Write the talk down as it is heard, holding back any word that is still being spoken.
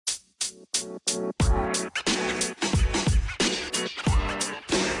Hey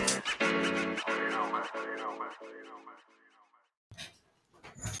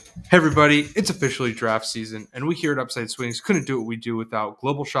everybody, it's officially draft season, and we here at Upside Swings couldn't do what we do without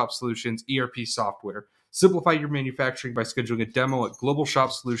Global Shop Solutions ERP software. Simplify your manufacturing by scheduling a demo at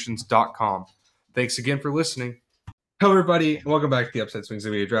globalshopsolutions.com. Thanks again for listening. Hello everybody, and welcome back to the Upside Swings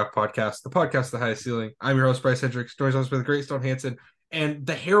NBA Draft Podcast, the podcast of the highest ceiling. I'm your host, Bryce Hendricks, joined us by the great Stone Hansen, and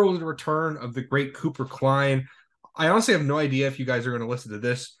the heralded return of the great Cooper Klein. I honestly have no idea if you guys are going to listen to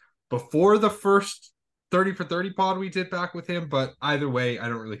this before the first 30 for 30 pod we did back with him, but either way, I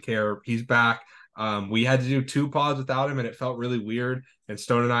don't really care. He's back. We had to do 2 pods without him, and it felt really weird. And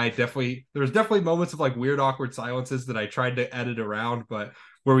Stone and I there's definitely moments of like weird, awkward silences that I tried to edit around, but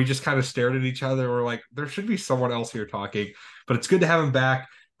where we just kind of stared at each other. We're like, there should be someone else here talking, but it's good to have him back.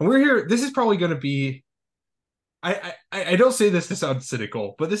 And we're here. This is probably going to be, I don't say this to sound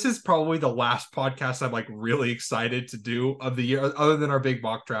cynical, but this is probably the last podcast I'm like really excited to do of the year, other than our big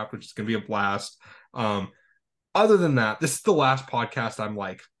mock draft, which is going to be a blast. Other than that, this is the last podcast I'm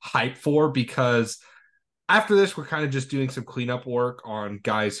like hyped for, because after this, we're kind of just doing some cleanup work on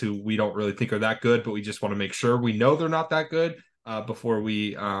guys who we don't really think are that good, but we just want to make sure we know they're not that good before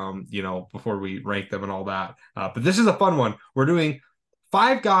we rank them and all that. But this is a fun one. We're doing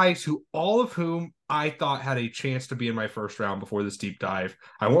 5 guys all of whom I thought had a chance to be in my first round before this deep dive.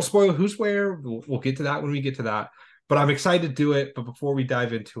 I won't spoil who's where. We'll get to that when we get to that. But I'm excited to do it. But before we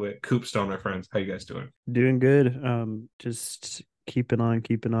dive into it, Coop, Stone, my friends, how you guys doing? Doing good. Just keeping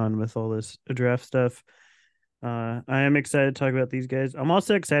on with all this draft stuff. I am excited to talk about these guys. I'm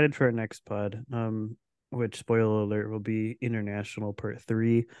also excited for our next pod, which, spoiler alert, will be International Part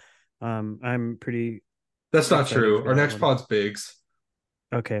 3. I'm pretty. That's not true. Our next pod's Bigs.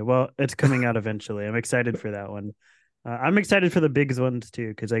 Okay, well, it's coming out eventually. I'm excited for that one. I'm excited for the Bigs ones too,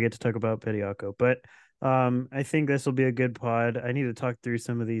 because I get to talk about Pediaco. But I think this will be a good pod. I need to talk through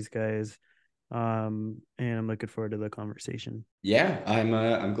some of these guys. And I'm looking forward to the conversation. Yeah,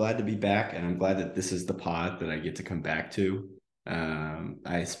 I'm glad to be back, and I'm glad that this is the pod that I get to come back to.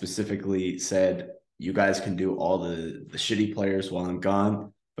 I specifically said you guys can do all the shitty players while I'm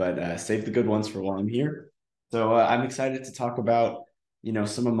gone, but save the good ones for while I'm here. So I'm excited to talk about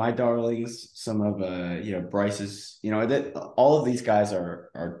some of my darlings, some of Bryce's. That all of these guys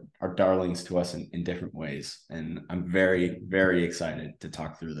are darlings to us in different ways, and I'm very, very excited to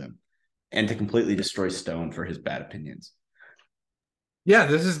talk through them and to completely destroy Stone for his bad opinions. Yeah,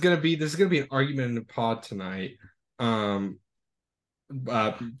 this is gonna be an argument in the pod tonight.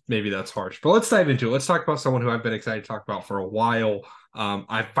 Maybe that's harsh, but let's dive into it. Let's talk about someone who I've been excited to talk about for a while.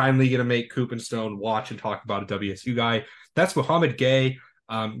 I'm finally gonna make Coop and Stone watch and talk about a WSU guy. That's Mouhamed Gueye.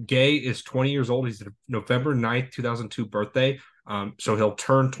 Gueye is 20 years old. He's a November 9th, 2002 birthday. So he'll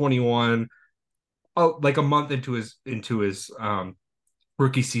turn 21 like a month into his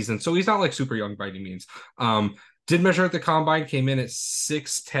rookie season. So he's not like super young by any means. Did measure at the combine, came in at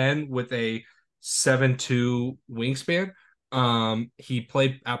 6'10" with a 7'2" wingspan. He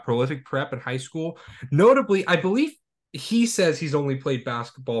played at Prolific Prep in high school. Notably, I believe he says he's only played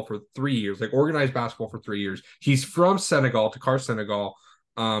basketball for 3 years, like organized basketball for 3 years. He's from Senegal, Dakar, Senegal.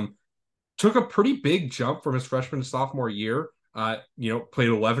 Took a pretty big jump from his freshman to sophomore year. Played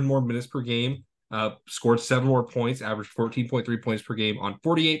 11 more minutes per game. Scored 7 more points, averaged 14.3 points per game on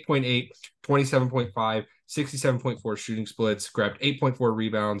 48.8, 27.5, 67.4 shooting splits, grabbed 8.4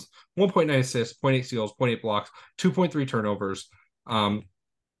 rebounds, 1.9 assists, 0.8 steals, 0.8 blocks, 2.3 turnovers.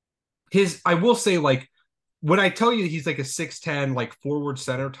 I will say, like, when I tell you he's like a 6'10", like forward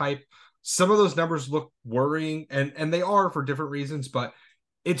center type, some of those numbers look worrying, and they are for different reasons, but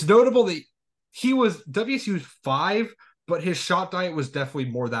it's notable that he was WSU's 5, but his shot diet was definitely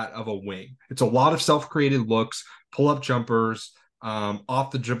more that of a wing. It's a lot of self-created looks, pull-up jumpers,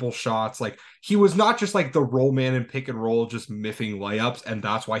 off the dribble shots. Like, he was not just like the roll man and pick and roll, just miffing layups, and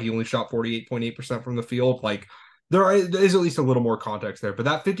that's why he only shot 48.8% from the field. Like, there is at least a little more context there, but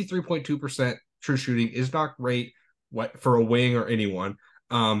that 53.2% true shooting is not great for a wing or anyone.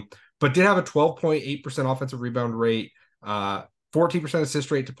 But did have a 12.8% offensive rebound rate, 14%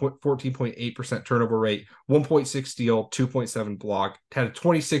 assist rate to 14.8% turnover rate, 1.6 steal, 2.7 block, had a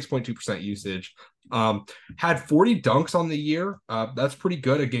 26.2% usage, had 40 dunks on the year. That's pretty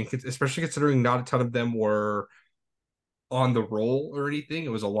good, again, especially considering not a ton of them were on the roll or anything.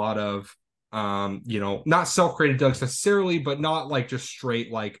 It was a lot of not self-created dunks necessarily, but not like just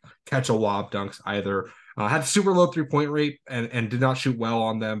straight like catch a lob dunks either. Had super low 3-point rate and did not shoot well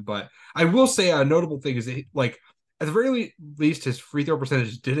on them. But I will say a notable thing is that, like, at the very least, his free throw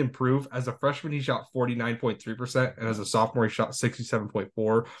percentage did improve. As a freshman, he shot 49.3%, and as a sophomore, he shot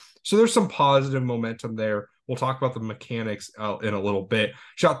 67.4%. So there's some positive momentum there. We'll talk about the mechanics in a little bit.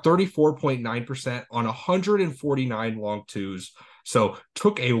 Shot 34.9% on 149 long twos. So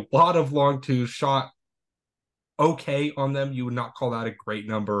took a lot of long twos, shot okay on them. You would not call that a great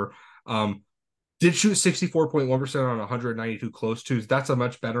number. Did shoot 64.1% on 192 close twos. That's a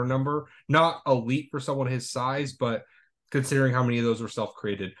much better number. Not elite for someone his size, but considering how many of those were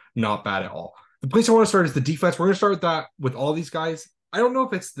self-created, not bad at all. The place I want to start is the defense. We're going to start with that with all these guys. I don't know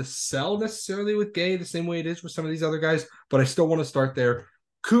if it's the sell necessarily with Gueye the same way it is with some of these other guys, but I still want to start there.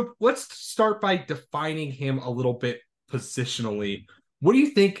 Coop, let's start by defining him a little bit positionally. What do you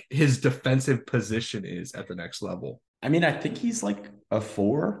think his defensive position is at the next level? I mean, I think he's like a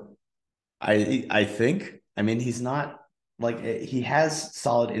 4. I think. I mean, he's not like, he has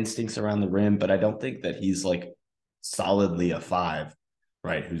solid instincts around the rim, but I don't think that he's like solidly a 5,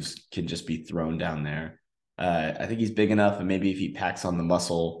 right? Who's can just be thrown down there. I think he's big enough, and maybe if he packs on the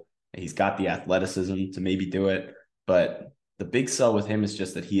muscle, he's got the athleticism to maybe do it. But the big sell with him is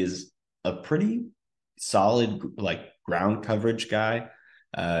just that he is a pretty solid like ground coverage guy.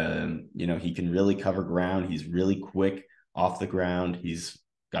 He can really cover ground. He's really quick off the ground. He's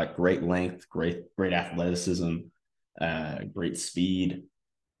got great length, great athleticism, great speed.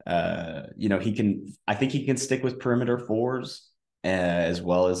 I think he can stick with perimeter 4s as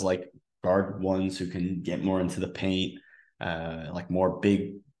well as like guard ones who can get more into the paint, like more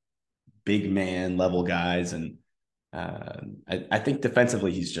big man level guys. And I think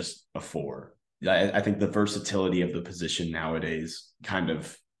defensively, he's just a 4. I think the versatility of the position nowadays kind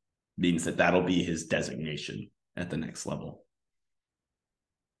of means that that'll be his designation at the next level.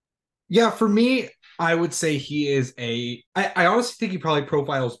 Yeah, for me, I would say he is I honestly think he probably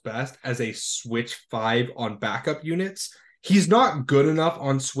profiles best as a switch 5 on backup units. He's not good enough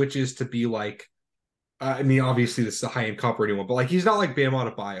on switches to be like, I mean, obviously this is a high-end operating one, but like he's not like Bam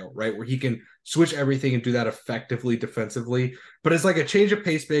Adebayo, right? Where he can switch everything and do that effectively defensively. But as like a change of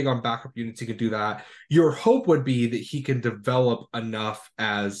pace big on backup units, he can do that. Your hope would be that he can develop enough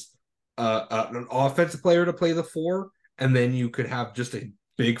as an offensive player to play the 4, and then you could have just a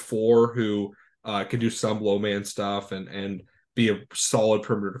big 4 who can do some low man stuff and be a solid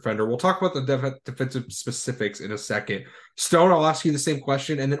perimeter defender. We'll talk about the defensive specifics in a second. Stone, I'll ask you the same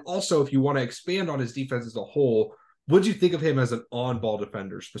question. And then also, if you want to expand on his defense as a whole, what do you think of him as an on-ball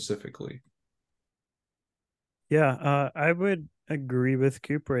defender specifically? Yeah, I would agree with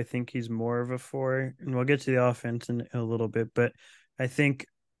Cooper. I think he's more of a 4, and we'll get to the offense in a little bit, but I think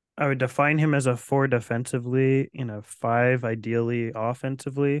I would define him as a 4 defensively, 5 ideally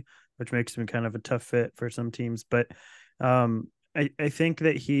offensively, which makes him kind of a tough fit for some teams. But I think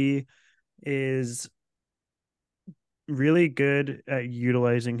that he is really good at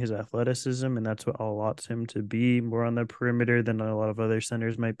utilizing his athleticism, and that's what allots him to be more on the perimeter than a lot of other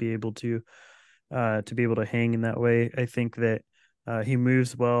centers might be able to be able to hang in that way. I think that he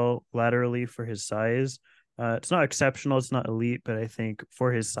moves well laterally for his size. It's not exceptional, it's not elite, but I think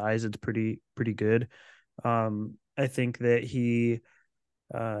for his size, it's pretty good. I think that he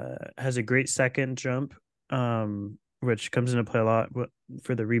has a great second jump, which comes into play a lot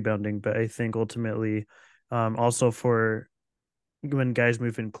for the rebounding. But I think ultimately, also for when guys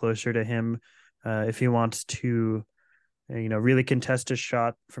move in closer to him, if he wants to, really contest a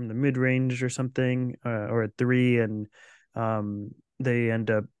shot from the mid range or something, or a 3, and they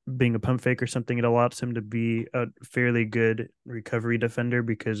end up being a pump fake or something, it allows him to be a fairly good recovery defender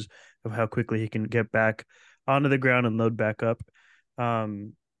because of how quickly he can get back onto the ground and load back up.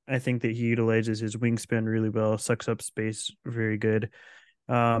 I think that he utilizes his wingspan really well, sucks up space very good.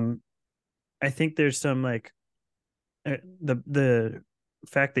 I think there's some like the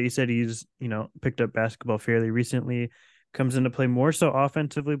fact that you said he's picked up basketball fairly recently comes into play more so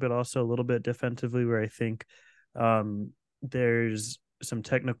offensively, but also a little bit defensively, where I think there's some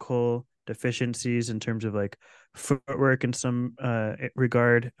technical deficiencies in terms of like footwork in some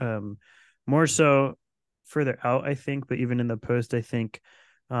regard, more so further out, I think, but even in the post, I think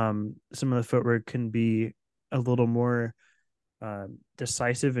some of the footwork can be a little more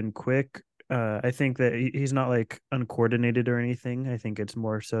decisive and quick. I think that he's not like uncoordinated or anything. I think it's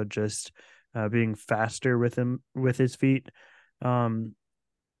more so just being faster with his feet. I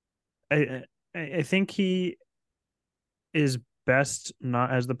think he is best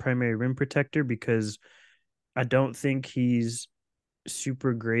not as the primary rim protector because I don't think he's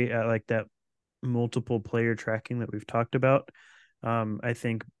super great at like that multiple player tracking that we've talked about. I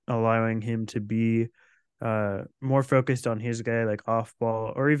think allowing him to be more focused on his guy, like off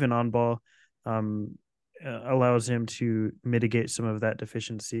ball or even on ball, allows him to mitigate some of that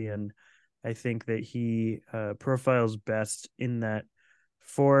deficiency. And I think that he profiles best in that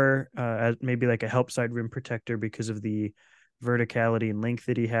for as maybe like a help side rim protector because of the verticality and length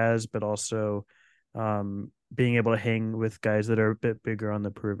that he has, but also being able to hang with guys that are a bit bigger on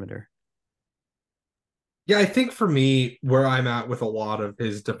the perimeter. Yeah, I think for me, where I'm at with a lot of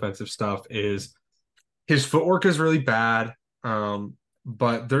his defensive stuff is his footwork is really bad.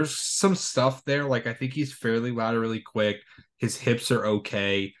 But there's some stuff there. Like I think he's fairly laterally quick. His hips are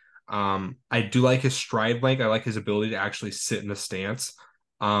okay. I do like his stride length. I like his ability to actually sit in a stance.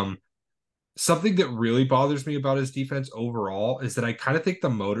 Um, Something that really bothers me about his defense overall is that I kind of think the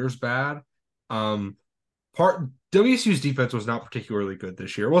motor's bad. Um, part WSU's defense was not particularly good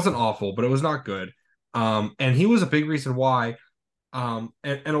this year. It wasn't awful, but it was not good. And he was a big reason why. And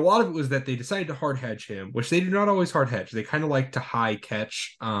a lot of it was that they decided to hard hedge him, which they do not always hard hedge. They kind of like to high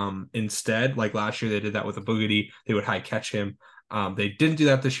catch instead. Like last year, they did that with a Boogity. They would high catch him. They didn't do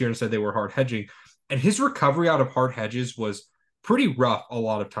that this year. Instead, they were hard hedging. And his recovery out of hard hedges was pretty rough a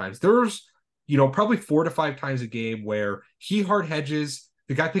lot of times. There was, probably 4 to 5 times a game where he hard hedges,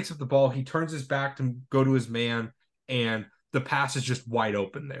 the guy picks up the ball, he turns his back to go to his man, and the pass is just wide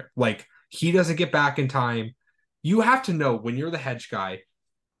open there. Like he doesn't get back in time. You have to know when you're the hedge guy,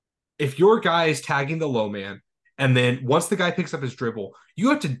 if your guy is tagging the low man, and then once the guy picks up his dribble, you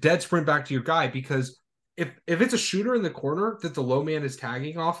have to dead sprint back to your guy because if it's a shooter in the corner that the low man is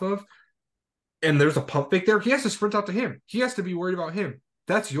tagging off of, and there's a pump fake there, he has to sprint out to him. He has to be worried about him.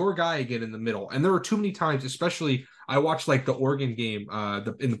 That's your guy again in the middle. And there were too many times, especially I watched like the Oregon game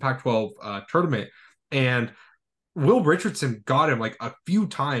in the Pac-12 tournament, and Will Richardson got him like a few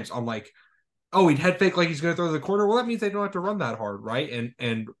times on like, oh, he'd head fake like he's going to throw to the corner. Well, that means they don't have to run that hard, right?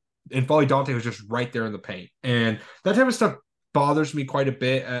 And Folly Dante was just right there in the paint, and that type of stuff bothers me quite a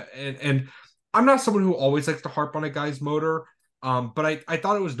bit. And I'm not someone who always likes to harp on a guy's motor, but I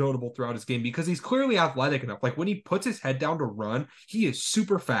thought it was notable throughout his game because he's clearly athletic enough. Like when he puts his head down to run, he is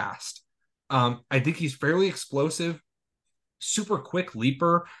super fast. I think he's fairly explosive, super quick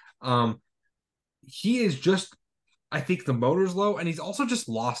leaper. He is just, I think the motor's low, and he's also just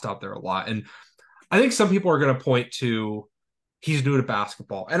lost out there a lot. And I think some people are going to point to he's new to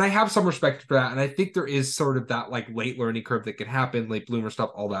basketball, and I have some respect for that. And I think there is sort of that like late learning curve that can happen, late bloomer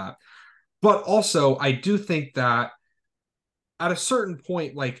stuff, all that. But also, I do think that at a certain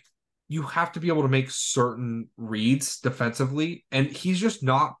point, like you have to be able to make certain reads defensively, and he's just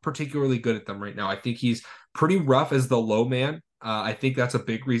not particularly good at them right now. I think he's pretty rough as the low man. I think that's a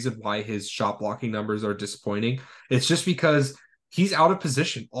big reason why his shot blocking numbers are disappointing. It's just because he's out of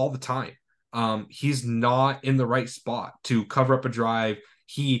position all the time. He's not in the right spot to cover up a drive.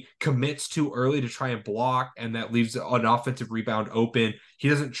 He commits too early to try and block, and that leaves an offensive rebound open. He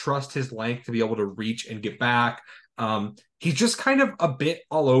doesn't trust his length to be able to reach and get back. He's just kind of a bit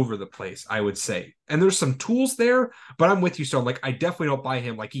all over the place, I would say. And there's some tools there, but I'm with you, Stone. Like, I definitely don't buy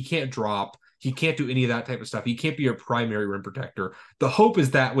him. Like, he can't drop. He can't do any of that type of stuff. He can't be your primary rim protector. The hope is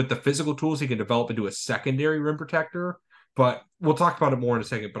that with the physical tools, he can develop into a secondary rim protector. But we'll talk about it more in a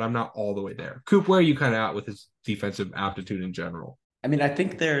second, but I'm not all the way there. Coop, where are you kind of at with his defensive aptitude in general? I mean, I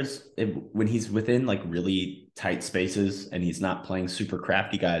think when he's within like really tight spaces and he's not playing super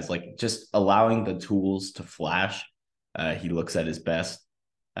crafty guys, like just allowing the tools to flash, he looks at his best.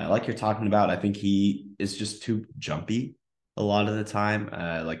 Like you're talking about, I think he is just too jumpy a lot of the time,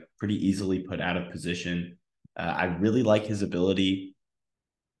 like pretty easily put out of position. I really like his ability,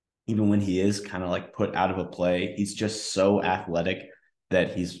 even when he is kind of like put out of a play, he's just so athletic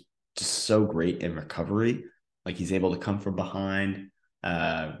that he's just so great in recovery. Like he's able to come from behind,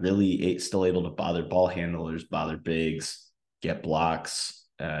 really still able to bother ball handlers, bother bigs, get blocks,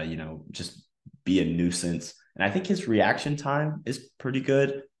 just be a nuisance. And I think his reaction time is pretty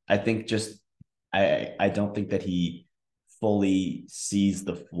good. I think I don't think that he fully sees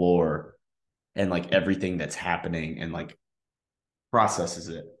the floor and like everything that's happening and like processes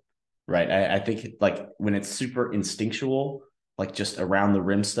it. Right. I think like when it's super instinctual, like just around the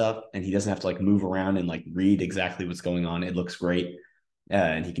rim stuff, and he doesn't have to like move around and like read exactly what's going on, it looks great.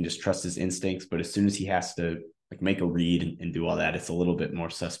 And he can just trust his instincts. But as soon as he has to like make a read and do all that, it's a little bit more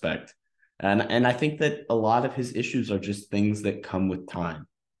suspect. And I think that a lot of his issues are just things that come with time,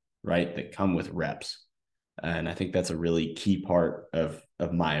 right? That come with reps. And I think that's a really key part of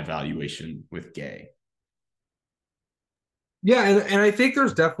my evaluation with Gueye. Yeah, and I think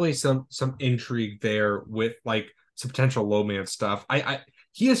there's definitely some intrigue there with like some potential low man stuff.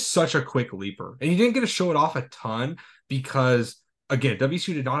 He is such a quick leaper, and he didn't get to show it off a ton because again,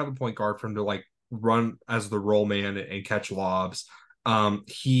 WSU did not have a point guard for him to like run as the roll man and catch lobs.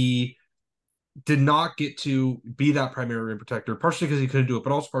 He did not get to be that primary rim protector, partially because he couldn't do it,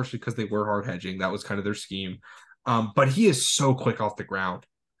 but also partially because they were hard hedging. That was kind of their scheme. But he is so quick off the ground.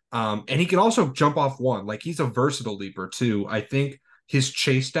 And he can also jump off one. Like, he's a versatile leaper too. I think his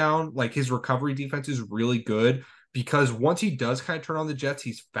chase down, like his recovery defense is really good because once he does kind of turn on the jets,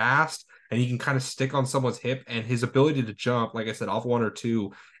 he's fast and he can kind of stick on someone's hip, and his ability to jump, like I said, off one or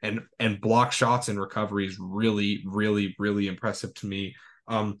two and block shots in recovery is really, really, really impressive to me.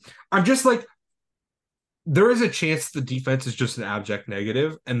 I'm just like, there is a chance the defense is just an abject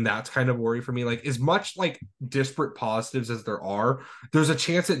negative, and that's kind of worry for me. Like, as much like disparate positives as there are, there's a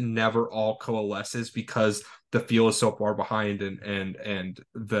chance it never all coalesces because the field is so far behind, and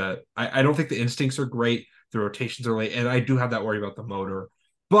I don't think the instincts are great, the rotations are late, and I do have that worry about the motor.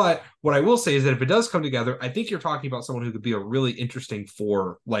 But what I will say is that if it does come together, I think you're talking about someone who could be a really interesting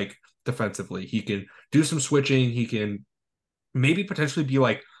four, like defensively. He can do some switching, he can maybe potentially be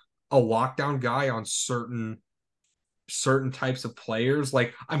like a lockdown guy on certain types of players.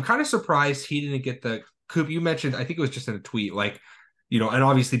 Like, I'm kind of surprised he didn't get the Coop. You mentioned, I think it was just in a tweet, like, and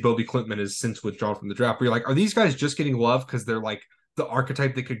obviously Bobby Klintman has since withdrawn from the draft. Where you're like, are these guys just getting love because they're like the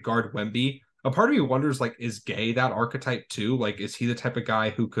archetype that could guard Wemby? A part of me wonders, like, is Gueye that archetype too? Like, is he the type of guy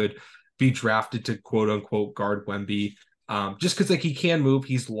who could be drafted to quote unquote guard Wemby? Just because like he can move,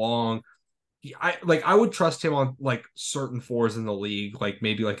 he's long. I would trust him on like certain fours in the league, like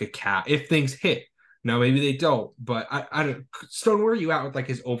maybe like a cat if things hit. Now maybe they don't, but I don't. Stone, where are you at with like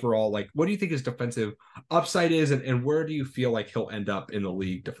his overall, like what do you think his defensive upside is, and where do you feel like he'll end up in the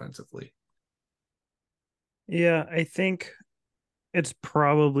league defensively? Yeah, I think it's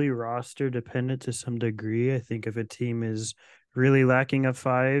probably roster dependent to some degree. I think if a team is really lacking a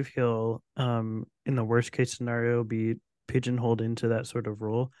five, he'll in the worst case scenario be pigeonholed into that sort of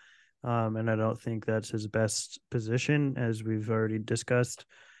role. And I don't think that's his best position, as we've already discussed.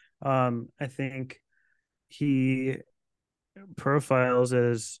 I think he profiles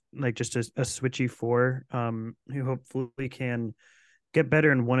as like just a switchy four, who hopefully can get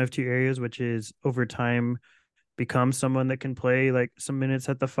better in one of two areas, which is over time become someone that can play like some minutes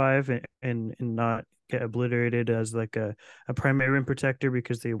at the five and not get obliterated as like a primary rim protector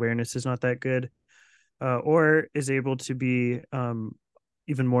because the awareness is not that good, or is able to be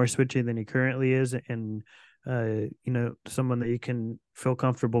even more switchy than he currently is, and someone that you can feel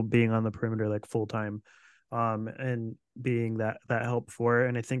comfortable being on the perimeter like full time, and being that help for.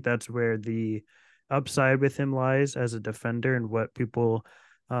 And I think that's where the upside with him lies as a defender, and what people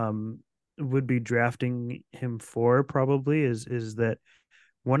would be drafting him for probably is that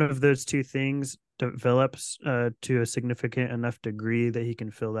one of those two things develops to a significant enough degree that he can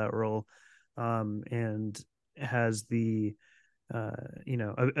fill that role, and has the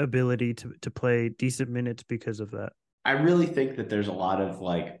ability to play decent minutes because of that. I really think that there's a lot of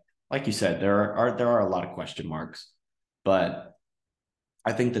like you said, there are a lot of question marks, but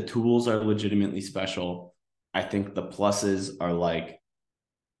I think the tools are legitimately special. I think the pluses are like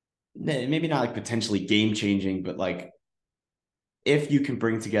maybe not like potentially game changing, but like if you can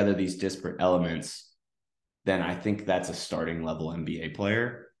bring together these disparate elements, then I think that's a starting level NBA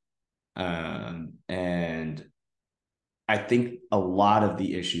player. And I think a lot of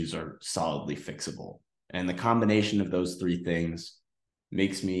the issues are solidly fixable. And the combination of those three things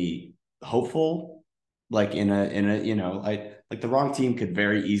makes me hopeful. Like in a like the wrong team could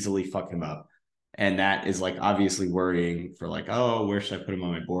very easily fuck him up. And that is like obviously worrying for like, oh, where should I put him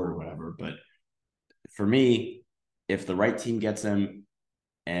on my board or whatever. But for me, if the right team gets him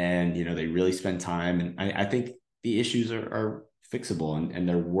and they really spend time, and I think the issues are fixable, and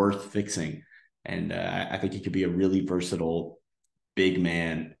they're worth fixing. And I think he could be a really versatile big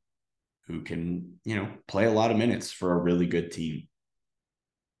man who can, play a lot of minutes for a really good team.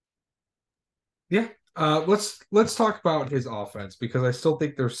 Yeah. Let's talk about his offense because I still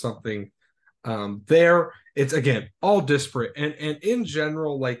think there's something there. It's again all disparate, and in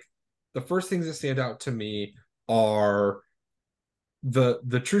general, like the first things that stand out to me are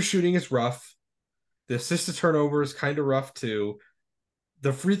the true shooting is rough. The assist to turnover is kind of rough too.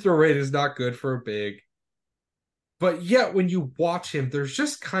 The free throw rate is not good for a big. But yet when you watch him, there's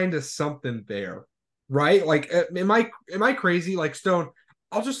just kind of something there, right? Like, am I crazy? Like, Stone,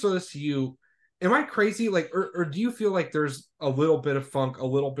 I'll just throw this to you. Am I crazy? Like, or do you feel like there's a little bit of funk, a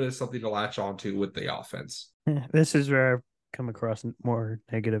little bit of something to latch onto with the offense? This is where I've come across more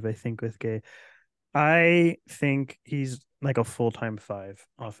negative, I think, with Gueye. I think he's like a full-time five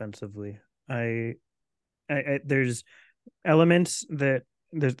offensively. I there's elements that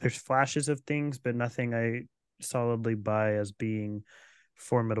there's flashes of things, but nothing I solidly buy as being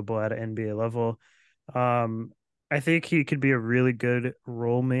formidable at an NBA level. Um, I think he could be a really good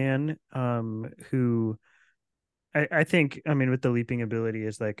role man. Who I think, I mean, with the leaping ability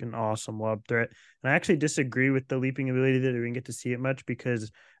is like an awesome lob threat. And I actually disagree with the leaping ability that we didn't get to see it much,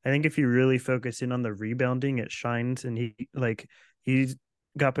 because I think if you really focus in on the rebounding, it shines, and he's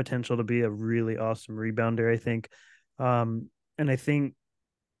got potential to be a really awesome rebounder, I think. And I think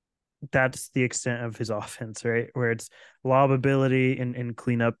that's the extent of his offense, right? Where it's lob ability and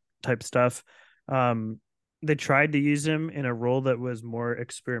cleanup type stuff. Um, they tried to use him in a role that was more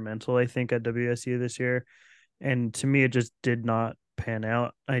experimental, I think, at WSU this year, and to me, it just did not pan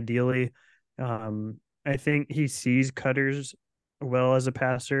out ideally. I think he sees cutters well as a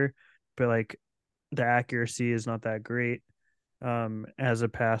passer, but like the accuracy is not that great. As a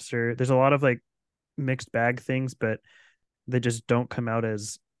passer, there's a lot of like mixed bag things, but they just don't come out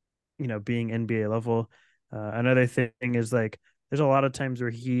as, being NBA level. Another thing is like there's a lot of times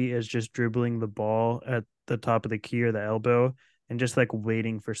where he is just dribbling the ball at the top of the key or the elbow and just like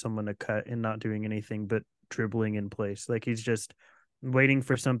waiting for someone to cut and not doing anything but dribbling in place. Like he's just waiting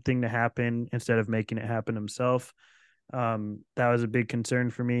for something to happen instead of making it happen himself. That was a big concern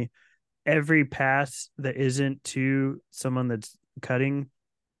for me. Every pass that isn't to someone that's cutting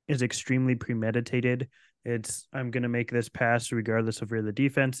is extremely premeditated. It's, I'm going to make this pass regardless of where the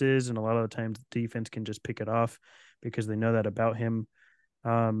defense is. And a lot of the times the defense can just pick it off because they know that about him.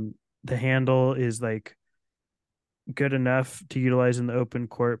 The handle is like good enough to utilize in the open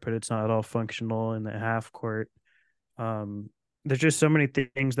court, but it's not at all functional in the half court. There's just so many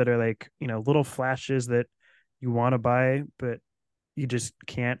things that are like, little flashes that you want to buy, but you just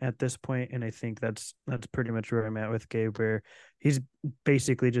can't at this point. And I think that's pretty much where I'm at with Gabe, where he's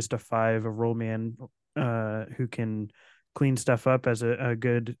basically just a 5, a roll man, who can clean stuff up as a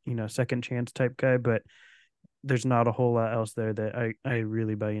good, second chance type guy, but there's not a whole lot else there that I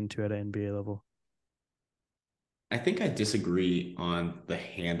really buy into at an NBA level. I think I disagree on the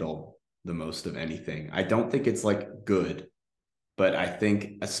handle the most of anything. I don't think it's like good, but I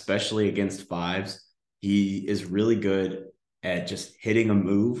think especially against 5s, he is really good at just hitting a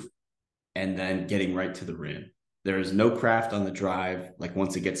move and then getting right to the rim. There is no craft on the drive, like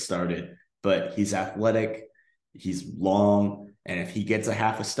once it gets started, but he's athletic, he's long, and if he gets a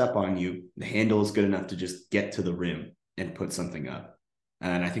half a step on you, the handle is good enough to just get to the rim and put something up.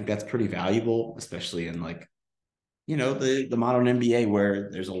 And I think that's pretty valuable, especially in like, the modern NBA, where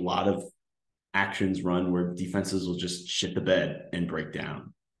there's a lot of actions run where defenses will just shit the bed and break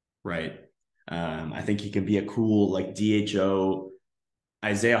down, right? I think he can be a cool like DHO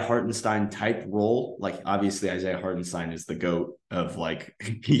Isaiah Hartenstein type role. Like obviously Isaiah Hartenstein is the GOAT of like,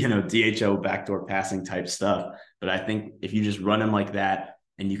 DHO backdoor passing type stuff. But I think if you just run him like that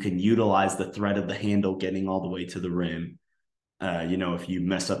and you can utilize the threat of the handle getting all the way to the rim, if you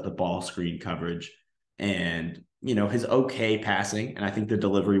mess up the ball screen coverage and, his okay passing, and I think the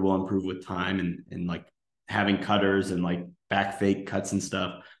delivery will improve with time and like having cutters and like back fake cuts and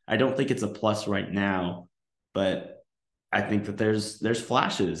stuff. I don't think it's a plus right now, but I think that there's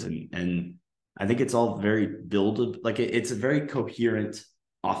flashes and I think it's all very builded. Like it's a very coherent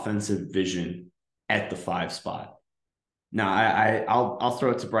offensive vision at the 5 spot. Now I'll throw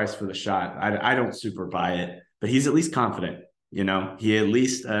it to Bryce for the shot. I don't super buy it, but he's at least confident. He at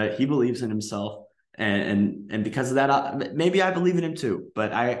least he believes in himself, and because of that, maybe I believe in him too.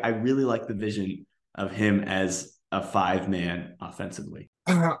 But I really like the vision of him as a 5-man offensively.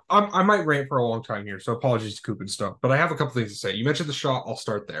 I might rant for a long time here, so apologies to Coop and stuff, but I have a couple things to say. You mentioned the shot. I'll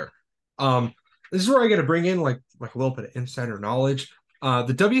start there. This is where I got to bring in like a little bit of insider knowledge.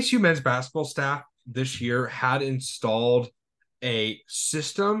 The WSU men's basketball staff this year had installed a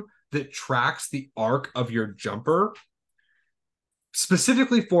system that tracks the arc of your jumper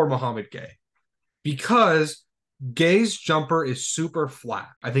specifically for Mouhamed Gueye, because Gaye's jumper is super flat.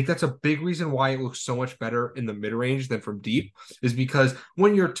 I think that's a big reason why it looks so much better in the mid-range than from deep, is because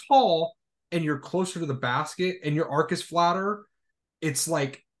when you're tall and you're closer to the basket and your arc is flatter, it's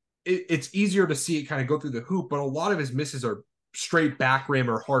like it's easier to see it kind of go through the hoop, but a lot of his misses are straight back rim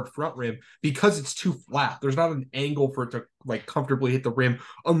or hard front rim because it's too flat. There's not an angle for it to like comfortably hit the rim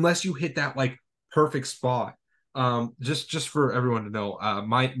unless you hit that like perfect spot. Just for everyone to know,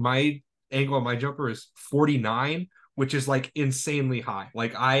 my angle on my jumper is 49, which is like insanely high.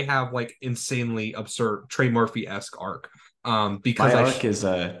 Like I have like insanely absurd Trey Murphy-esque arc. Because my arc is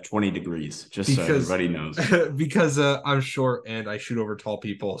 20 degrees, just so everybody knows. Because I'm short and I shoot over tall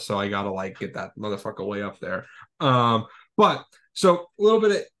people, so I gotta like get that motherfucker way up there. But so a little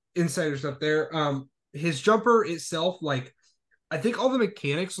bit of insider stuff there. His jumper itself, like I think all the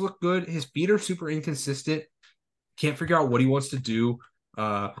mechanics look good. His feet are super inconsistent. Can't figure out what he wants to do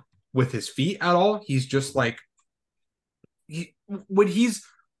with his feet at all. He's just like when he's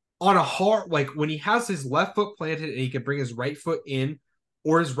on a hard, like when he has his left foot planted and he can bring his right foot in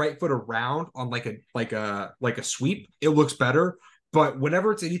or his right foot around on like a sweep, it looks better. But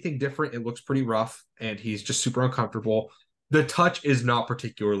whenever it's anything different, it looks pretty rough and he's just super uncomfortable. The touch is not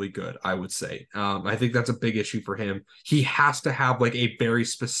particularly good, I would say. I think that's a big issue for him. He has to have like a very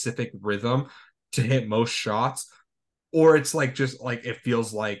specific rhythm to hit most shots, or it's like just like it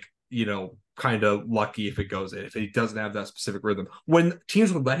feels like, kind of lucky if it goes in, if he doesn't have that specific rhythm. When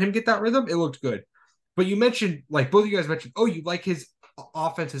teams would let him get that rhythm, it looked good. But you mentioned, like both of you guys mentioned, oh, you like his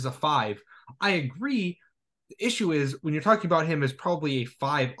offense as a 5. I agree. The issue is when you're talking about him as probably a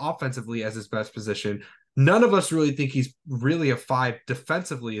 5 offensively as his best position, none of us really think he's really a 5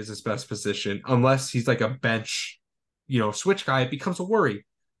 defensively as his best position, unless he's like a bench, switch guy. It becomes a worry.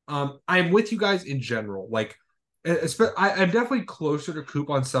 I'm with you guys in general. Like, I'm definitely closer to Coop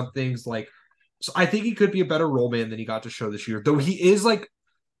on some things. Like, so I think he could be a better role man than he got to show this year, though he is like,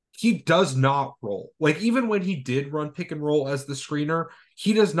 he does not roll. Like, even when he did run pick and roll as the screener,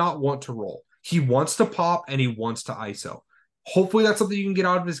 he does not want to roll. He wants to pop and he wants to ISO. Hopefully that's something you can get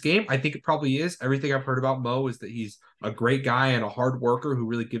out of his game. I think it probably is. Everything I've heard about Mo is that he's a great guy and a hard worker who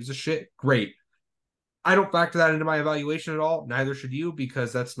really gives a shit. Great. I don't factor that into my evaluation at all. Neither should you,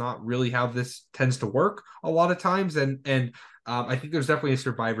 because that's not really how this tends to work a lot of times. And I think there's definitely a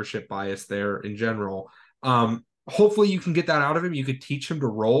survivorship bias there in general. Hopefully you can get that out of him. You could teach him to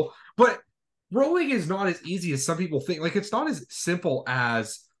roll, but rolling is not as easy as some people think. Like, it's not as simple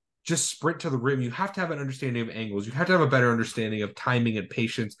as just sprint to the rim. You have to have an understanding of angles. You have to have a better understanding of timing and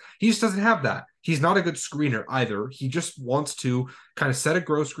patience. He just doesn't have that. He's not a good screener either. He just wants to kind of set a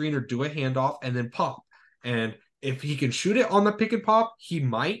grow screen or do a handoff and then pop. And if he can shoot it on the pick and pop, he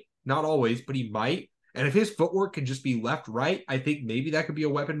might. Not always, but he might. And if his footwork can just be left, right, I think maybe that could be a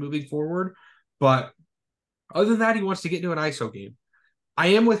weapon moving forward. But other than that, he wants to get into an ISO game. I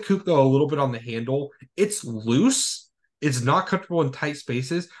am with Coop, though, a little bit on the handle. It's loose. It's not comfortable in tight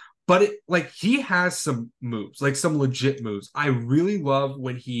spaces, but he has some moves, like some legit moves. I really love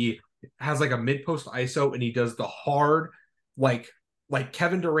when he has like a mid-post ISO and he does the hard, like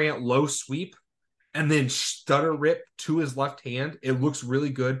Kevin Durant low sweep and then stutter rip to his left hand. It looks really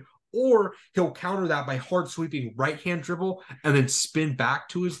good. Or he'll counter that by hard sweeping right hand dribble and then spin back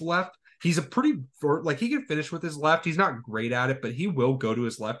to his left. He's a pretty, he can finish with his left. He's not great at it, but he will go to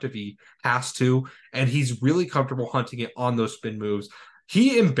his left if he has to. And he's really comfortable hunting it on those spin moves.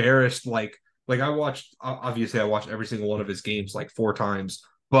 He embarrassed, I watched every single one of his games like 4 times,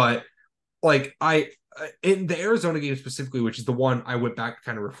 but in the Arizona game specifically, which is the one I went back to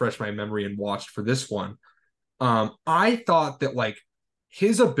kind of refresh my memory and watched for this one, I thought that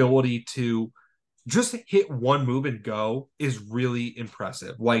his ability to just hit one move and go is really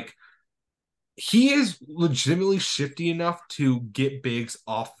impressive. He is legitimately shifty enough to get bigs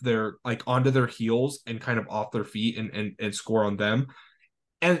off their onto their heels and kind of off their feet and score on them.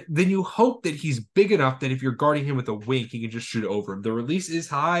 And then you hope that he's big enough that if you're guarding him with a wink, he can just shoot over him. The release is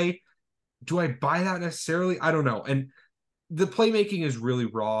high. Do I buy that necessarily? I don't know. And the playmaking is really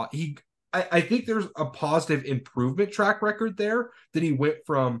raw. I think there's a positive improvement track record there, that he went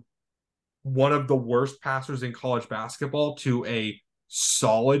from one of the worst passers in college basketball to a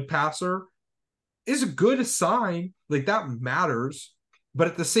solid passer is a good sign. That matters. But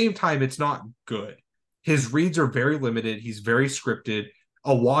at the same time, it's not good. His reads are very limited. He's very scripted.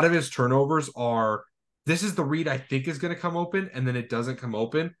 A lot of his turnovers are, this is the read I think is going to come open, and then it doesn't come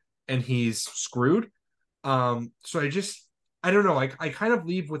open, and he's screwed. So I don't know. I kind of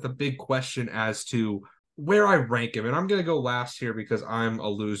leave with a big question as to where I rank him. And I'm going to go last here because I'm a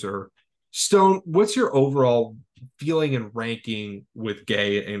loser. Stone, what's your overall feeling and ranking with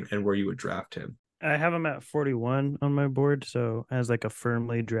Gueye and where you would draft him? I have him at 41 on my board, so as a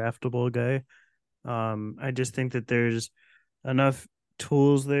firmly draftable guy. I just think that there's enough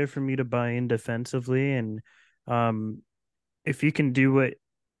tools there for me to buy in defensively, and if he can do what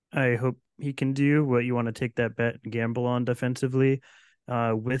I hope he can do, what you want to take that bet and gamble on defensively,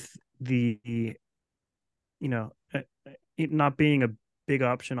 with the not being a big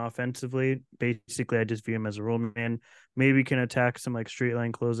option offensively. Basically, I just view him as a role man. Maybe can attack some straight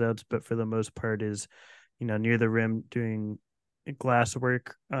line closeouts, but for the most part is, near the rim doing glass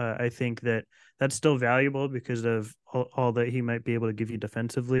work. I think that's still valuable because of all that he might be able to give you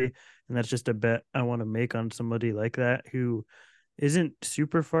defensively. And that's just a bet I want to make on somebody like that who isn't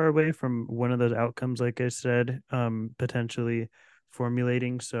super far away from one of those outcomes, like I said, potentially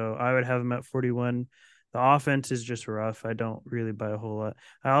formulating. So I would have him at 41. The offense is just rough. I don't really buy a whole lot.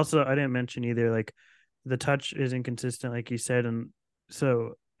 I didn't mention either, the touch is inconsistent, like you said. And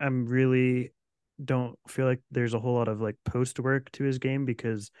so I'm really don't feel like there's a whole lot of like post work to his game,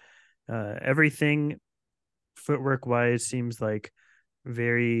 because everything footwork wise seems like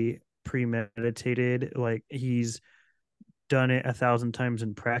very premeditated. Like he's done it 1,000 times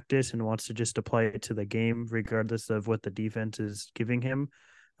in practice and wants to just apply it to the game, regardless of what the defense is giving him.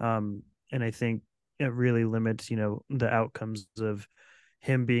 And I think it really limits, the outcomes of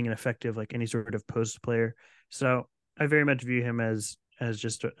him being an effective, like any sort of post player. So I very much view him as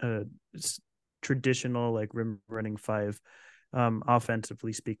just a traditional like rim running five,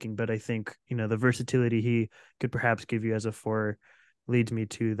 offensively speaking. But I think the versatility he could perhaps give you as a four leads me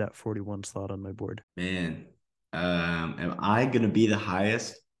to that 41 slot on my board. Man, am I gonna be the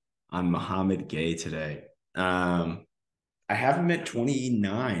highest on Mouhamed Gueye today? I have him at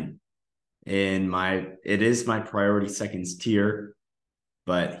 29 in it is my priority seconds tier,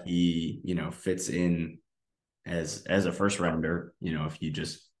 but he, fits in as a first rounder, if you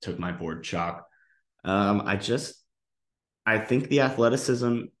just took my board chalk. I think the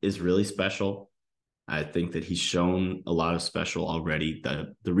athleticism is really special. I think that he's shown a lot of special already.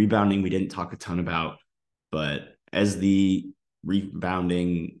 The rebounding we didn't talk a ton about, but as the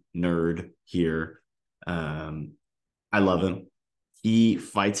rebounding nerd here, I love him. He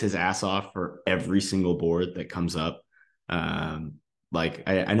fights his ass off for every single board that comes up. Like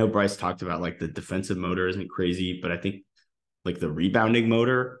I know Bryce talked about like the defensive motor isn't crazy, but I think like the rebounding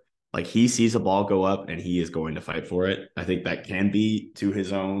motor, like he sees a ball go up and he is going to fight for it. I think that can be to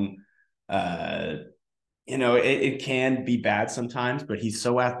his own, it can be bad sometimes, but he's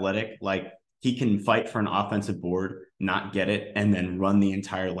so athletic. Like he can fight for an offensive board, not get it, and then run the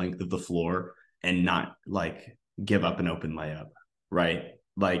entire length of the floor and not like give up an open layup, right?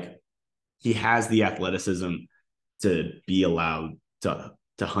 Like he has the athleticism to be allowed to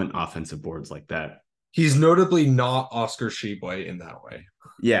hunt offensive boards like that. He's notably not Oscar Tshiebwe in that way.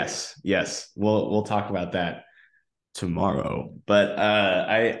 Yes. We'll talk about that tomorrow. But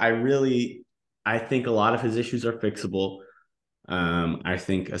I think a lot of his issues are fixable. I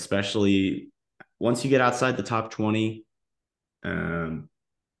think especially once you get outside the top 20,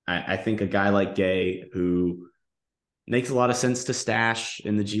 I think a guy like Gueye, who makes a lot of sense to stash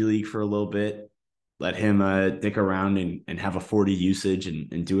in the G League for a little bit, let him dick around and have a 40 usage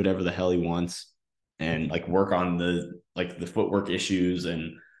and do whatever the hell he wants, and like work on the footwork issues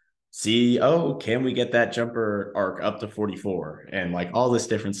and see, can we get that jumper arc up to 44 and like all this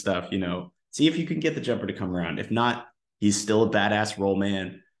different stuff, see if you can get the jumper to come around. If not, he's still a badass roll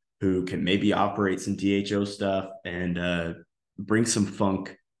man who can maybe operate some DHO stuff and bring some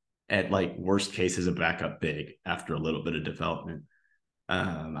funk at like worst case as a backup big after a little bit of development.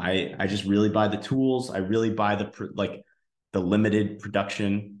 I just really buy the tools. I really buy the limited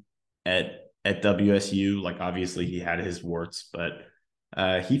production at WSU. Like obviously he had his warts, but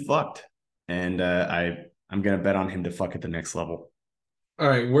he fucked, and I'm gonna bet on him to fuck at the next level. All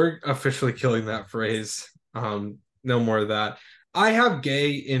right, we're officially killing that phrase. No more of that. I have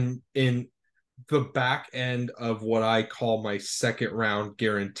Gueye in the back end of what I call my second round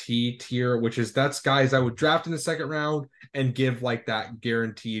guarantee tier, which is that's guys I would draft in the second round and give like that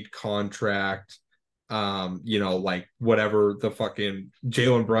guaranteed contract, like whatever the fucking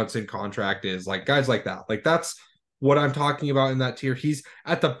Jalen Brunson contract is, like guys like that. Like that's what I'm talking about in that tier. He's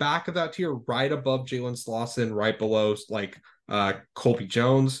at the back of that tier, right above Jalen Slauson, right below like Colby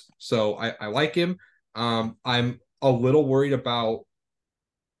Jones. So I like him. I'm a little worried about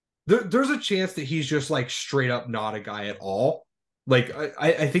there's a chance that he's just like straight up not a guy at all. Like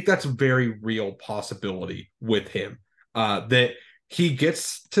I think that's a very real possibility with him. That he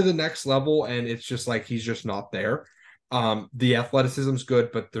gets to the next level and it's just like he's just not there. The athleticism's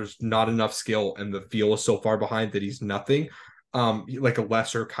good, but there's not enough skill, and the feel is so far behind that he's nothing. Like a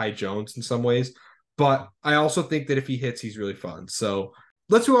lesser Kai Jones in some ways. But I also think that if he hits, he's really fun. So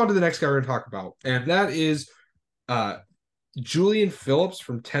let's move on to the next guy we're going to talk about, and that is Julian Phillips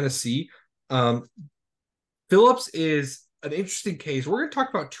from Tennessee. Phillips is an interesting case. We're going to talk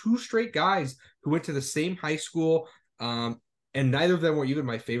about two straight guys who went to the same high school, and neither of them were even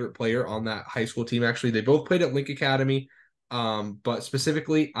my favorite player on that high school team. Actually, they both played at Link Academy, but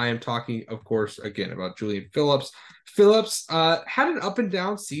specifically, I am talking, of course, again about Julian Phillips. Phillips had an up and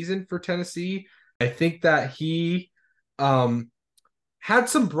down season for Tennessee. I think that he had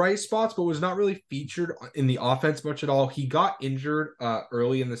some bright spots, but was not really featured in the offense much at all. He got injured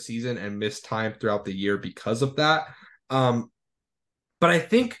early in the season and missed time throughout the year because of that. But I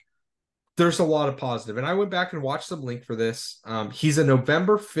think there's a lot of positive. And I went back and watched some Link for this. He's a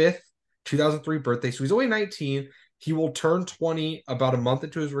November 5th, 2003 birthday, so he's only 19. He will turn 20 about a month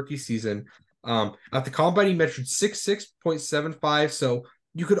into his rookie season. At the combine, he measured 6'6.75, so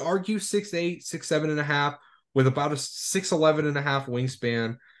you could argue 6'8", 6'7.5", with about a 6'11.5"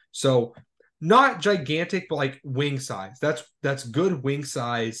 wingspan. So not gigantic, but like wing size. That's good wing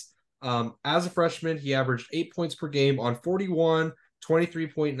size. As a freshman, he averaged 8 points per game on 41,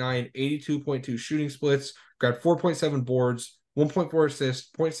 23.9, 82.2 shooting splits, grabbed 4.7 boards, 1.4 assists,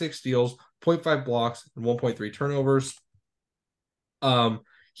 0.6 steals, 0.5 blocks, and 1.3 turnovers.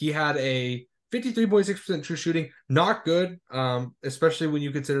 He had a 53.6% true shooting, not good, especially when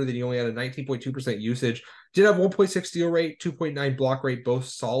you consider that he only had a 19.2% usage. Did have 1.6 steal rate, 2.9 block rate, both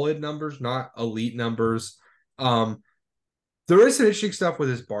solid numbers, not elite numbers. There is some interesting stuff with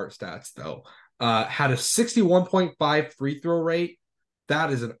his BART stats, though. Had a 61.5 free throw rate.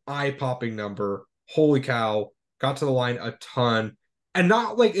 That is an eye-popping number. Holy cow. Got to the line a ton. And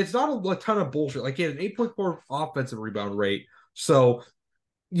not like, it's not a ton of bullshit. Like, he had an 8.4 offensive rebound rate. So,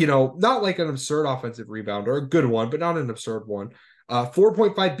 not like an absurd offensive rebound, or a good one, but not an absurd one.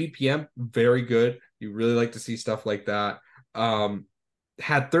 4.5 BPM, very good. You really like to see stuff like that.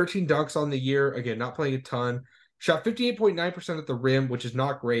 Had 13 dunks on the year. Again, not playing a ton. Shot 58.9% at the rim, which is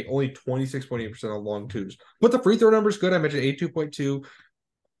not great. Only 26.8% on long twos. But the free throw number is good. I mentioned 82.2.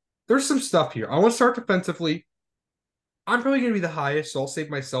 There's some stuff here. I want to start defensively. I'm probably going to be the highest, so I'll save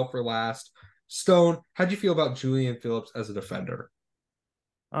myself for last. Stone, how do you feel about Julian Phillips as a defender?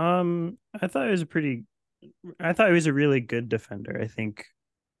 I thought he was a really good defender. I think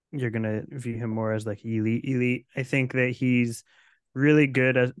you're gonna view him more as like elite. I think that he's really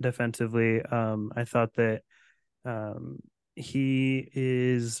good at defensively. I thought that he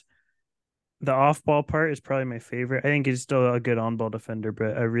is the off ball part is probably my favorite. I think he's still a good on ball defender,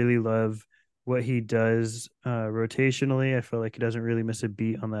 but I really love what he does rotationally. I feel like he doesn't really miss a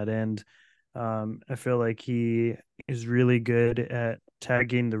beat on that end. I feel like he is really good at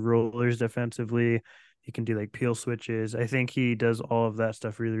tagging the rollers defensively. He can do like peel switches. I think he does all of that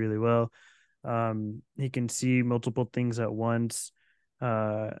stuff really, really well. He can see multiple things at once.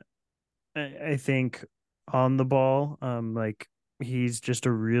 I think on the ball, like he's just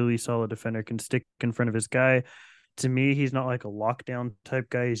a really solid defender, can stick in front of his guy. To me, he's not like a lockdown type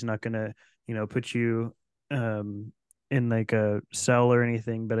guy. He's not gonna, put you in like a cell or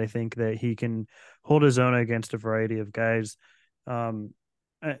anything, but I think that he can hold his own against a variety of guys.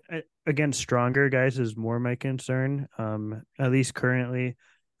 Against stronger guys is more my concern. At least currently,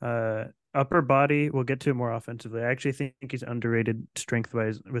 upper body. We'll get to it more offensively. I actually think he's underrated strength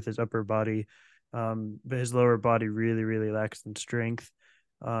wise with his upper body, but his lower body really, really lacks in strength.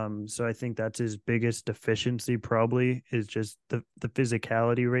 So I think that's his biggest deficiency. Probably is just the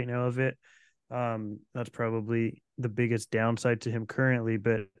physicality right now of it. That's probably the biggest downside to him currently,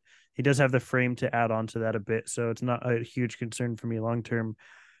 but he does have the frame to add on to that a bit, so it's not a huge concern for me long term.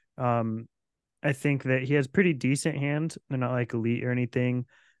 I think that he has pretty decent hands. They're not like elite or anything.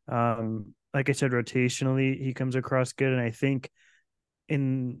 Like I said, rotationally, he comes across good. And I think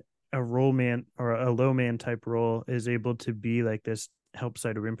in a roll man or a low man type role is able to be like this help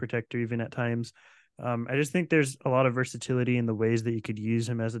side rim protector even at times. I just think there's a lot of versatility in the ways that you could use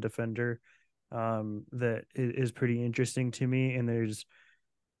him as a defender that is pretty interesting to me. And there's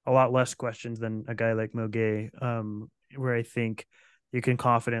a lot less questions than a guy like Mouhamed Gueye, where I think you can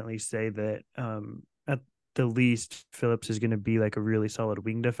confidently say that at the least Phillips is going to be like a really solid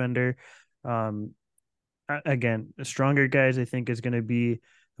wing defender. Again, stronger guys I think is going to be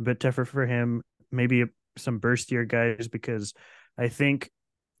a bit tougher for him. Maybe some burstier guys, because I think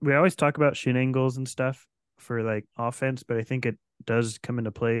we always talk about shin angles and stuff for like offense, but I think it does come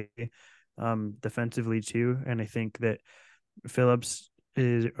into play defensively too. And I think that Phillips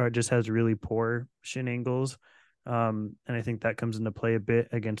just has really poor shin angles. And I think that comes into play a bit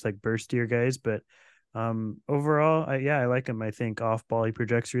against like burstier guys. But overall, I like him. I think off ball he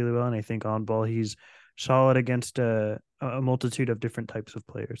projects really well, and I think on ball he's solid against a multitude of different types of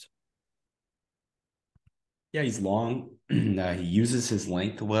players. Yeah, he's long. He uses his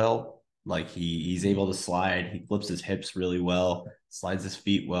length well. Like he's able to slide. He flips his hips really well, slides his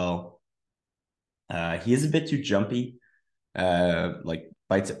feet well. He is a bit too jumpy. Like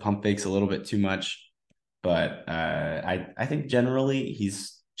bites at pump fakes a little bit too much. But I think generally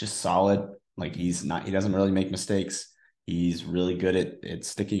he's just solid. Like he doesn't really make mistakes. He's really good at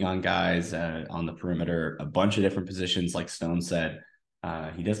sticking on guys on the perimeter, a bunch of different positions, like Stone said.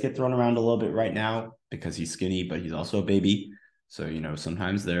 He does get thrown around a little bit right now because he's skinny, but he's also a baby. So,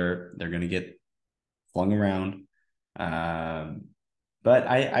 sometimes they're going to get flung around. But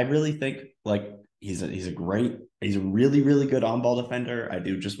I really think like he's a really, really good on-ball defender. I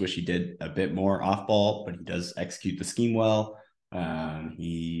do just wish he did a bit more off-ball, but he does execute the scheme well.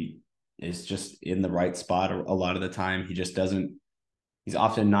 He is just in the right spot a lot of the time. He just doesn't He's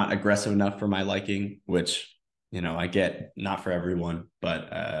often not aggressive enough for my liking, which, I get, not for everyone,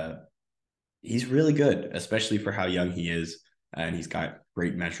 but he's really good, especially for how young he is. And he's got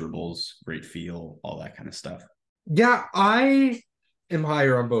great measurables, great feel, all that kind of stuff. Yeah, I am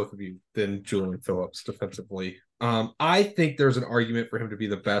higher on both of you than Julian Phillips defensively. I think there's an argument for him to be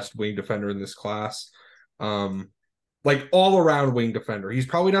the best wing defender in this class. Um, like all around wing defender. He's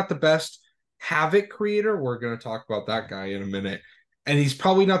probably not the best havoc creator. We're going to talk about that guy in a minute. And he's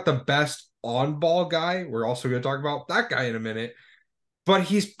probably not the best on ball guy. We're also going to talk about that guy in a minute. But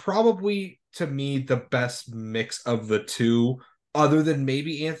he's probably, to me, the best mix of the two, other than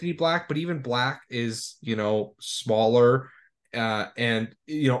maybe Anthony Black. But even Black is, smaller.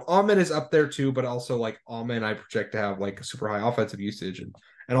 Ahmed is up there too, but also like Ahmed, I project to have like a super high offensive usage and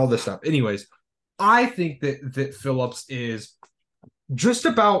all this stuff. Anyways, I think that Phillips is just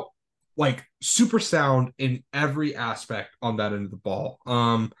about like super sound in every aspect on that end of the ball.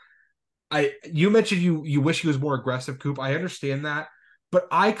 You mentioned you wish he was more aggressive, Coop. I understand that, but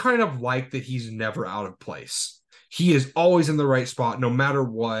I kind of like that he's never out of place. He is always in the right spot, no matter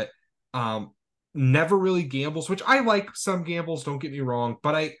what. Never really gambles, which I like some gambles, don't get me wrong,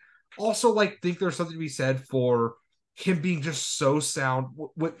 but I also think there's something to be said for him being just so sound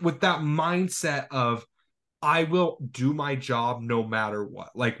with that mindset of I will do my job no matter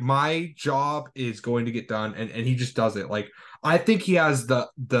what. Like my job is going to get done and he just does it. Like I think he has the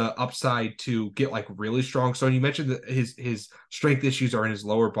upside to get like really strong. So you mentioned that his strength issues are in his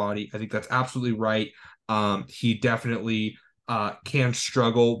lower body. I think that's absolutely right. He definitely can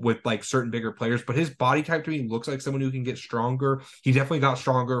struggle with like certain bigger players, but his body type to me looks like someone who can get stronger. He definitely got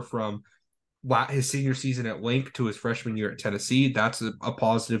stronger from his senior season at Link to his freshman year at Tennessee. That's a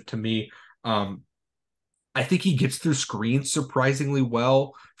positive to me. I think he gets through screens surprisingly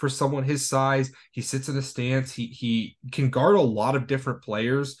well for someone his size. He sits in a stance. He can guard a lot of different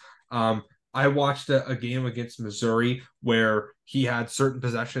players. I watched a game against Missouri where he had certain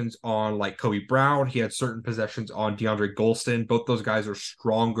possessions on like Kobe Brown. He had certain possessions on DeAndre Golston. Both those guys are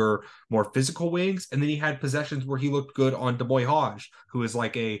stronger, more physical wings. And then he had possessions where he looked good on Demoy Hodge, who is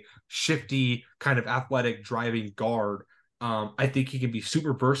like a shifty kind of athletic driving guard. I think he can be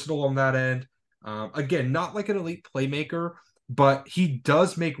super versatile on that end. Again, not like an elite playmaker, but he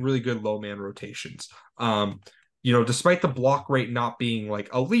does make really good low man rotations. Despite the block rate not being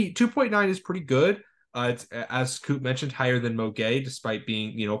like elite, 2.9 is pretty good. It's, as Coop mentioned, higher than Mo Gueye, despite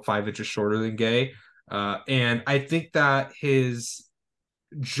being, 5 inches shorter than Gueye. And I think that his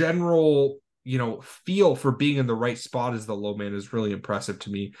general, feel for being in the right spot as the low man is really impressive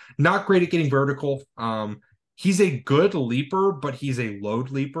to me. Not great at getting vertical. He's a good leaper, but he's a load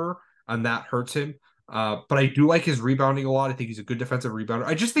leaper, and that hurts him. But I do like his rebounding a lot. I think he's a good defensive rebounder.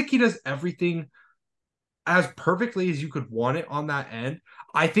 I just think he does everything as perfectly as you could want it on that end.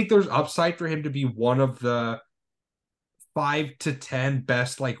 I think there's upside for him to be one of the 5 to 10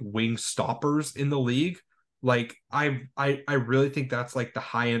 best like wing stoppers in the league. Like I really think that's like the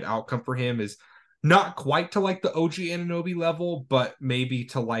high end outcome for him is not quite to like the OG Anunoby level, but maybe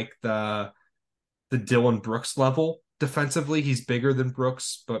to like the Dillon Brooks level. Defensively, he's bigger than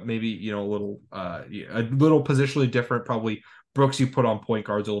Brooks, but maybe a little positionally different. Probably Brooks you put on point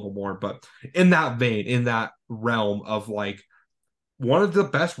guards a little more, but in that vein, in that realm of like one of the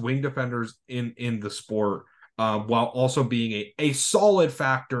best wing defenders in the sport, while also being a solid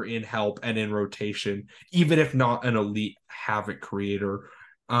factor in help and in rotation, even if not an elite havoc creator.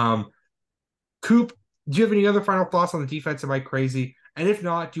 Coop, do you have any other final thoughts on the defense? Am I crazy? And if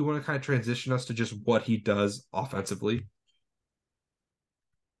not, do you want to kind of transition us to just what he does offensively?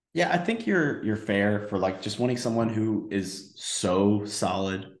 Yeah, I think you're fair for like just wanting someone who is so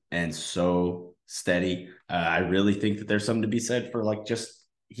solid and so steady. I really think that there's something to be said for like just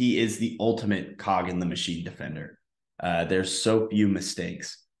he is the ultimate cog in the machine defender. There's so few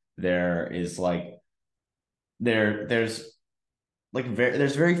mistakes. There's there's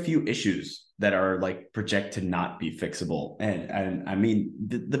very few issues that are like project to not be fixable. And I mean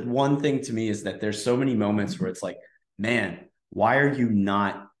the one thing to me is that there's so many moments where it's like, man, why are you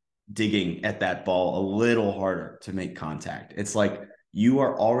not digging at that ball a little harder to make contact? It's like you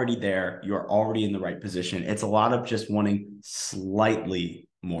are already there, you're already in the right position. It's a lot of just wanting slightly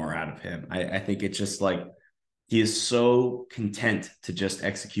more out of him. I think it's just like he is so content to just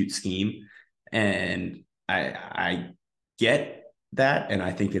execute scheme. And I get that, and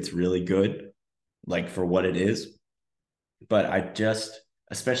I think it's really good, like for what it is. But I just,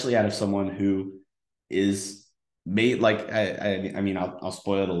 especially out of someone who is made like I mean I'll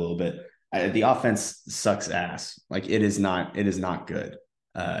spoil it a little bit. The offense sucks ass. Like it is not good.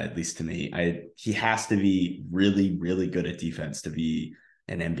 at least to me. He has to be really, really good at defense to be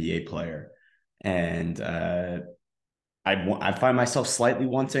an NBA player. And I find myself slightly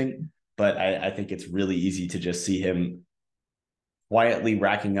wanting, but I think it's really easy to just see him quietly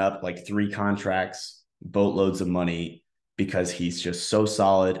racking up like 3 contracts, boatloads of money, because he's just so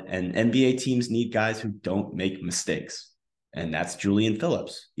solid. And NBA teams need guys who don't make mistakes. And that's Julian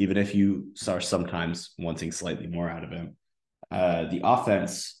Phillips, even if you are sometimes wanting slightly more out of him. The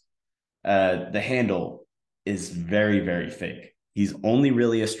offense, the handle is very, very fake. He's only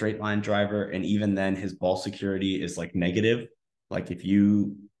really a straight line driver. And even then, his ball security is like negative. Like if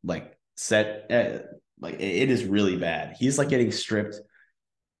you like set, like it is really bad. He's like getting stripped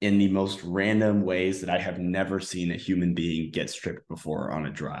in the most random ways that I have never seen a human being get stripped before on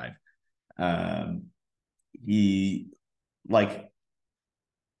a drive. He like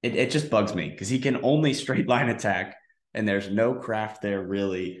it just bugs me because he can only straight line attack and there's no craft there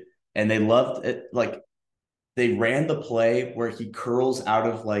really. And they loved it. Like they ran the play where he curls out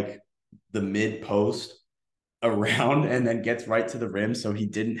of like the mid post around and then gets right to the rim. So he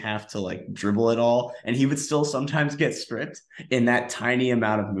didn't have to like dribble it all. And he would still sometimes get stripped in that tiny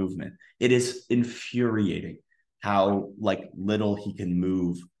amount of movement. It is infuriating how like little he can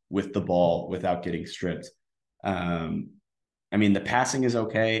move with the ball without getting stripped. I mean, the passing is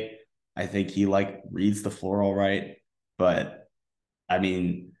okay. I think he like reads the floor all right, but I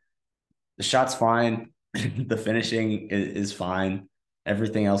mean, the shot's fine. The finishing is fine.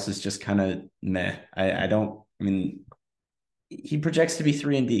 Everything else is just kind of meh. I don't. I mean, he projects to be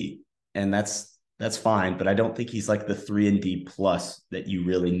 3-and-D, and that's fine. But I don't think he's like the 3-and-D plus that you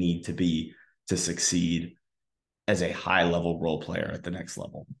really need to be to succeed as a high level role player at the next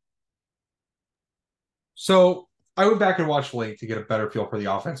level. So I went back and watched Link to get a better feel for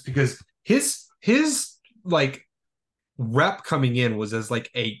the offense because his like rep coming in was as like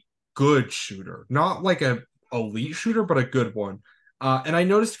a good shooter, not like a elite shooter, but a good one. And I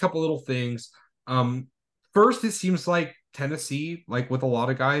noticed a couple little things. First, it seems like Tennessee, like with a lot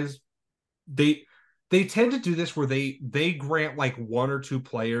of guys, they tend to do this where they grant like 1 or 2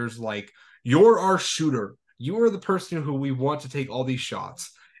 players like you're our shooter, you are the person who we want to take all these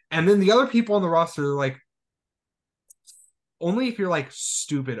shots, and then the other people on the roster are like only if you're like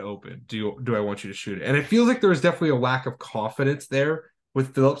stupid open do I want you to shoot it. And it feels like there's definitely a lack of confidence there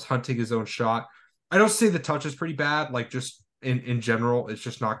with Phillips hunting his own shot. I don't say the touch is pretty bad, like just in general, it's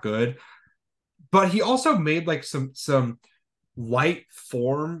just not good. But he also made like some light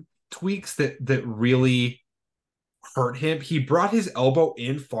form tweaks that really hurt him. He brought his elbow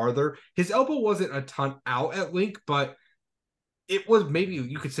in farther. His elbow wasn't a ton out at Link, but it was maybe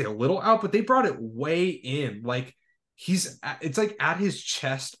you could say a little out, but they brought it way in. Like it's like at his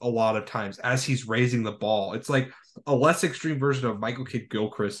chest a lot of times as he's raising the ball. It's like a less extreme version of Michael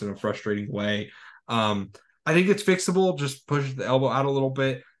Kidd-Gilchrist in a frustrating way. I think it's fixable. Just push the elbow out a little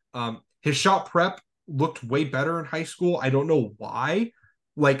bit. His shot prep looked way better in high school. I don't know why.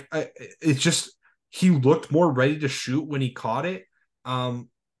 Like it's just he looked more ready to shoot when he caught it. But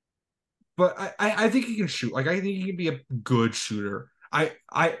I think he can shoot. Like I think he can be a good shooter. I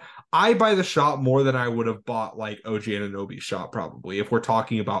buy the shot more than I would have bought like OG Anunoby's shot probably if we're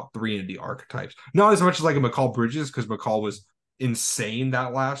talking about 3-and-D archetypes. Not as much as like a McCall Bridges because McCall was insane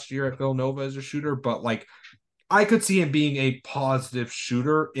that last year at Villanova as a shooter, but like I could see him being a positive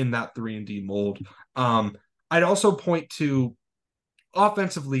shooter in that 3-and-D mold. I'd also point to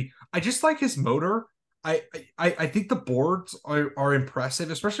offensively, I just like his motor. I think the boards are impressive,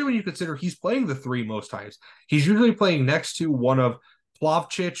 especially when you consider he's playing the 3 most times. He's usually playing next to one of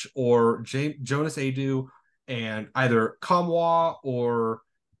Plavcic or Jonas Adu and either Kamwa or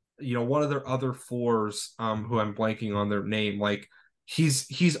one of their other 4s who I'm blanking on their name. Like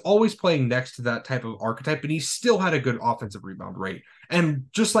he's always playing next to that type of archetype, and he still had a good offensive rebound rate. And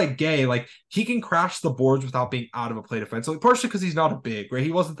just like Gueye, like he can crash the boards without being out of a play defensively, partially because he's not a big, right?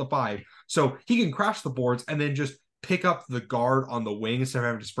 He wasn't the 5. So he can crash the boards and then just pick up the guard on the wing instead of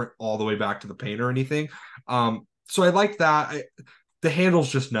having to sprint all the way back to the paint or anything. So I like that. The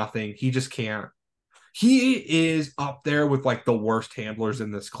handle's just nothing. He just can't. He is up there with like the worst handlers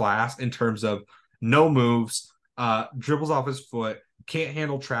in this class in terms of no moves, dribbles off his foot, can't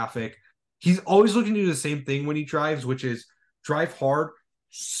handle traffic. He's always looking to do the same thing when he drives, which is drive hard,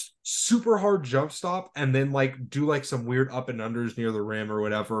 super hard jump stop, and then like do like some weird up and unders near the rim or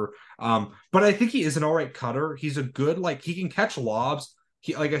whatever. But I think he is an all right cutter. He's a good, like he can catch lobs.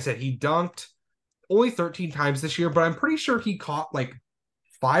 He, like I said, he dunked only 13 times this year, but I'm pretty sure he caught like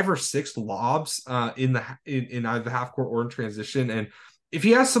 5 or 6 lobs in either the half court or in transition. And if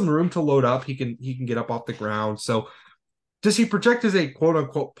he has some room to load up, he can get up off the ground. So Does he project as a quote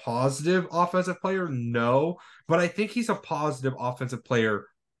unquote positive offensive player? No, but I think he's a positive offensive player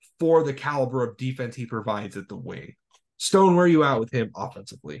for the caliber of defense he provides at the wing. Stone, where are you at with him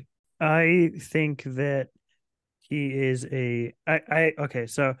offensively? I think that he is okay,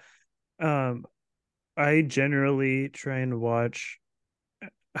 so um I generally try and watch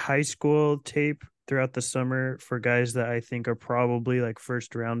high school tape throughout the summer for guys that I think are probably like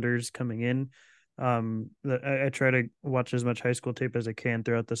first rounders coming in. I try to watch as much high school tape as I can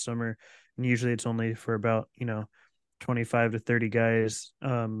throughout the summer, and usually it's only for about 25 to 30 guys.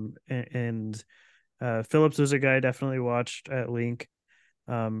 Phillips was a guy I definitely watched at Link.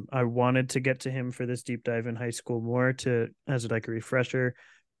 I wanted to get to him for this deep dive in high school more to as like a refresher.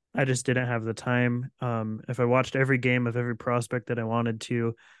 I just didn't have the time. If I watched every game of every prospect that I wanted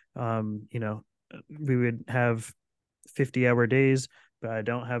to, we would have 50-hour days, but I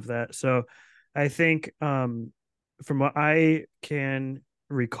don't have that. So I think from what I can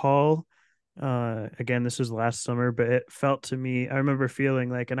recall, again, this was last summer, but it felt to me, I remember feeling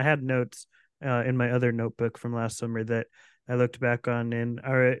like, and I had notes in my other notebook from last summer that I looked back on, and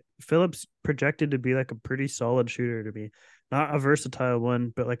all right, Phillips projected to be like a pretty solid shooter to me, not a versatile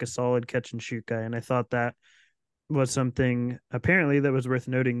one, but like a solid catch and shoot guy. And I thought that was something apparently that was worth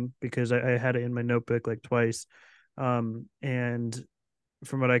noting because I had it in my notebook like twice. And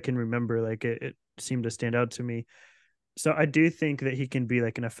from what I can remember, like it seemed to stand out to me. So I do think that he can be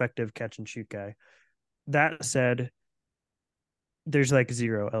like an effective catch and shoot guy. That said, there's like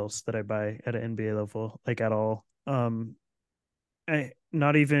zero else that I buy at an NBA level, like at all.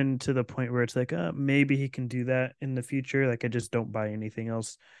 Not even to the point where it's like, maybe he can do that in the future. Like I just don't buy anything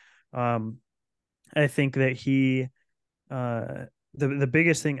else. Um, I think that he, the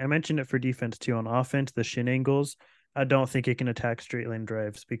biggest thing I mentioned it for defense too. On offense, the shin angles. I don't think he can attack straight line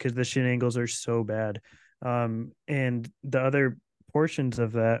drives because the shin angles are so bad. And the other portions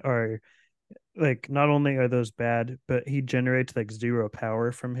of that are like not only are those bad, but he generates like zero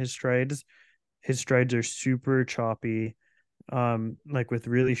power from his strides. His strides are super choppy, like with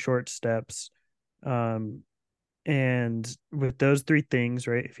really short steps. Um, and with those three things,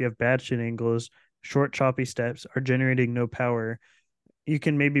 right? If you have bad shin angles, short choppy steps are generating no power, you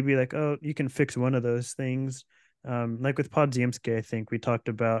can maybe be like, oh, you can fix one of those things. Like with Podziemski, I think we talked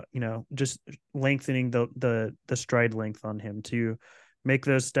about, just lengthening the stride length on him to make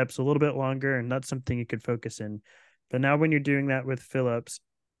those steps a little bit longer, and that's something you could focus in. But now when you're doing that with Phillips,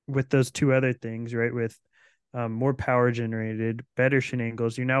 with those two other things, right, with more power generated, better shin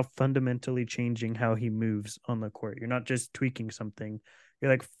angles, you're now fundamentally changing how he moves on the court. You're not just tweaking something; you're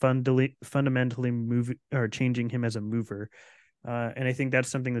like fundamentally moving or changing him as a mover. And I think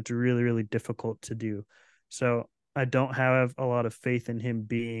that's something that's really, really difficult to do. So I don't have a lot of faith in him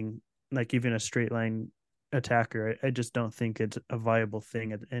being like even a straight line attacker. I just don't think it's a viable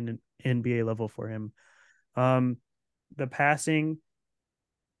thing at an NBA level for him. Um, the passing,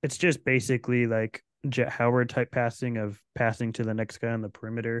 it's just basically like Jet Howard type passing of passing to the next guy on the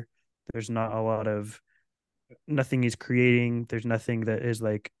perimeter. There's not a lot of nothing he's creating. There's nothing that is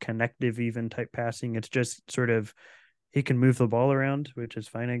like connective even type passing. It's just sort of he can move the ball around, which is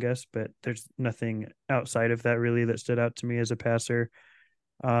fine, I guess, but there's nothing outside of that really that stood out to me as a passer.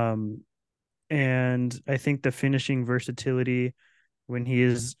 Um, and I think the finishing versatility when he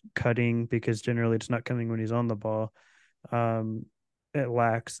is cutting, because generally it's not coming when he's on the ball, um, it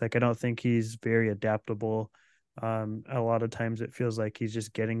lacks. Like I don't think he's very adaptable. A lot of times it feels like he's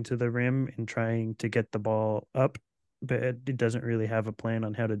just getting to the rim and trying to get the ball up, but it doesn't really have a plan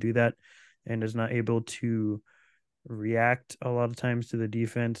on how to do that, and is not able to react a lot of times to the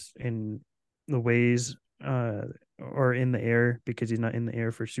defense in the ways or in the air because he's not in the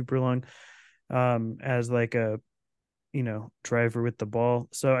air for super long as like a driver with the ball.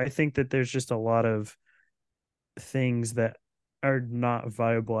 So I think that there's just a lot of things that are not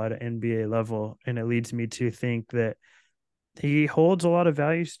viable at an NBA level, and it leads me to think that he holds a lot of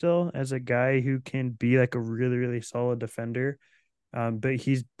value still as a guy who can be like a really, really solid defender. But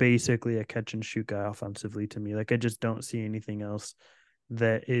he's basically a catch and shoot guy offensively to me. Like I just don't see anything else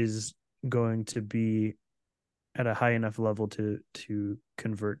that is going to be at a high enough level to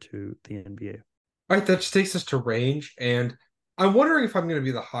convert to the NBA. All right, that just takes us to range, and I'm wondering if I'm going to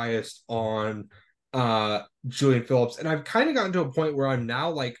be the highest on Julian Phillips, and I've kind of gotten to a point where I'm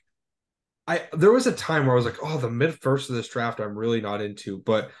now like, there was a time where I was like, oh, the mid first of this draft I'm really not into,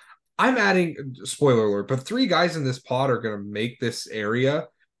 but I'm adding spoiler alert, but three guys in this pod are going to make this area,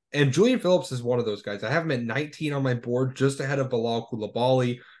 and Julian Phillips is one of those guys. I have him at 19 on my board, just ahead of Bilal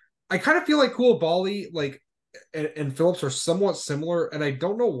Coulibaly. I kind of feel like Coulibaly, like and Phillips are somewhat similar, and I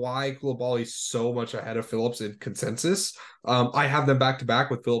don't know why Koulibaly's so much ahead of Phillips in consensus. I have them back to back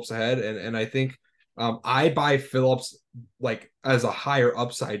with Phillips ahead, and I think I buy Phillips like as a higher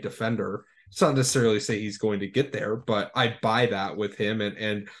upside defender. It's not necessarily say he's going to get there, but I buy that with him,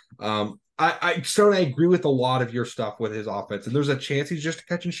 I agree with a lot of your stuff with his offense, and there's a chance he's just a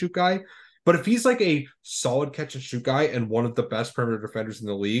catch and shoot guy. But if he's like a solid catch and shoot guy and one of the best perimeter defenders in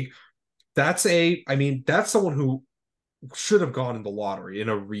the league, that's someone who should have gone in the lottery in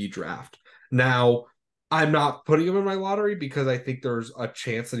a redraft. Now, I'm not putting him in my lottery because I think there's a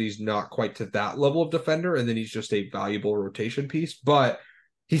chance that he's not quite to that level of defender, and then he's just a valuable rotation piece, but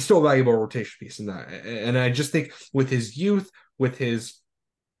he's still a valuable rotation piece in that. And I just think with his youth, with his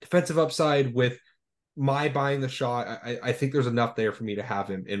defensive upside, with my buying the shot, I think there's enough there for me to have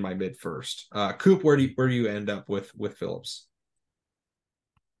him in my mid first. Coop, where do you end up with Phillips?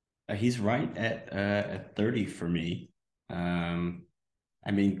 He's right at 30 for me.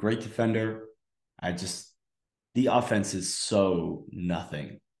 I mean, great defender. The offense is so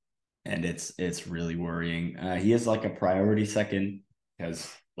nothing, and it's really worrying. He is like a priority second because,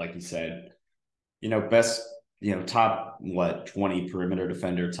 like you said, best, top 20 perimeter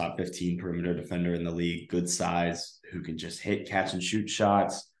defender, top 15 perimeter defender in the league, good size, who can just hit, catch, and shoot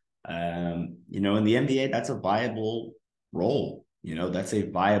shots. In the NBA, that's a viable role. That's a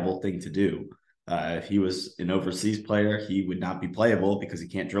viable thing to do. If he was an overseas player, he would not be playable because he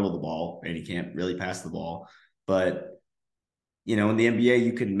can't dribble the ball and he can't really pass the ball. But, in the NBA,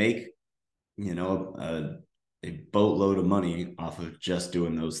 you can make, a boatload of money off of just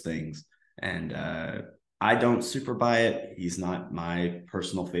doing those things. And I don't super buy it. He's not my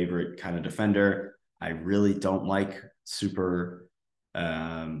personal favorite kind of defender. I really don't like super,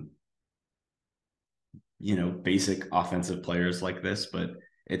 basic offensive players like this, but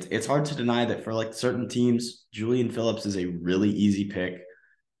it's hard to deny that for like certain teams, Julian Phillips is a really easy pick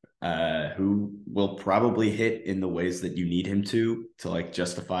who will probably hit in the ways that you need him to like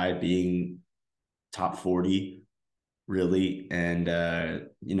justify being top 40 really. And,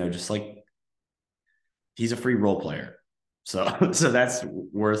 just like he's a free role player. So that's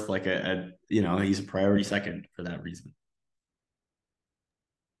worth like he's a priority second for that reason.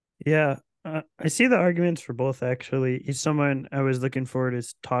 Yeah. I see the arguments for both, actually. He's someone I was looking forward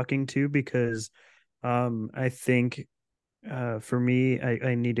to talking to because I think for me,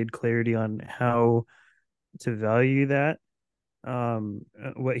 I needed clarity on how to value that,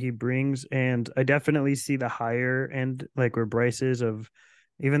 what he brings. And I definitely see the higher end, like where Bryce is, of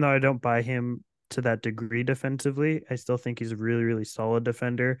even though I don't buy him to that degree defensively, I still think he's a really, really solid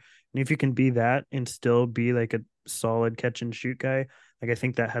defender. And if you can be that and still be like a solid catch and shoot guy, like I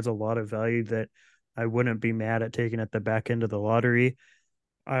think that has a lot of value that I wouldn't be mad at taking at the back end of the lottery.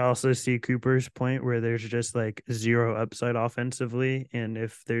 I also see Cooper's point where there's just like zero upside offensively. And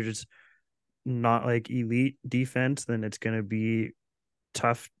if there's just not like elite defense, then it's going to be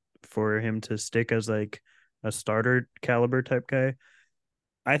tough for him to stick as like a starter caliber type guy.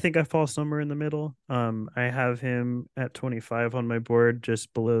 I think I fall somewhere in the middle. I have him at 25 on my board,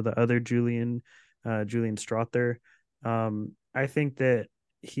 just below the other Julian Strother. I think that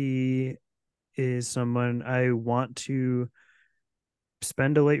he is someone I want to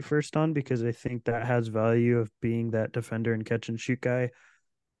spend a late first on because I think that has value of being that defender and catch and shoot guy.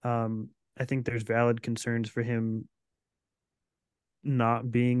 I think there's valid concerns for him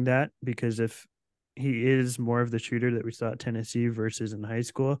not being that, because if he is more of the shooter that we saw at Tennessee versus in high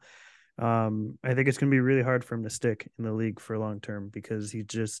school, I think it's going to be really hard for him to stick in the league for long term because he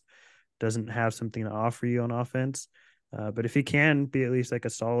just doesn't have something to offer you on offense. But if he can be at least like a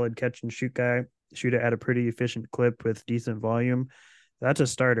solid catch and shoot guy, shoot it at a pretty efficient clip with decent volume, that's a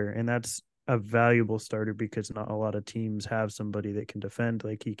starter, and that's a valuable starter because not a lot of teams have somebody that can defend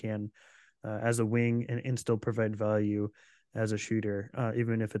like he can as a wing and still provide value as a shooter,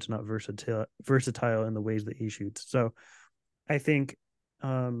 even if it's not versatile in the ways that he shoots. So I think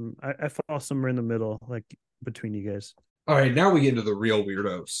I fall somewhere in the middle, like between you guys. All right, now we get into the real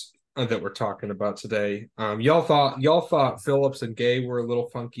weirdos that we're talking about today. Y'all thought Phillips and Gueye were a little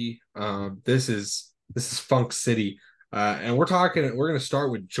funky. This is Funk City. And we're going to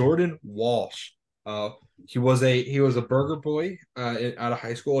start with Jordan Walsh. He was a burger boy out of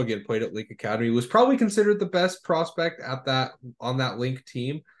high school. Again, played at Link Academy. Was probably considered the best prospect on that Link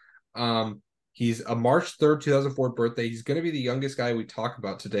team. He's a March 3rd, 2004 birthday. He's going to be the youngest guy we talk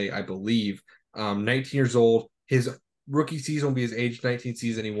about today, I believe. 19 years old. His rookie season will be his age 19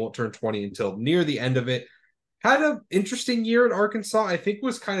 season. He won't turn 20 until near the end of it. Had an interesting year at Arkansas. I think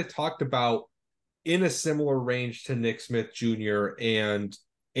was kind of talked about in a similar range to Nick Smith Jr. and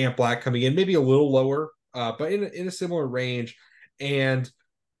Ant Black coming in, maybe a little lower but in a similar range, and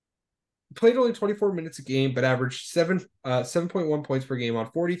played only 24 minutes a game, but averaged 7.1 points per game on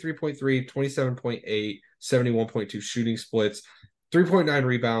 43.3, 27.8, 71.2 shooting splits, 3.9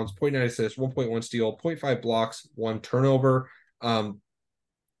 rebounds, 0.9 assists, 1.1 steal, 0.5 blocks, 1 turnover.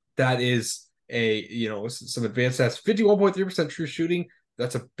 That is some advanced stats. 51.3% true shooting.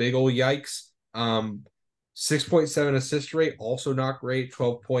 That's a big old yikes. 6.7 assist rate, also not great.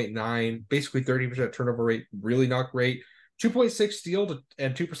 12.9, basically 30% turnover rate, really not great. 2.6 steal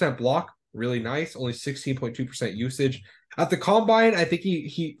and 2% block, really nice. Only 16.2% usage. At the combine, I think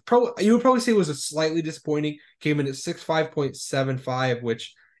he probably, you would probably say, was a slightly disappointing. Came in at 6'5.75,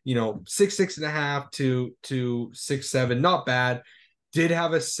 which 6'6.5" to 6'7", not bad. Did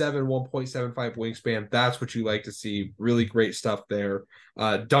have a 1.75 wingspan. That's what you like to see. Really great stuff there.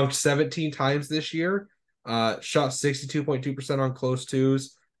 Dunked 17 times this year. Shot 62.2% on close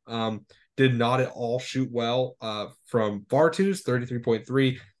twos. Did not at all shoot well from far twos,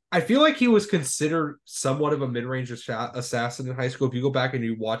 33.3. I feel like he was considered somewhat of a mid-range assassin in high school. If you go back and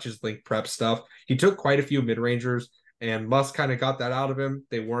you watch his link prep stuff, he took quite a few mid-rangers, and Musk kind of got that out of him.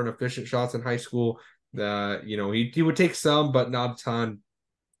 They weren't efficient shots in high school. He would take some, but not a ton.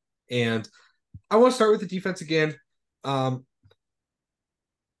 And I want to start with the defense again. I'm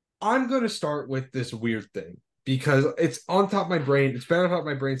going to start with this weird thing because it's on top of my brain. It's been on top of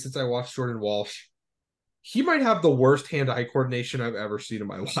my brain since I watched Jordan Walsh. He might have the worst hand-eye coordination I've ever seen in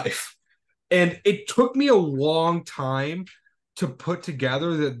my life. And it took me a long time to put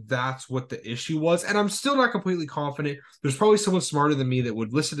together that that's what the issue was. And I'm still not completely confident. There's probably someone smarter than me that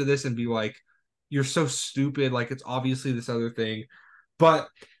would listen to this and be like, you're so stupid. Like, it's obviously this other thing. But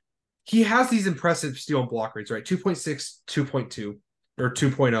he has these impressive steal and block rates, right? 2.6, 2.2, or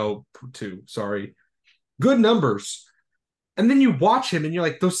 2.02, sorry. Good numbers. And then you watch him and you're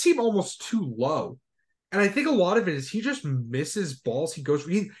like, those seem almost too low. And I think a lot of it is he just misses balls. He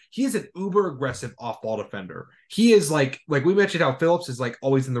is an uber aggressive off-ball defender. He is like we mentioned how Phillips is like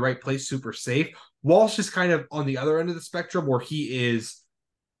always in the right place, super safe. Walsh is kind of on the other end of the spectrum where he is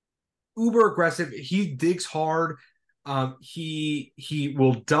uber aggressive. He digs hard. He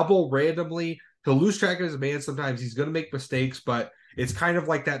will double randomly. He'll lose track of his man sometimes. He's going to make mistakes, but it's kind of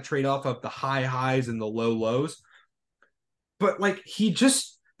like that trade-off of the high highs and the low lows. But like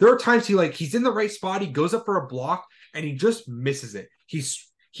there are times he's in the right spot. He goes up for a block and he just misses it.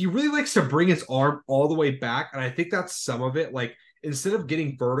 He really likes to bring his arm all the way back. And I think that's some of it. Like, instead of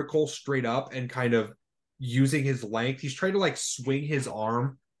getting vertical straight up and kind of using his length, he's trying to like swing his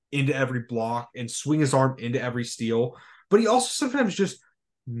arm into every block and swing his arm into every steal. But he also sometimes just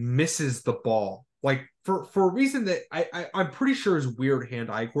misses the ball. Like for a reason that I'm pretty sure is weird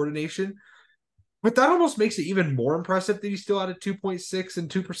hand-eye coordination. But that almost makes it even more impressive that he's still at a 2.6 and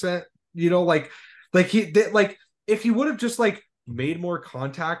 2%. If he would have just like made more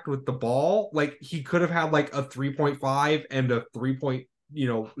contact with the ball, like he could have had like a 3.5 and a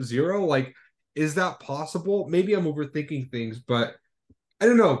 3.0. Like, is that possible? Maybe I'm overthinking things, but I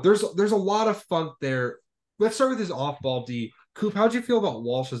don't know. There's a lot of funk there. Let's start with his off-ball D. Coop, how'd you feel about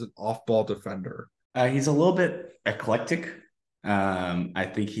Walsh as an off-ball defender? He's a little bit eclectic.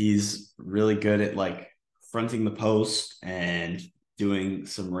 I think he's really good at like fronting the post and doing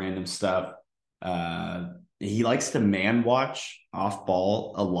some random stuff. He likes to man watch off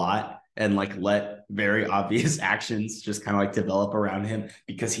ball a lot and like let very obvious actions just kind of like develop around him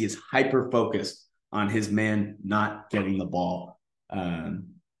because he is hyper focused on his man not getting the ball.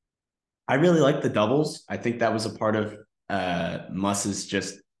 I really like the doubles. I think that was a part of Muss's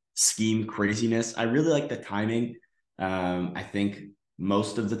just scheme craziness. I really like the timing. I think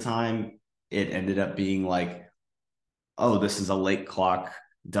most of the time it ended up being like, oh, this is a late clock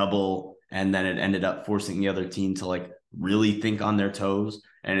double. And then it ended up forcing the other team to like really think on their toes.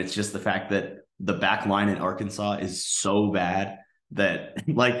 And it's just the fact that the back line in Arkansas is so bad that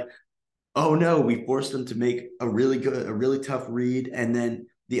like, oh no, we forced them to make a really tough read. And then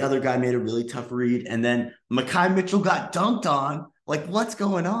the other guy made a really tough read. And then Mekhi Mitchell got dunked on. Like, what's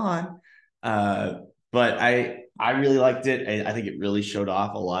going on? But I really liked it. I think it really showed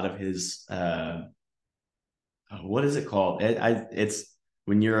off a lot of his what is it called? It's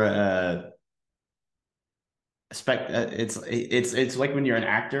when you're it's like when you're an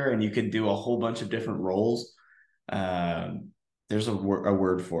actor and you can do a whole bunch of different roles. There's a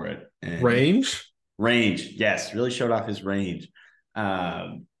word for it. And range. Yes, really showed off his range.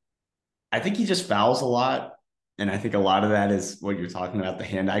 I think he just fouls a lot, and I think a lot of that is what you're talking about, the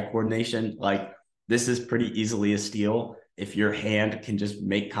hand-eye coordination. Like, this is pretty easily a steal if your hand can just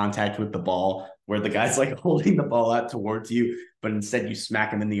make contact with the ball where the guy's like holding the ball out towards you, but instead you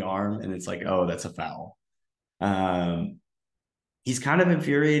smack him in the arm and it's like, oh, that's a foul. Um, he's kind of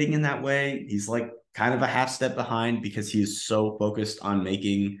infuriating in that way. He's like kind of a half step behind because he is so focused on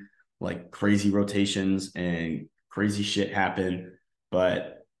making like crazy rotations and crazy shit happen.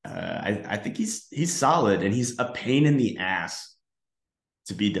 But I think he's solid, and he's a pain in the ass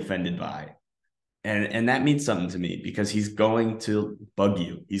to be defended by. And that means something to me because he's going to bug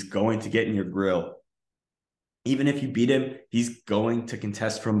you. He's going to get in your grill. Even if you beat him, he's going to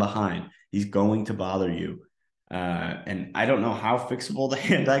contest from behind. He's going to bother you. And I don't know how fixable the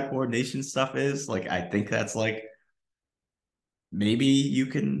hand-eye coordination stuff is. Like, I think that's like maybe you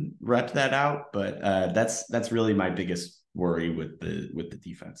can rep that out, but that's really my biggest worry with the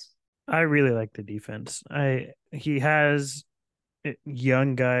defense. I really like the defense. He has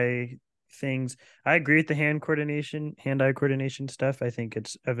young guy things. I agree with the hand-eye coordination stuff. I think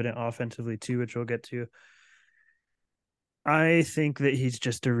it's evident offensively too, which we'll get to. I think that he's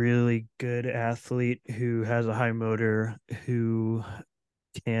just a really good athlete who has a high motor, who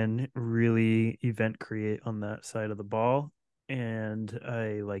can really event create on that side of the ball, and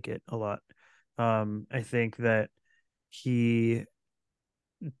I like it a lot. I think that he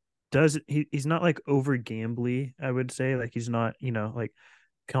he's not like over gambly, I would say. Like he's not, like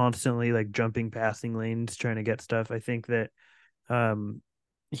constantly like jumping passing lanes trying to get stuff. I think that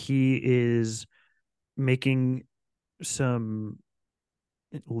he is making some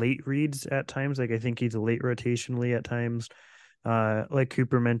late reads at times. Like I think he's late rotationally at times. Like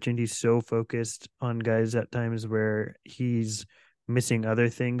Cooper mentioned, he's so focused on guys at times where he's missing other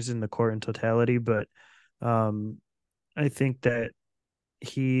things in the court in totality. But I think that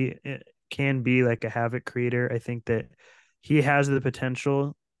he can be like a havoc creator. I think that he has the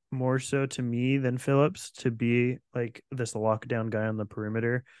potential more so to me than Phillips to be like this lockdown guy on the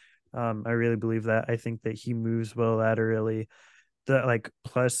perimeter. I really believe that. I think that he moves well laterally. The like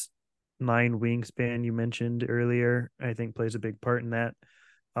 +9 wingspan you mentioned earlier, I think plays a big part in that.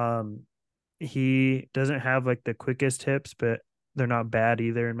 He doesn't have like the quickest hips, but they're not bad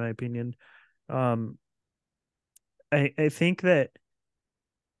either, in my opinion. Um, I think that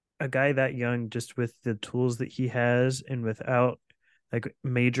a guy that young, just with the tools that he has and without like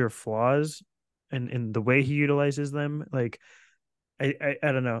major flaws and in the way he utilizes them, like I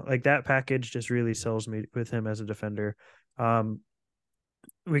don't know, like that package just really sells me with him as a defender.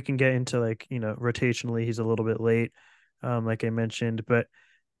 We can get into like, rotationally he's a little bit late, like I mentioned, but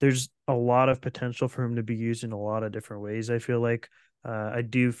there's a lot of potential for him to be used in a lot of different ways. I feel like I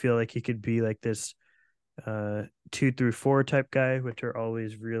do feel like he could be like this 2 through 4 type guy, which are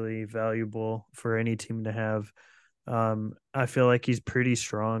always really valuable for any team to have. I feel like he's pretty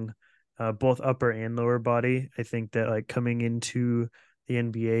strong, both upper and lower body. I think that like coming into the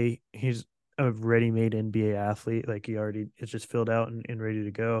NBA, he's a ready-made NBA athlete. Like he already is just filled out and ready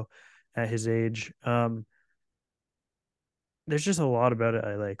to go at his age. There's just a lot about it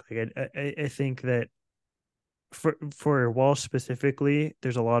I like. Like I think that for Walsh specifically,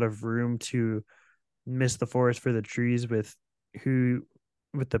 there's a lot of room to miss the forest for the trees with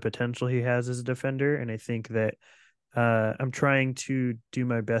the potential he has as a defender. And I think that I'm trying to do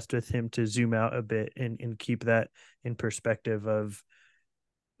my best with him to zoom out a bit and keep that in perspective of,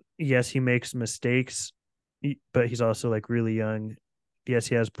 yes, he makes mistakes, but he's also like really young. Yes,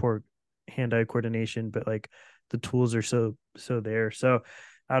 he has poor hand-eye coordination, but like the tools are so there. So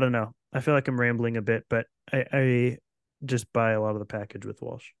I don't know. I feel like I'm rambling a bit, but I just buy a lot of the package with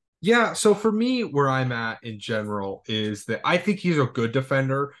Walsh. Yeah, so for me, where I'm at in general is that I think he's a good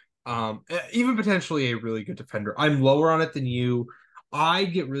defender, even potentially a really good defender. I'm lower on it than you. I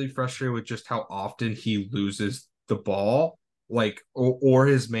get really frustrated with just how often he loses the ball, like or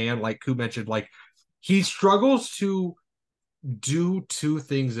his man, like who mentioned, like he struggles to do two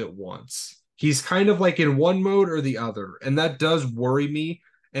things at once. He's kind of like in one mode or the other, and that does worry me.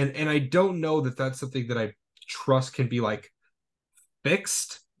 And I don't know that that's something that I trust can be like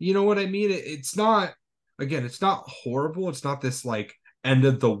fixed. You know what I mean? It's not, again, it's not horrible. It's not this like end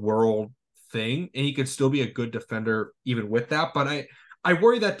of the world thing. And he could still be a good defender even with that. But I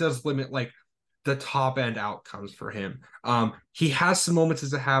worry that does limit like the top end outcomes for him. He has some moments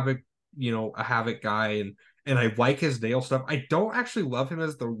as a havoc, a havoc guy, and I like his nail stuff. I don't actually love him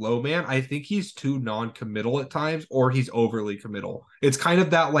as the low man. I think he's too non-committal at times, or he's overly committal. It's kind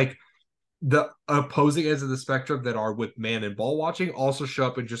of that like the opposing ends of the spectrum that are with man and ball watching also show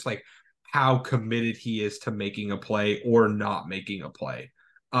up in just like how committed he is to making a play or not making a play.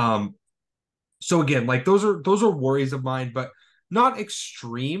 So again, like those are worries of mine, but not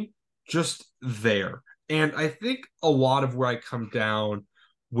extreme, just there. And I think a lot of where I come down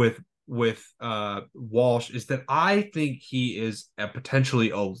with Walsh is that I think he is a potentially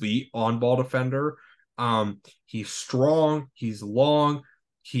elite on ball defender. He's strong, he's long,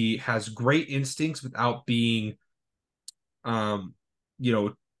 he has great instincts without being, you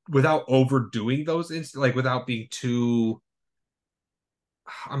know, without overdoing those instincts, like without being too.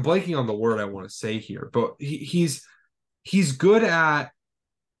 I'm blanking on the word I want to say here, but he's good at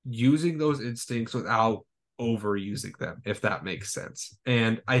using those instincts without overusing them, if that makes sense.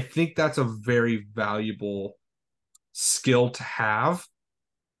 And I think that's a very valuable skill to have.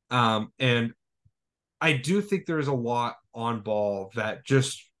 And I do think there's a lot on ball that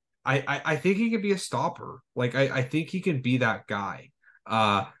just I think he can be a stopper. Like I think he can be that guy.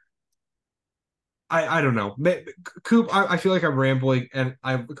 I don't know. Coop, I feel like I'm rambling and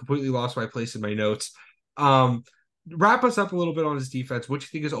I've completely lost my place in my notes. Wrap us up a little bit on his defense, what you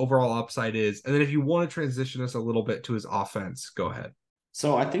think his overall upside is, and then if you want to transition us a little bit to his offense, go ahead.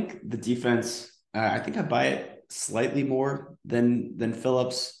 So I think the defense, I think I buy it slightly more than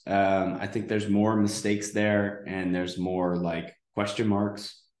Phillips. I think there's more mistakes there and there's more like question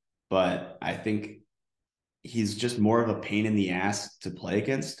marks, but I think he's just more of a pain in the ass to play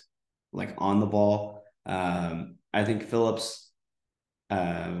against, like on the ball. I think Phillips,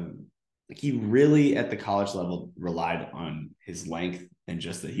 he really at the college level relied on his length and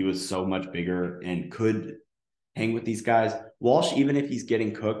just that he was so much bigger and could hang with these guys. Walsh, even if he's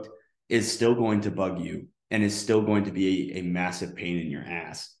getting cooked, is still going to bug you and is still going to be a massive pain in your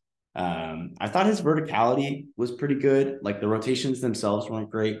ass. I thought his verticality was pretty good. Like the rotations themselves weren't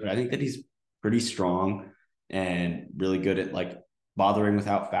great, but I think that he's pretty strong and really good at like bothering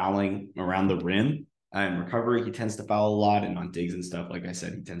without fouling around the rim. And recovery, he tends to foul a lot, and on digs and stuff, like I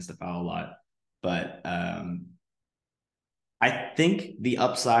said, he tends to foul a lot. But I think the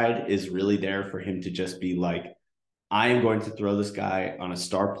upside is really there for him to just be like, I am going to throw this guy on a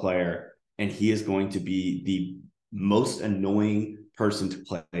star player, and he is going to be the most annoying person to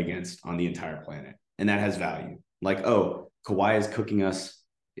play against on the entire planet. And that has value. Like, oh, Kawhi is cooking us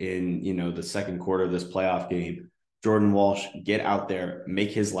in, you know, the second quarter of this playoff game. Jordan Walsh, get out there,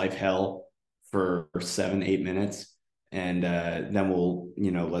 make his life hell for 7-8 minutes, and then we'll,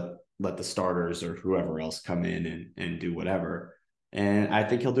 you know, let the starters or whoever else come in and do whatever. And I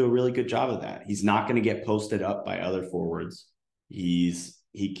think he'll do a really good job of that. He's not going to get posted up by other forwards.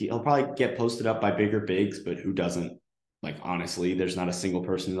 He'll probably get posted up by bigger bigs, but who doesn't? Like, honestly, there's not a single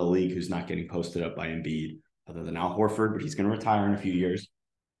person in the league who's not getting posted up by Embiid other than Al Horford, but he's going to retire in a few years.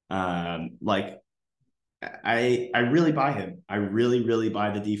 Like, I really buy him. I really, really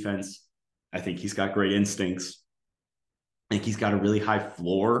buy the defense. I think he's got great instincts. I think he's got a really high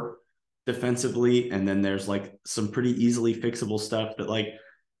floor defensively. And then there's like some pretty easily fixable stuff that like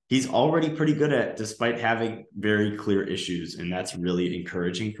he's already pretty good at despite having very clear issues. And that's really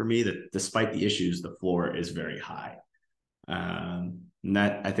encouraging for me that despite the issues, the floor is very high. And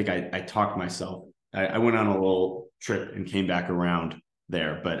that I think I talked myself. I went on a little trip and came back around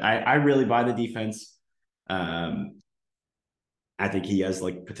there, but I really buy the defense. I think he has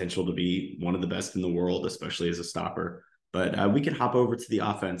like potential to be one of the best in the world, especially as a stopper. But we can hop over to the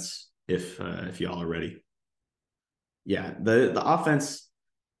offense if y'all are ready. Yeah, the offense,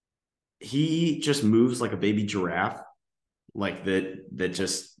 he just moves like a baby giraffe, like that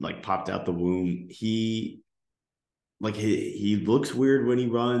just like popped out the womb. He looks weird when he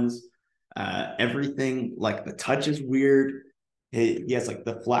runs. Everything like the touch is weird. He has like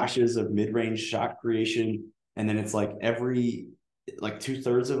the flashes of mid-range shot creation, and then it's like every like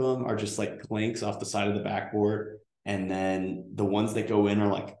 2/3 of them are just like clanks off the side of the backboard. And then the ones that go in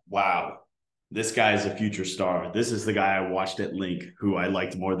are like, wow, this guy is a future star. This is the guy I watched at Link who I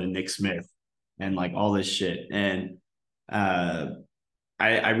liked more than Nick Smith and like all this shit. And I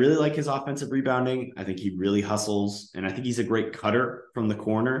really like his offensive rebounding. I think he really hustles, and I think he's a great cutter from the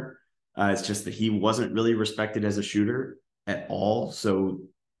corner. It's just that he wasn't really respected as a shooter at all. So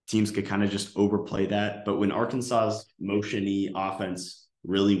teams could kind of just overplay that. But when Arkansas's motion-y offense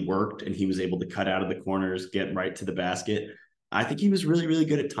really worked and he was able to cut out of the corners, get right to the basket, I think he was really, really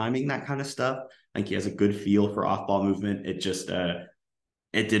good at timing that kind of stuff. I think he has a good feel for off-ball movement. It just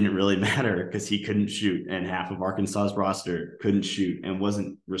it didn't really matter because he couldn't shoot, and half of Arkansas's roster couldn't shoot and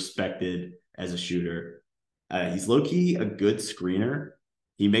wasn't respected as a shooter. He's low-key a good screener.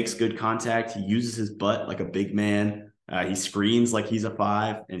 He makes good contact. He uses his butt like a big man. He screens like he's a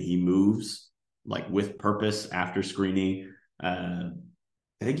 5, and he moves like with purpose after screening. I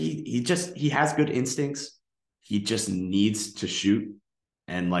think he has good instincts. He just needs to shoot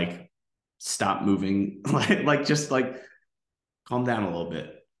and like stop moving, like just like calm down a little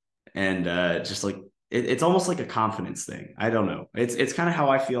bit, and just like it's almost like a confidence thing. I don't know. It's kind of how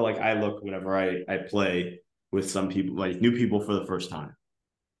I feel like I look whenever I play with some people, like new people for the first time.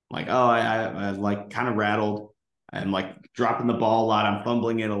 Like, oh, I'm like kind of rattled. I'm like dropping the ball a lot. I'm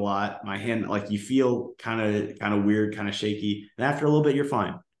fumbling it a lot. My hand, like you feel kind of weird, kind of shaky. And after a little bit, you're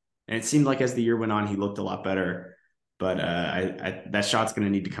fine. And it seemed like as the year went on, he looked a lot better. But that shot's going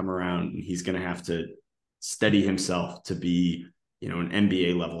to need to come around, and he's going to have to steady himself to be, an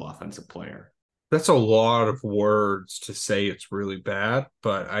NBA level offensive player. That's a lot of words to say it's really bad,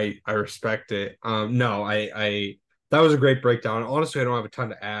 but I respect it. No, I that was a great breakdown. Honestly, I don't have a ton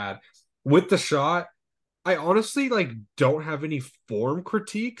to add. With the shot, I honestly don't have any form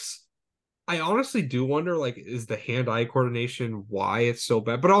critiques. I honestly do wonder, is the hand-eye coordination why it's so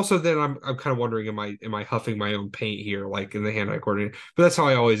bad? But also then I'm kind of wondering, am I huffing my own paint here, like in the hand-eye coordination? But that's how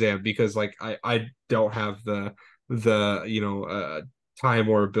I always am, because I don't have the time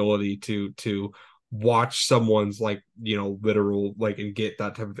or ability to watch someone's literal and get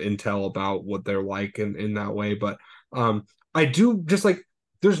that type of intel about what they're like in that way. But I do just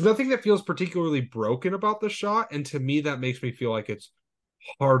there's nothing that feels particularly broken about the shot, and to me that makes me feel like it's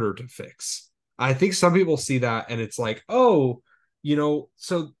harder to fix. I think some people see that and it's like, oh,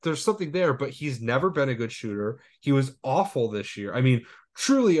 so there's something there, but he's never been a good shooter. He was awful this year. I mean,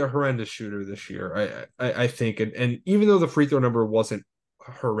 truly a horrendous shooter this year, I think. And even though the free throw number wasn't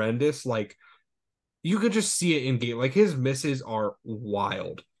horrendous, you could just see it in game. Like his misses are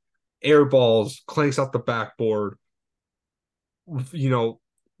wild. Air balls, clanks off the backboard,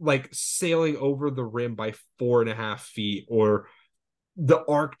 sailing over the rim by 4.5 feet, or the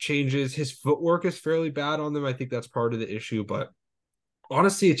arc changes. His footwork is fairly bad on them. I think that's part of the issue, but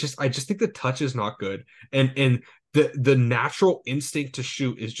honestly, I just think the touch is not good, and the natural instinct to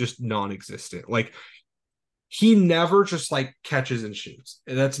shoot is just non-existent. Like he never just catches and shoots,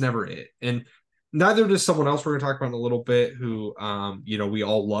 and that's never it. And neither does someone else we're going to talk about in a little bit, who we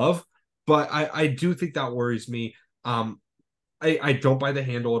all love, but I do think that worries me. I don't buy the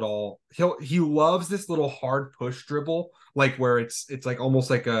handle at all. He loves this little hard push dribble, where it's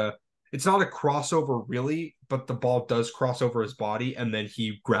almost it's not a crossover really, but the ball does cross over his body and then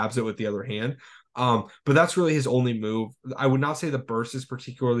he grabs it with the other hand. But that's really his only move. I would not say the burst is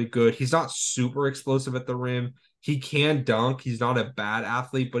particularly good. He's not super explosive at the rim. He can dunk. He's not a bad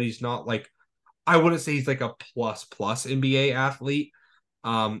athlete, but he's not I wouldn't say he's a plus NBA athlete.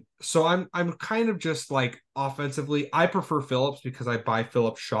 So I'm kind of just offensively, I prefer Phillips because I buy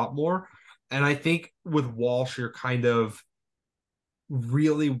Phillips shot more. And I think with Walsh, you're kind of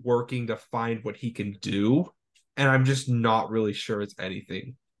really working to find what he can do. And I'm just not really sure it's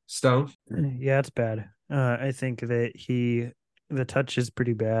anything. Stone? Yeah, it's bad. I think that the touch is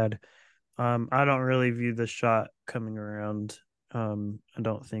pretty bad. I don't really view the shot coming around. I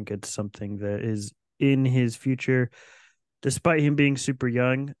don't think it's something that is in his future. Despite him being super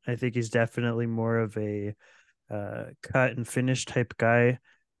young, I think he's definitely more of a cut and finish type guy.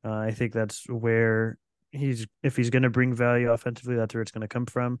 I think that's where if he's going to bring value offensively, that's where it's going to come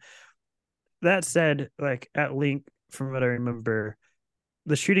from. That said, at Link, from what I remember,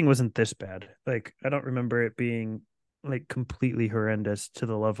 the shooting wasn't this bad. I don't remember it being completely horrendous to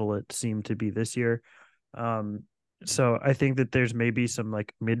the level it seemed to be this year. So I think that there's maybe some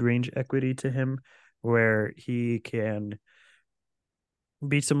mid-range equity to him where he can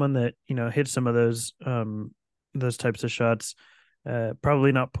be someone that hits some of those types of shots.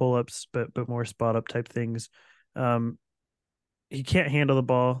 Probably not pull-ups, but more spot up type things. He can't handle the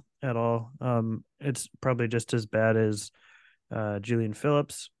ball at all. It's probably just as bad as Julian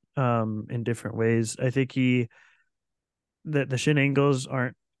Phillips in different ways. I think the shin angles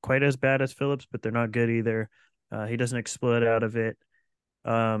aren't quite as bad as Phillips, but they're not good either. He doesn't explode out of it.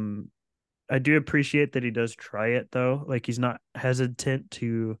 I do appreciate that he does try it though. He's not hesitant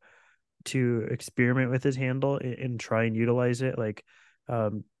to experiment with his handle and try and utilize it.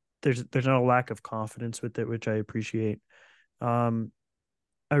 There's not a lack of confidence with it, which I appreciate.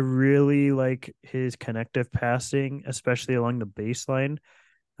 I really like his connective passing, especially along the baseline.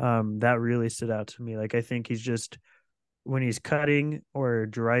 That really stood out to me. I think he's just, when he's cutting or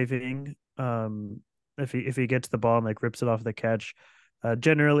driving, if he gets the ball and rips it off the catch,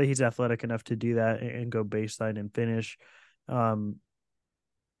 generally he's athletic enough to do that and go baseline and finish. And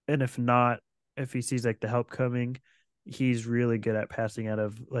if not, if he sees the help coming, he's really good at passing out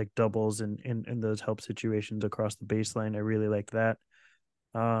of doubles and in those help situations across the baseline. I really like that.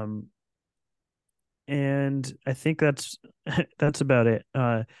 And I think that's about it.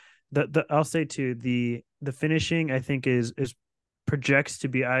 I'll say too, the finishing I think is projects to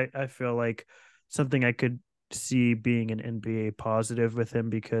be, I feel like something I could see being an NBA positive with him,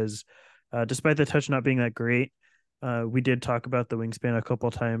 because despite the touch not being that great, we did talk about the wingspan a couple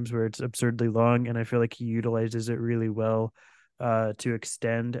of times where it's absurdly long, and I feel like he utilizes it really well. to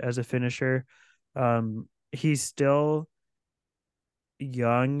extend as a finisher. He's still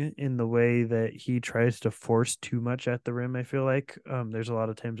young in the way that he tries to force too much at the rim. I feel like there's a lot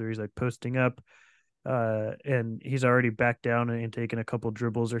of times where he's like posting up, and he's already back down and taking a couple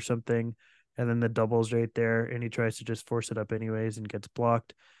dribbles or something, and then the double's right there, and he tries to just force it up anyways and gets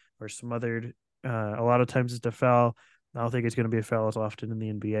blocked or smothered. A lot of times it's a foul. I don't think it's going to be a foul as often in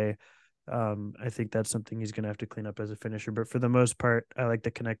the NBA. I think that's something he's going to have to clean up as a finisher. But for the most part, I like the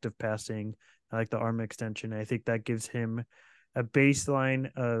connective passing. I like the arm extension. I think that gives him a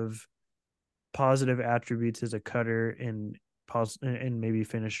baseline of positive attributes as a cutter and maybe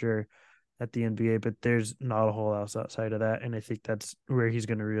finisher at the NBA. But there's not a whole else outside of that. And I think that's where he's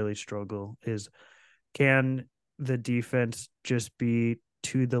going to really struggle is, can the defense just be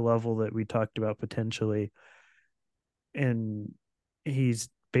to the level that we talked about potentially? And he's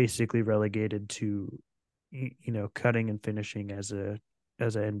basically relegated to, cutting and finishing as an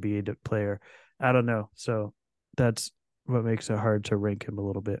NBA player. I don't know. So that's what makes it hard to rank him a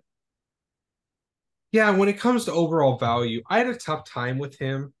little bit. Yeah, when it comes to overall value, I had a tough time with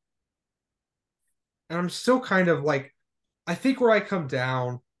him. And I'm still kind of like, I think where I come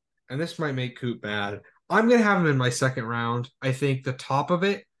down, and this might make Coop mad, I'm going to have him in my second round. I think the top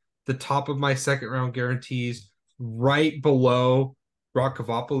of my second round guarantees right below Brock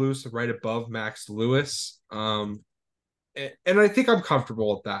Kavopoulos, right above Max Lewis. And I think I'm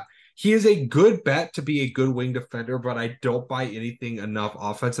comfortable with that. He is a good bet to be a good wing defender, but I don't buy anything enough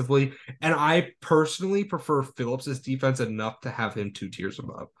offensively. And I personally prefer Phillips' defense enough to have him 2 tiers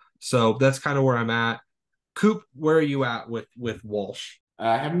above. So that's kind of where I'm at. Coop, where are you at with Walsh?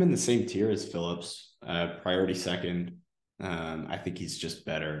 I have him in the same tier as Phillips, priority second. I think he's just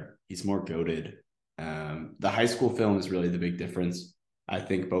better. He's more goated. The high school film is really the big difference. I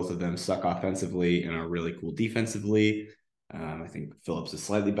think both of them suck offensively and are really cool defensively. I think Phillips is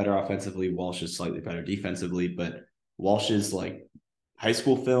slightly better offensively. Walsh is slightly better defensively, but Walsh's like high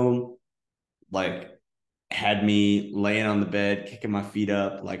school film, like had me laying on the bed, kicking my feet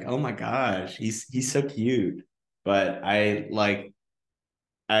up, like, oh my gosh, he's so cute. But I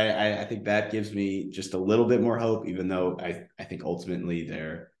think that gives me just a little bit more hope, even though I think ultimately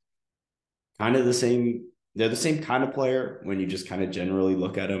they're kind of the same. They're the same kind of player when you just kind of generally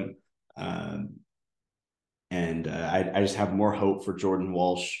look at them. And I just have more hope for Jordan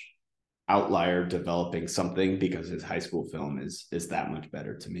Walsh outlier developing something because his high school film is that much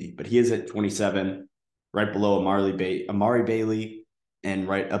better to me. But he is at 27, right below Amari Bailey, and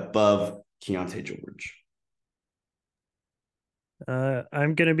right above Keontae George.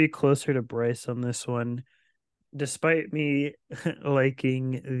 I'm going to be closer to Bryce on this one. Despite me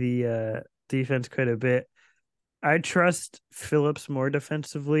liking the defense quite a bit, I trust Phillips more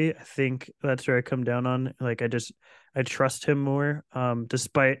defensively. I think that's where I come down on. Like, I trust him more,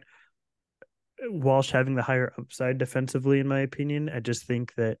 despite Walsh having the higher upside defensively, in my opinion. I just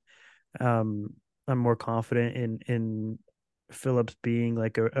think that I'm more confident in Phillips being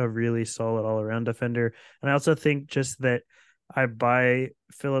like a really solid all around defender. And I also think just that I buy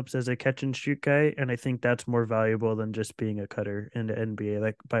Phillips as a catch and shoot guy, and I think that's more valuable than just being a cutter in the NBA,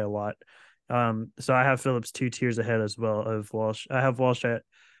 like by a lot. So I have Phillips 2 tiers ahead as well of Walsh. I have Walsh at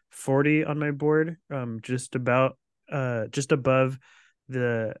 40 on my board, just above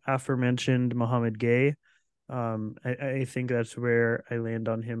the aforementioned Mouhamed Gueye. I think that's where I land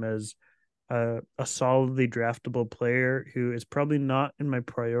on him as a solidly draftable player who is probably not in my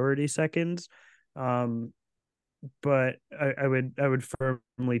priority seconds. But I would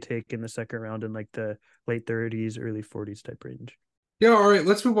firmly take in the second round in like the late 30s, early 40s type range. Yeah, all right,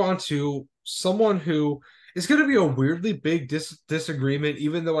 let's move on to someone who is going to be a weirdly big disagreement,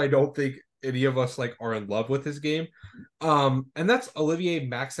 even though I don't think any of us like are in love with his game. And that's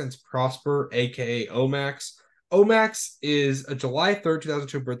Olivier-Maxence Prosper, aka Omax. Omax is a July 3rd,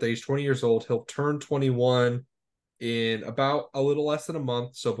 2002 birthday. He's 20 years old. He'll turn 21 in about a little less than a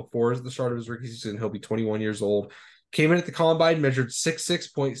month. So before the start of his rookie season, he'll be 21 years old. Came in at the combine, measured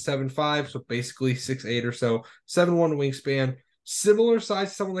 6'6.75, so basically 6'8 or so, 7'1 wingspan. Similar size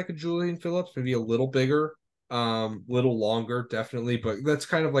to someone like a Julian Phillips, maybe a little bigger, little longer, definitely, but that's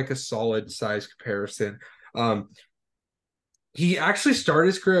kind of like a solid size comparison. He actually started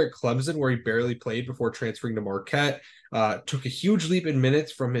his career at Clemson, where he barely played before transferring to Marquette. Took a huge leap in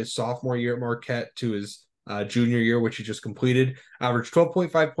minutes from his sophomore year at Marquette to his junior year, which he just completed. Averaged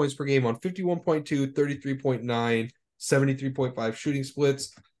 12.5 points per game on 51.2, 33.9, 73.5 shooting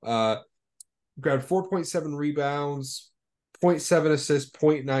splits. Grabbed 4.7 rebounds, 0.7 assists,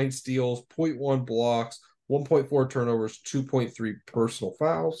 0.9 steals, 0.1 blocks, 1.4 turnovers, 2.3 personal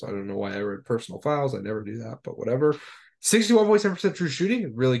fouls. I don't know why I read personal fouls. I never do that, but whatever. 61.7% true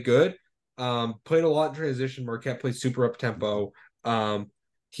shooting, really good. Played a lot in transition. Marquette played super up tempo.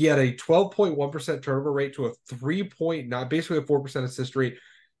 He had a 12.1% turnover rate to a 3.9, basically a 4% assist rate.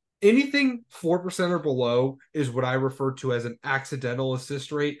 Anything 4% or below is what I refer to as an accidental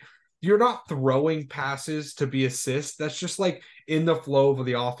assist rate. You're not throwing passes to be assists. That's just like in the flow of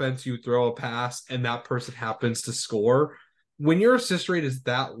the offense, you throw a pass and that person happens to score. When your assist rate is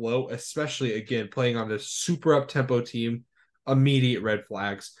that low, especially again playing on a super up tempo team, immediate red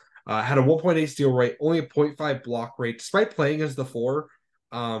flags. Had a 1.8 steal rate, only a 0.5 block rate, despite playing as the 4.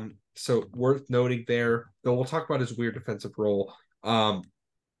 So worth noting there. Though we'll talk about his weird defensive role.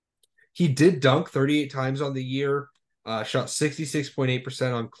 He did dunk 38 times on the year, shot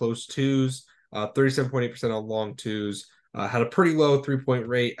 66.8% on close twos, 37.8% on long twos, had a pretty low 3-point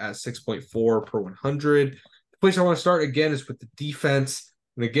rate at 6.4 per 100. The place I want to start again is with the defense.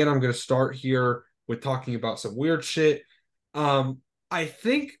 And again, I'm going to start here with talking about some weird shit. I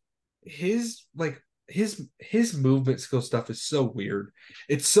think his movement skill stuff is so weird.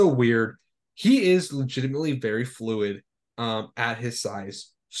 It's so weird. He is legitimately very fluid at his size.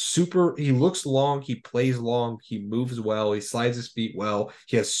 He looks long, he plays long, he moves well, he slides his feet well,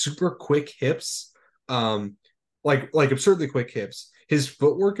 he has super quick hips, like absurdly quick hips. His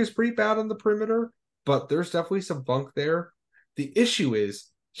footwork is pretty bad on the perimeter, but there's definitely some funk there. The issue is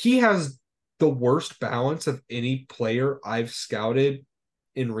he has the worst balance of any player I've scouted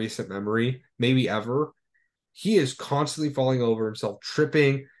in recent memory, maybe ever. He is constantly falling over himself,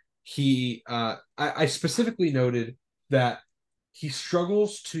 tripping. I specifically noted that he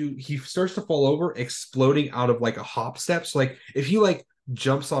starts to fall over, exploding out of like a hop step. So like if he like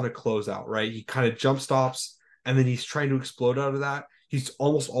jumps on a closeout, right? He kind of jump stops and then he's trying to explode out of that. He's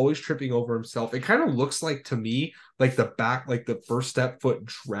almost always tripping over himself. It kind of looks like to me like the first step foot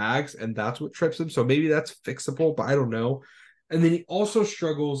drags and that's what trips him. So maybe that's fixable, but I don't know. And then he also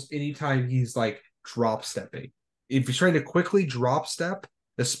struggles anytime he's like drop stepping. If he's trying to quickly drop step,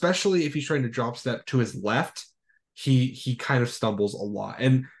 especially if he's trying to drop step to his left, he kind of stumbles a lot.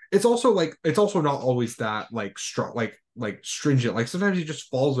 And it's also not always that like stringent. Like sometimes he just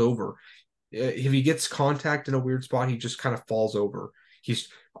falls over. If he gets contact in a weird spot, he just kind of falls over. He's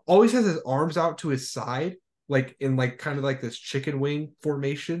always has his arms out to his side, like in like kind of like this chicken wing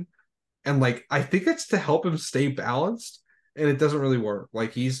formation. And like I think it's to help him stay balanced, and it doesn't really work.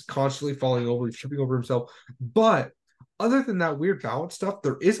 Like he's constantly falling over, he's tripping over himself. But other than that weird balance stuff,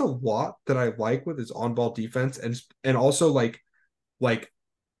 there is a lot that I like with his on-ball defense and also like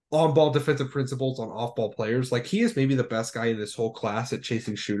on-ball defensive principles on off-ball players. Like he is maybe the best guy in this whole class at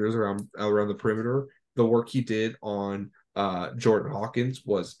chasing shooters around the perimeter. The work he did on Jordan Hawkins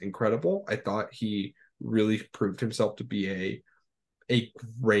was incredible. I thought he really proved himself to be a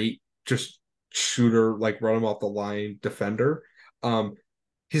great just shooter, like run him off the line defender.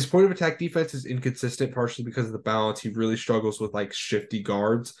 His point of attack defense is inconsistent, partially because of the balance. He really struggles with like shifty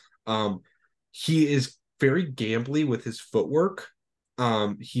guards. He is very gambly with his footwork.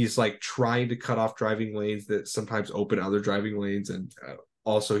 He's like trying to cut off driving lanes that sometimes open other driving lanes, and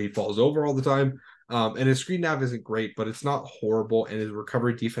also he falls over all the time. And his screen nav isn't great, but it's not horrible. And his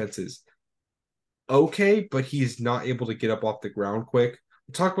recovery defense is okay, but he's not able to get up off the ground quick.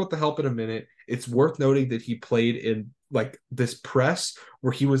 We'll talk about the help in a minute. It's worth noting that he played in like this press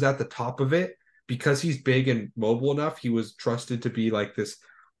where he was at the top of it because he's big and mobile enough. He was trusted to be like this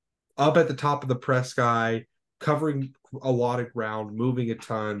up at the top of the press guy, covering a lot of ground, moving a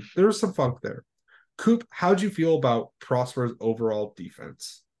ton. There was some funk there. Coop, how'd you feel about Prosper's overall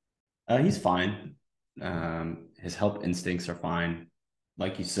defense? He's fine. His help instincts are fine.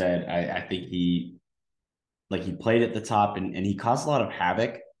 Like you said, I think he played at the top and he caused a lot of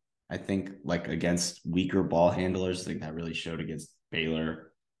havoc. I think like against weaker ball handlers, I think that really showed against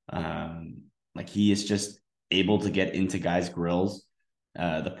Baylor. Like he is just able to get into guys' grills.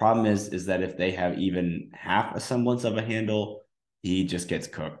 The problem is that if they have even half a semblance of a handle, he just gets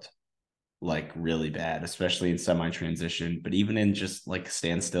cooked like really bad, especially in semi-transition, but even in just like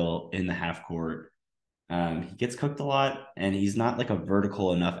standstill in the half court. He gets cooked a lot, and he's not like a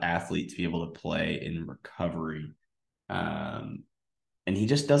vertical enough athlete to be able to play in recovery. And he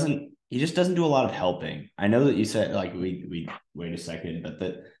just doesn't do a lot of helping. I know that you said like we wait a second,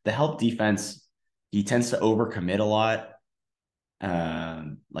 but the help defense, he tends to overcommit a lot,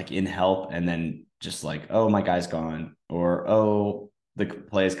 like in help, and then just like, oh, my guy's gone, or oh, the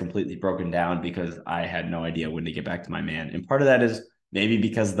play is completely broken down because I had no idea when to get back to my man. And part of that is maybe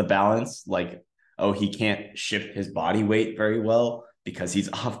because of the balance, like, oh, he can't shift his body weight very well because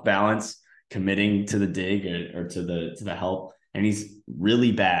he's off balance, committing to the dig or to the help. and he's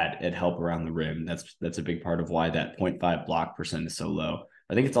really bad at help around the rim. That's a big part of why that 0.5 block percent is so low.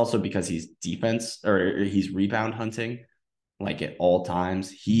 I think it's also because he's rebound hunting like at all times.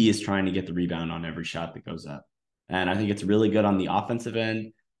 He is trying to get the rebound on every shot that goes up. And I think it's really good on the offensive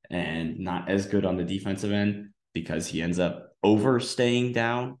end and not as good on the defensive end because he ends up overstaying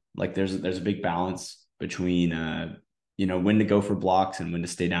down. Like there's a big balance between when to go for blocks and when to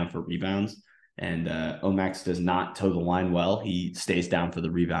stay down for rebounds. And Omax does not toe the line well. He stays down for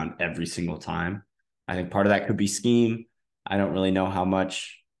the rebound every single time. I think part of that could be scheme. I don't really know how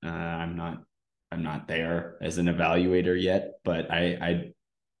much. I'm not there as an evaluator yet, but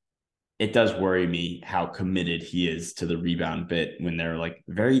it does worry me how committed he is to the rebound bit when they're like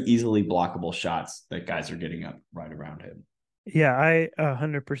very easily blockable shots that guys are getting up right around him. Yeah, I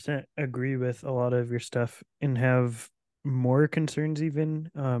 100% agree with a lot of your stuff and have more concerns even.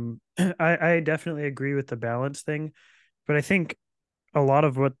 I definitely agree with the balance thing, but I think a lot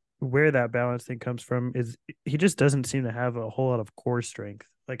of where that balance thing comes from is he just doesn't seem to have a whole lot of core strength.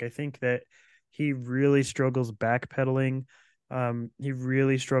 Like I think that he really struggles backpedaling. He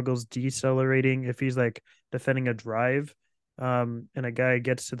really struggles decelerating if he's like defending a drive. And a guy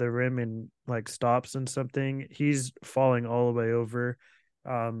gets to the rim and like stops and something, he's falling all the way over.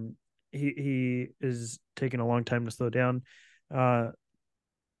 He is taking a long time to slow down. I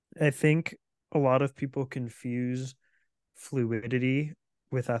think a lot of people confuse fluidity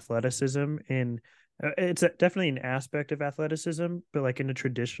with athleticism, and it's definitely an aspect of athleticism, but like in a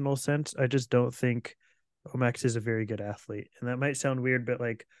traditional sense, I just don't think Omax is a very good athlete. And that might sound weird, but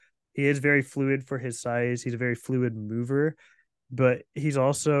like he is very fluid for his size. He's a very fluid mover, but he's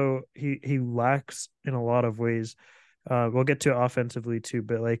also he lacks in a lot of ways. We'll get to offensively too,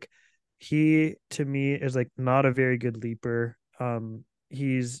 but like he to me is like not a very good leaper.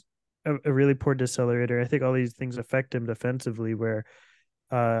 He's a really poor decelerator. I think all these things affect him defensively. Where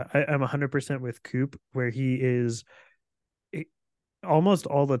I'm 100% with Coop, where he is almost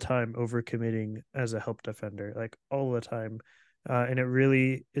all the time overcommitting as a help defender, like all the time, and it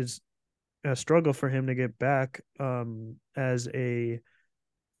really is a struggle for him to get back uh, as a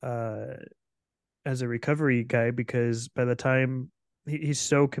recovery guy, because by the time he's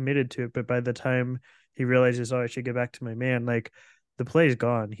so committed to it, but by the time he realizes, oh, I should get back to my man, like the play's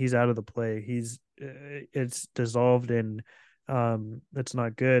gone. He's out of the play. It's dissolved, and that's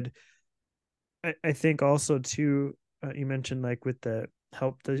not good. I think also too, you mentioned like with the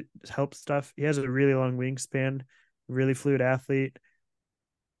help stuff, he has a really long wingspan, really fluid athlete,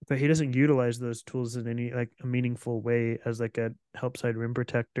 but he doesn't utilize those tools in any like a meaningful way as like a help side rim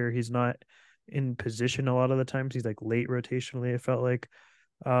protector. He's not in position a lot of the times. He's like late rotationally, it felt like.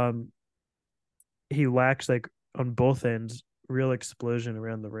 Um he lacks like on both ends real explosion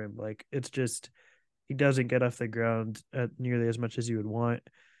around the rim. Like it's just he doesn't get off the ground at nearly as much as you would want.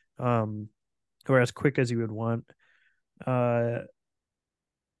 Um or as quick as you would want. Uh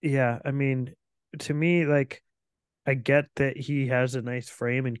yeah, I mean, to me, like I get that he has a nice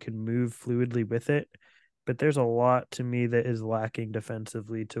frame and can move fluidly with it, but there's a lot to me that is lacking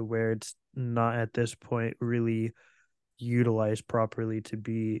defensively to where it's not at this point really utilized properly to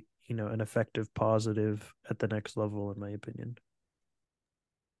be, an effective positive at the next level, in my opinion.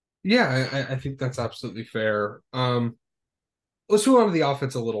 Yeah, I think that's absolutely fair. Let's move on to the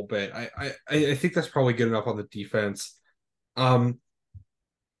offense a little bit. I think that's probably good enough on the defense. Um,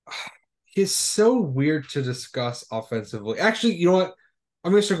 it's so weird to discuss offensively. Actually, you know what?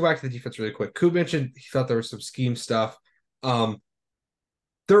 I'm going to circle back to the defense really quick. Koo mentioned he thought there was some scheme stuff.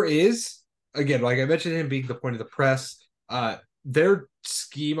 There is, again, like I mentioned, him being the point of the press. Their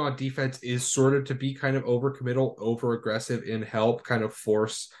scheme on defense is sort of to be kind of overcommittal, over aggressive in help, kind of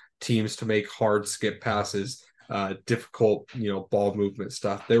force teams to make hard skip passes, difficult, ball movement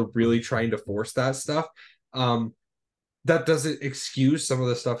stuff. They're really trying to force that stuff. That doesn't excuse some of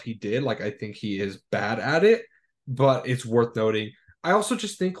the stuff he did. Like, I think he is bad at it, but it's worth noting. I also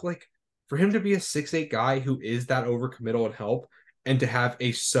just think, like, for him to be a 6'8" guy who is that overcommittal and help, and to have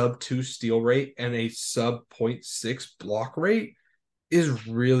a sub 2 steal rate and a sub 0.6 block rate is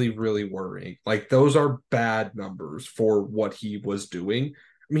really, really worrying. Like, those are bad numbers for what he was doing.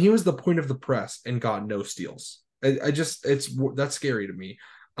 I mean, he was the point of the press and got no steals. That's scary to me.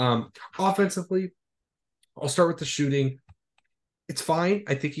 Offensively, I'll start with the shooting. It's fine.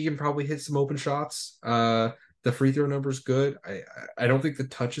 I think he can probably hit some open shots. The free throw number is good. I don't think the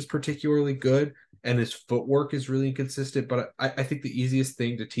touch is particularly good, and his footwork is really inconsistent. But I think the easiest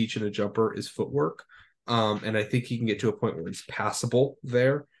thing to teach in a jumper is footwork. And I think he can get to a point where it's passable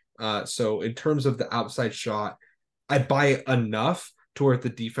there. So in terms of the outside shot, I buy it enough to where if the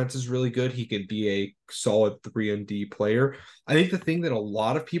defense is really good, he could be a solid 3-and-D player. I think the thing that a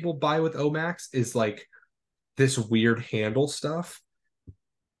lot of people buy with Omax is like this weird handle stuff.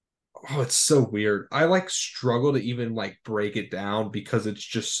 Oh, it's so weird. I like struggle to even like break it down because it's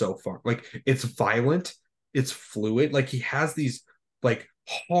just so fun. Like it's violent, it's fluid. Like he has these like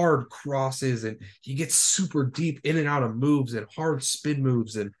hard crosses and he gets super deep in and out of moves and hard spin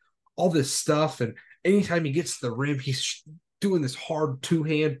moves and all this stuff. And anytime he gets to the rim, he's doing this hard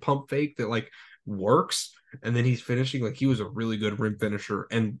two-hand pump fake that like works. And then he's finishing like he was a really good rim finisher.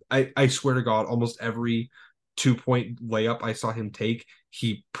 And I swear to God, almost every 2-point layup I saw him take,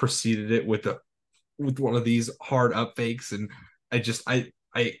 he preceded it with one of these hard up fakes. And I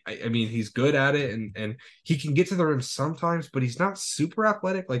mean he's good at it, and he can get to the rim sometimes, but he's not super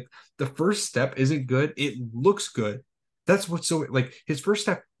athletic. Like the first step isn't good. It looks good. That's what's so like his first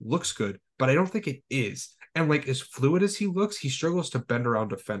step looks good, but I don't think it is. And like as fluid as he looks, he struggles to bend around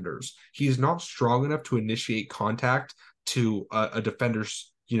defenders. He's not strong enough to initiate contact to a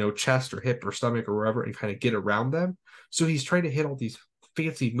defender's chest or hip or stomach or wherever and kind of get around them. So he's trying to hit all these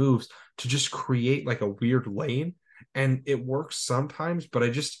fancy moves to just create like a weird lane, and it works sometimes. But I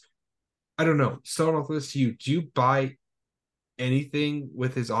don't know. Starting off this to you, do you buy anything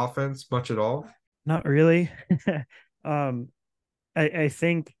with his offense much at all? Not really. um, I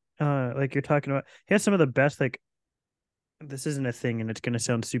think like you're talking about, he has some of the best like this isn't a thing and it's gonna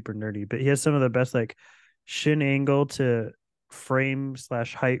sound super nerdy, but he has some of the best like shin angle to frame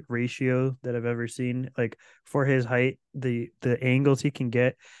slash height ratio that I've ever seen. Like for his height, the angles he can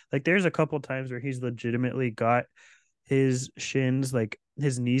get. Like there's a couple times where he's legitimately got his shins, like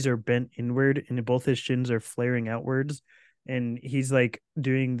his knees are bent inward and both his shins are flaring outwards, and he's like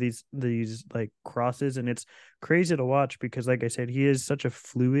doing these like crosses, and it's crazy to watch because like I said, he is such a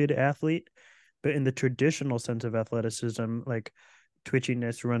fluid athlete, but in the traditional sense of athleticism, like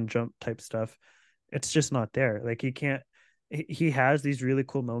twitchiness, run jump type stuff, it's just not there. Like he has these really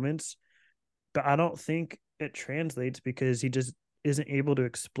cool moments, but I don't think it translates because he just isn't able to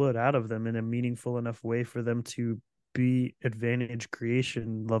explode out of them in a meaningful enough way for them to be advantage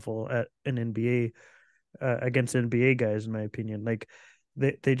creation level at an NBA against NBA guys, in my opinion. Like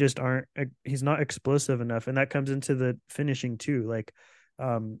they just aren't. He's not explosive enough, and that comes into the finishing too. Like,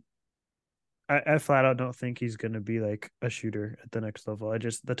 I flat out don't think he's going to be like a shooter at the next level.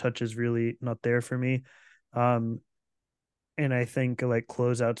 The touch is really not there for me. Um, and I think like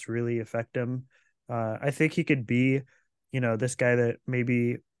closeouts really affect him. I think he could be, this guy that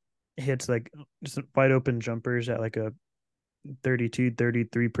maybe hits like just wide open jumpers at like a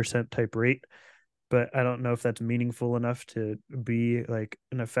 33% type rate, but I don't know if that's meaningful enough to be like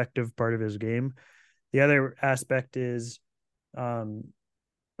an effective part of his game. The other aspect is um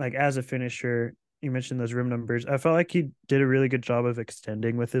like as a finisher, you mentioned those rim numbers. I felt like he did a really good job of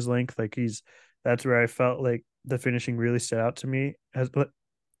extending with his length. Like that's where I felt like the finishing really stood out to me as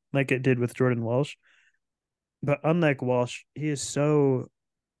like it did with Jordan Walsh. But unlike Walsh, he's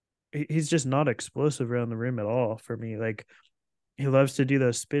just not explosive around the rim at all for me. Like he loves to do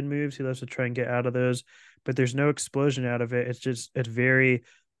those spin moves. He loves to try and get out of those, but there's no explosion out of it. It's very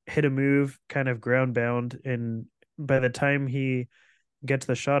hit a move, kind of ground bound. And by the time he gets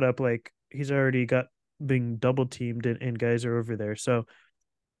the shot up, like he's already got being double teamed and guys are over there. So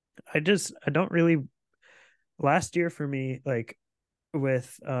I don't really last year for me, like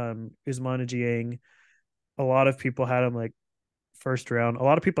with Ousmane Dieng, a lot of people had him like first round. A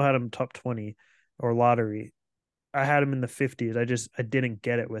lot of people had him top 20 or lottery. I had him in the 50s. I didn't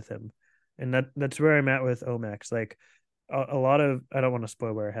get it with him. And that's where I'm at with Omax. Like a lot of, I don't want to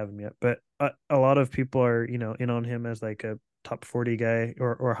spoil where I have him yet, but a lot of people are, in on him as like a top 40 guy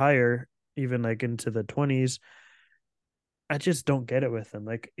or higher, even like into the 20s. I just don't get it with him.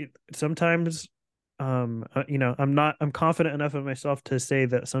 Like sometimes I'm confident enough in myself to say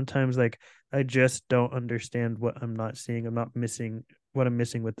that sometimes like I just don't understand what I'm not seeing. I'm not missing what I'm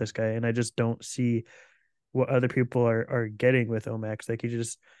missing with this guy, and I just don't see what other people are getting with Omax. Like he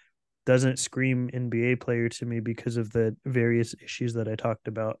just doesn't scream NBA player to me because of the various issues that I talked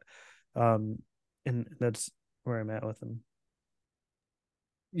about. And that's where I'm at with him.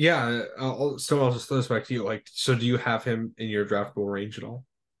 Yeah, I'll just throw this back to you. Like, so do you have him in your draftable range at all?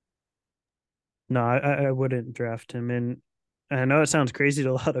 No, I wouldn't draft him. And I know it sounds crazy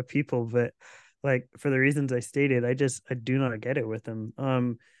to a lot of people, but like for the reasons I stated, I do not get it with him.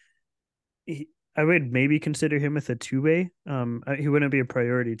 I would maybe consider him with a two-way. He wouldn't be a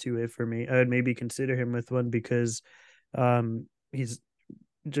priority two-way for me. I would maybe consider him with one because he's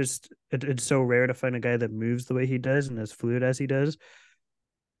just it's so rare to find a guy that moves the way he does and as fluid as he does.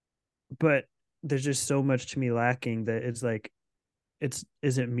 But there's just so much to me lacking that it's like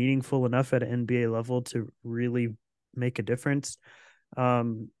is it meaningful enough at an NBA level to really make a difference?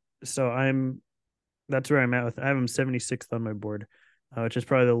 So that's where I'm at with. I have him 76th on my board, which is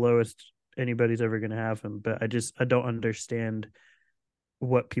probably the lowest anybody's ever going to have him. But I don't understand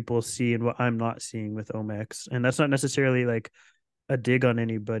what people see and what I'm not seeing with Omex, and that's not necessarily like a dig on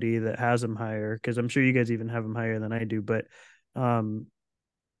anybody that has him higher, because I'm sure you guys even have him higher than I do. But um,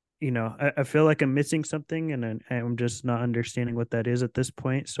 I feel like I'm missing something, and I'm just not understanding what that is at this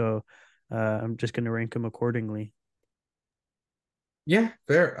point. So I'm just going to rank him accordingly. Yeah,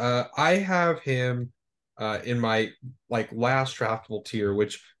 fair. I have him in my like last draftable tier,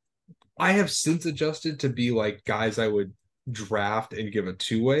 which I have since adjusted to be like guys I would draft and give a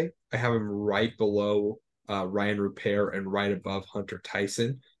two-way. I have him right below Ryan Rupert and right above Hunter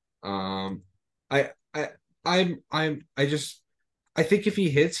Tyson. Um, I I I just I think if he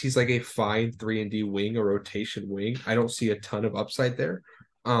hits, he's like a fine 3-and-D wing, a rotation wing. I don't see a ton of upside there.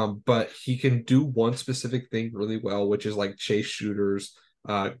 But he can do one specific thing really well, which is like chase shooters,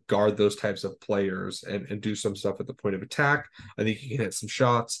 guard those types of players, and do some stuff at the point of attack. I think he can hit some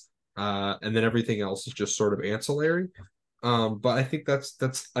shots, and then everything else is just sort of ancillary. But I think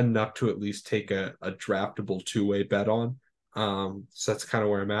that's enough to at least take a draftable two-way bet on. So that's kind of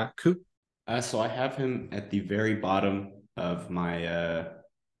where I'm at. Coop. So I have him at the very bottom of my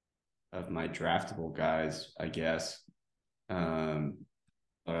draftable guys, I guess. Um,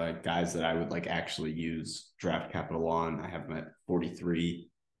 Guys that I would like actually use draft capital on. I have him at 43.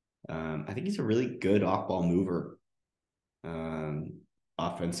 I think he's a really good off-ball mover.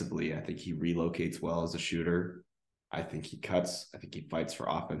 Offensively, I think he relocates well as a shooter. I think he cuts. I think he fights for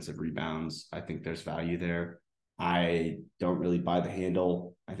offensive rebounds. I think there's value there. I don't really buy the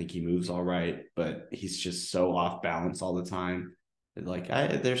handle. I think he moves all right, but he's just so off balance all the time. Like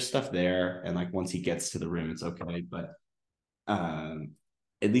there's stuff there, and like once he gets to the rim, it's okay. But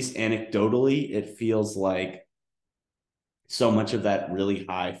at least anecdotally, it feels like so much of that really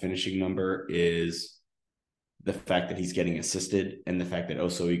high finishing number is the fact that he's getting assisted and the fact that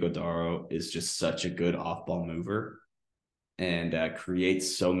Oso Ighodaro is just such a good off-ball mover and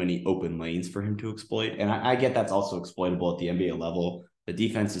creates so many open lanes for him to exploit. And I get that's also exploitable at the NBA level. The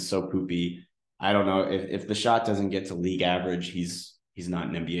defense is so poopy. I don't know if the shot doesn't get to league average, he's not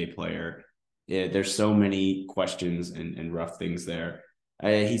an NBA player. Yeah, there's so many questions and rough things there.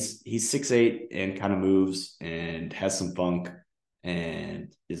 He's 6'8" and kind of moves and has some funk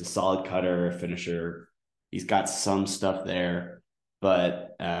and is a solid cutter, finisher. He's got some stuff there,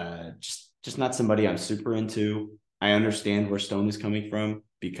 but just not somebody I'm super into. I understand where Stone is coming from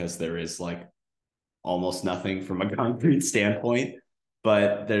because there is like almost nothing from a concrete standpoint,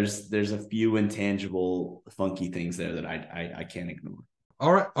 but there's a few intangible, funky things there that I can't ignore.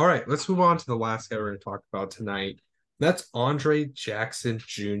 All right. Let's move on to the last guy we're going to talk about tonight. That's Andre Jackson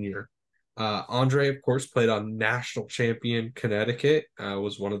Jr. Andre, of course, played on national champion Connecticut,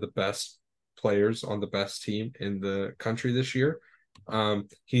 was one of the best players on the best team in the country this year.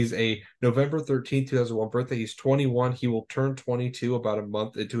 He's a November 13th, 2001 birthday. He's 21. He will turn 22 about a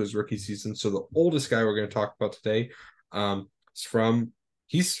month into his rookie season. So the oldest guy we're going to talk about today is from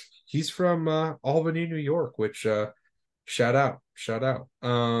he's from Albany, New York, which shout out.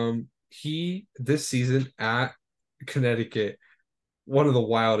 He this season at Connecticut, one of the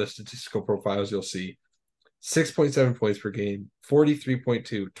wildest statistical profiles you'll see. 6.7 points per game,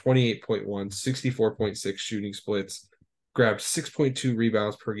 43.2, 28.1, 64.6 shooting splits, grabbed 6.2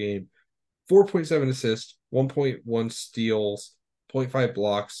 rebounds per game, 4.7 assists, 1.1 steals, 0.5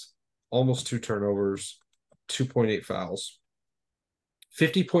 blocks, almost 2 turnovers, 2.8 fouls,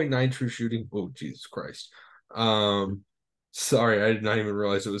 50.9 true shooting. Oh, Jesus Christ. Sorry, I did not even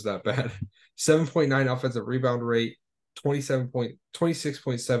realize it was that bad. 7.9 offensive rebound rate,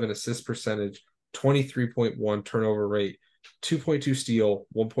 26.7 assist percentage, 23.1 turnover rate, 2.2 steal,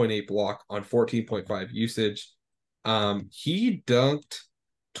 1.8 block on 14.5 usage. He dunked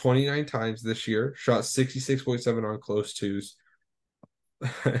 29 times this year, shot 66.7 on close twos,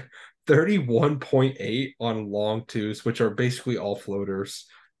 31.8 on long twos, which are basically all floaters.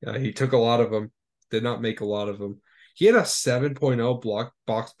 He took a lot of them, did not make a lot of them. He had a 7.0 block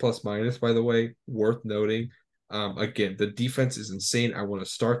box plus minus, by the way, worth noting. Again, the defense is insane. I want to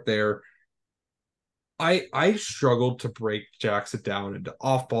start there. I struggled to break Jackson down into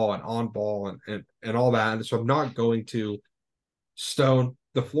off ball and on ball and all that. And so I'm not going to. Stone,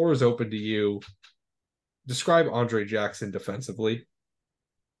 the floor is open to you. Describe Andre Jackson defensively.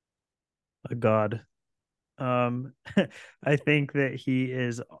 A god. I think that he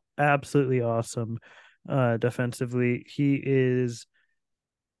is absolutely awesome defensively. He is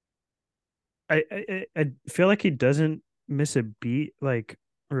I feel like he doesn't miss a beat, like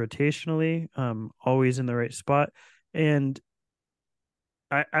rotationally, always in the right spot. And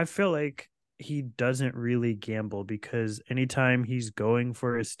I feel like he doesn't really gamble, because anytime he's going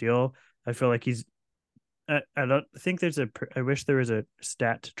for a steal, I feel like I don't think I wish there was a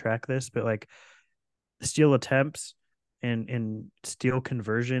stat to track this, but like steal attempts and steal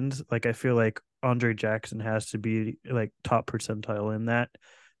conversions, like I feel like Andre Jackson has to be like top percentile in that.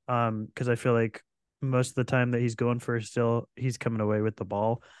 Because I feel like most of the time that he's going for a steal, he's coming away with the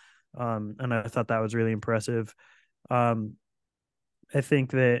ball. And I thought that was really impressive. Um, I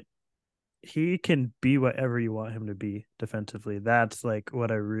think that he can be whatever you want him to be defensively. That's like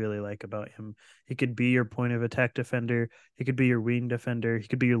what I really like about him. He could be your point of attack defender. He could be your wing defender. He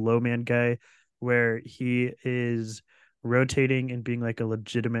could be your low man guy, where he is rotating and being like a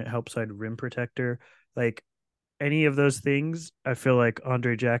legitimate help side rim protector. Like any of those things, I feel like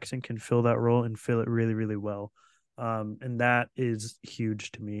Andre Jackson can fill that role and fill it really, really well. And that is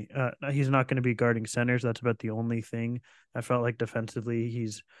huge to me. He's not going to be guarding centers. That's about the only thing I felt like defensively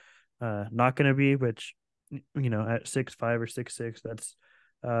he's not going to be, which, at 6'5" or 6'6", that's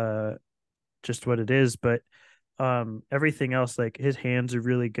uh, just what it is. But everything else, like his hands are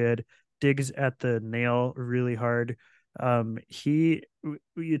really good, digs at the nail really hard.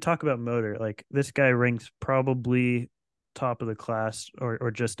 You talk about motor, like this guy ranks probably top of the class, or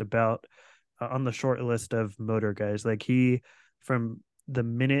just about, on the short list of motor guys. Like from the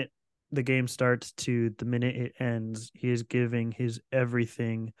minute the game starts to the minute it ends, he is giving his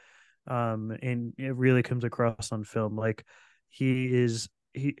everything. And it really comes across on film. Like he's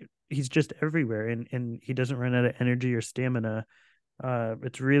just everywhere, and he doesn't run out of energy or stamina.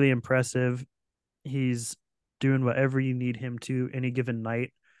 It's really impressive. He's doing whatever you need him to any given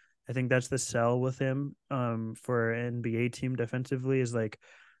night. I think that's the sell with him, for an NBA team defensively, is like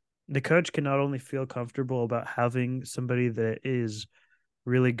the coach can not only feel comfortable about having somebody that is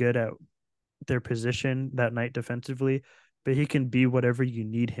really good at their position that night defensively, but he can be whatever you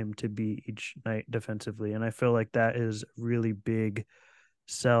need him to be each night defensively. And I feel like that is really big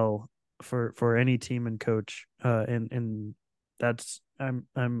sell for any team and coach. And that's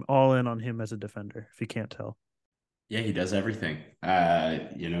I'm all in on him as a defender, if you can't tell. Yeah, he does everything.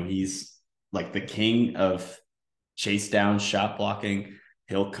 He's like the king of chase down shot blocking.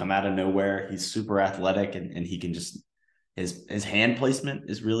 He'll come out of nowhere. He's super athletic, and he can just his hand placement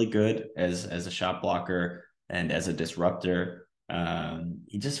is really good as a shot blocker and as a disruptor.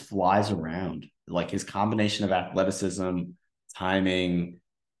 He just flies around. Like his combination of athleticism, timing,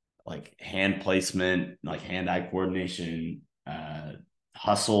 like hand placement, like hand-eye coordination,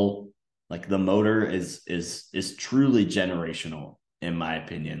 hustle. Like the motor is truly generational, in my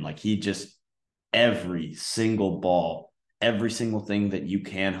opinion. Like he just every single ball, every single thing that you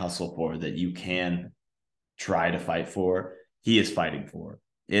can hustle for, that you can try to fight for, he is fighting for.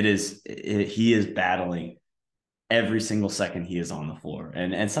 He is battling every single second he is on the floor.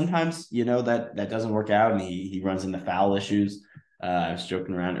 And sometimes, that doesn't work out, and he runs into foul issues. I was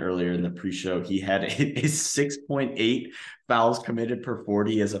joking around earlier in the pre-show. He had a 6.8 fouls committed per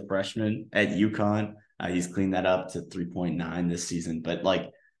 40 as a freshman at UConn. He's cleaned that up to 3.9 this season. But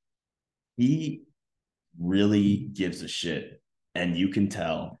like, he really gives a shit, and you can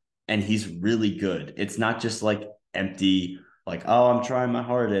tell. And he's really good. It's not just like empty, like, oh, I'm trying my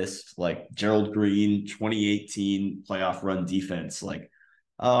hardest, like Gerald Green 2018 playoff run defense. Like,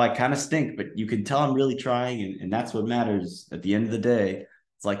 oh, I kind of stink, but you can tell I'm really trying, and that's what matters at the end of the day.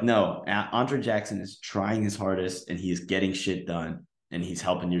 It's like, no, Andre Jackson is trying his hardest, and he is getting shit done, and he's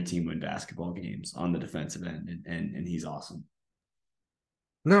helping your team win basketball games on the defensive end, and he's awesome.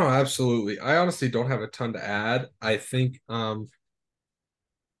 No, absolutely. I honestly don't have a ton to add. I think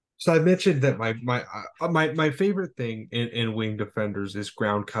so I mentioned that my favorite thing in wing defenders is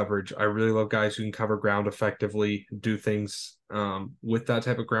ground coverage. I really love guys who can cover ground effectively, do things with that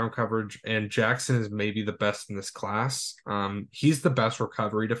type of ground coverage. And Jackson is maybe the best in this class. He's the best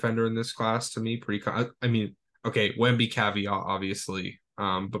recovery defender in this class to me. I mean, okay, Wemby caveat obviously,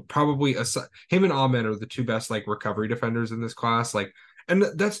 but probably him and Ahmed are the two best like recovery defenders in this class. Like, and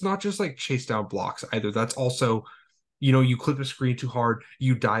that's not just like chase down blocks either. That's also, you clip a screen too hard,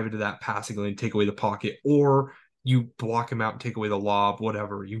 you dive into that passing lane, take away the pocket, or you block him out and take away the lob,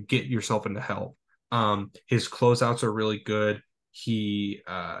 whatever. You get yourself into help. His closeouts are really good. He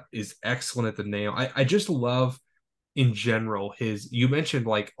is excellent at the nail. I just love in general you mentioned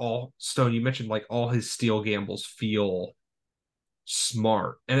like all his steal gambles feel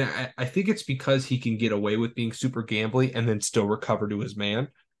smart. And I think it's because he can get away with being super gambly and then still recover to his man.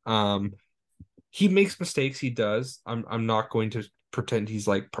 He makes mistakes. He does. I'm not going to pretend he's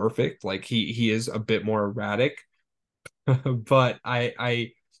like perfect. Like he is a bit more erratic, But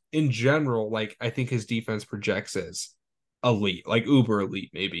I in general, like I think his defense projects as elite, like uber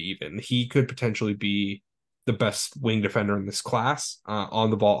elite, maybe even. He could potentially be the best wing defender in this class, on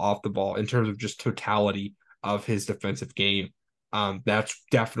the ball, off the ball, in terms of just totality of his defensive game. That's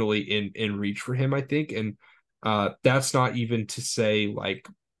definitely in reach for him, I think. And that's not even to say like,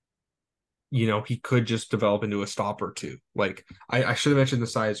 he could just develop into a stopper too. Like I should have mentioned the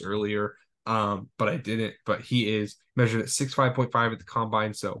size earlier, but I didn't. But he is measured at 6'5.5" at the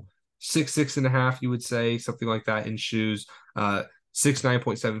combine, so 6'6.5", you would say, something like that in shoes.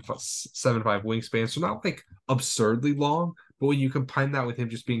 6'9.75" wingspan, so not like absurdly long, but when you combine that with him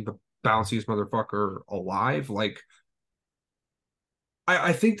just being the bounciest motherfucker alive, like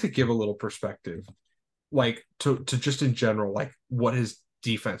I think to give a little perspective, like to just in general, like what his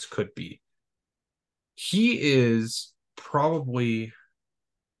defense could be. He is probably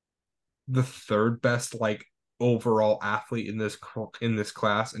the third best like overall athlete in this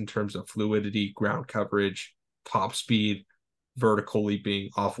class in terms of fluidity, ground coverage, top speed, vertical leaping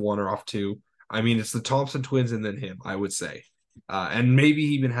off one or off two. I mean, it's the Thompson twins and then him, I would say. And maybe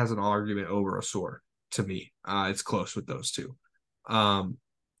he even has an argument over a sword to me. It's close with those two.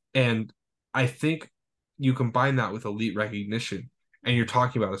 And I think you combine that with elite recognition, and you're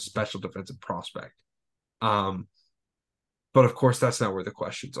talking about a special defensive prospect. Um, but of course, that's not where the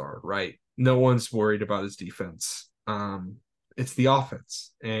questions are, right? No one's worried about his defense. It's the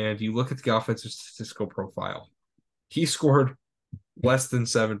offense. And you look at the offensive statistical profile. He scored less than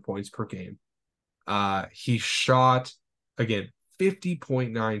 7 points per game. He shot, again,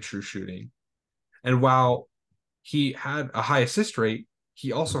 50.9 true shooting. And while he had a high assist rate,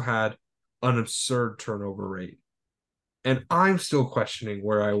 he also had an absurd turnover rate. And I'm still questioning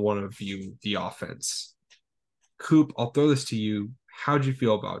where I want to view the offense. Coop, I'll throw this to you. How'd you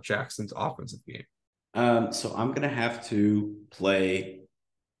feel about Jackson's offensive game? So I'm gonna have to play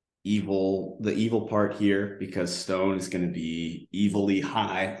the evil part here because Stone is gonna be evilly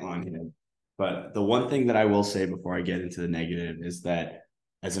high on him. But the one thing that I will say before I get into the negative is that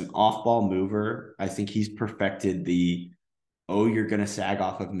as an off-ball mover, I think he's perfected oh, you're gonna sag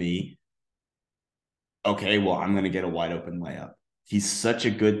off of me. Okay, well, I'm gonna get a wide open layup. He's such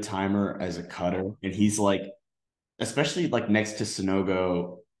a good timer as a cutter, and he's like, especially like next to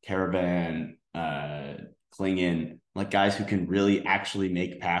Sonogo, Caravan, Klingon, like guys who can really actually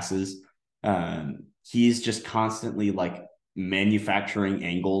make passes. He's just constantly like manufacturing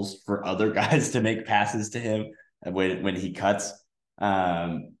angles for other guys to make passes to him when he cuts.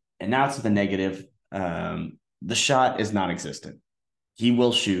 And now to the negative. The shot is non-existent. He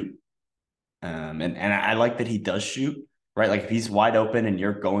will shoot. And I like that he does shoot, right? Like if he's wide open and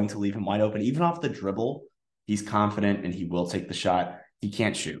you're going to leave him wide open, even off the dribble, he's confident and he will take the shot. He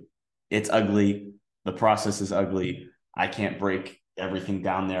can't shoot. It's ugly. The process is ugly. I can't break everything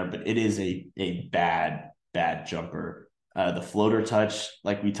down there, but it is a bad jumper. The floater touch,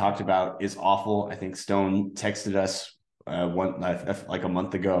 like we talked about, is awful. I think Stone texted us like a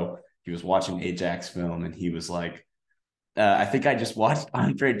month ago. He was watching Ajax film and he was like, I think I just watched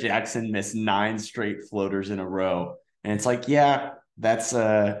Andre Jackson miss 9 straight floaters in a row. And it's like, yeah,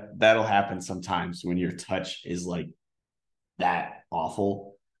 that'll happen sometimes when your touch is like that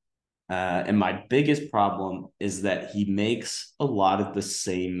awful. And my biggest problem is that he makes a lot of the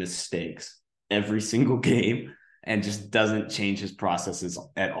same mistakes every single game and just doesn't change his processes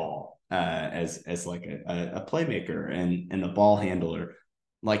at all, as like a playmaker and a ball handler.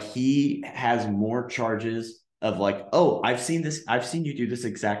 Like he has more charges of like, oh, I've seen you do this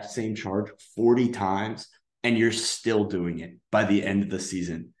exact same charge 40 times and you're still doing it by the end of the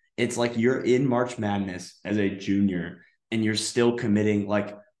season. It's like you're in March Madness as a junior and you're still committing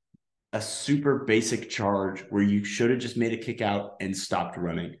like a super basic charge where you should have just made a kick out and stopped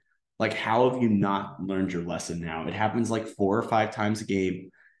running. Like, how have you not learned your lesson now? It happens like 4 or 5 times a game.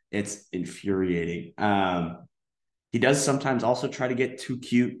 It's infuriating. He does sometimes also try to get too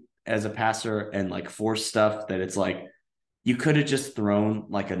cute as a passer and like force stuff that it's like you could have just thrown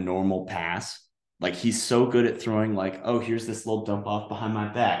like a normal pass. Like he's so good at throwing like, oh, here's this little dump off behind my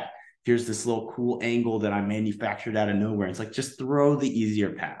back. Here's this little cool angle that I manufactured out of nowhere. It's like just throw the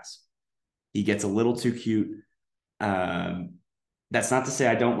easier pass. He gets a little too cute. That's not to say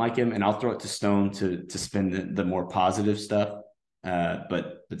I don't like him, and I'll throw it to Stone to spin the more positive stuff.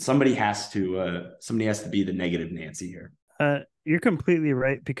 But somebody has to be the negative Nancy here. You're completely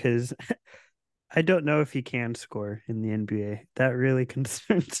right because I don't know if he can score in the NBA. That really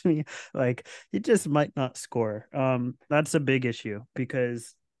concerns me. Like he just might not score. That's a big issue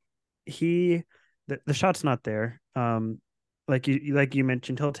because the shot's not there. Like you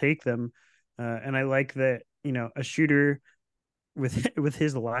mentioned, he'll take them, and I like that a shooter with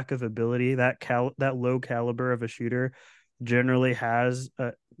his lack of ability, that low caliber of a shooter generally has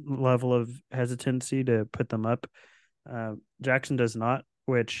a level of hesitancy to put them up. Jackson does not,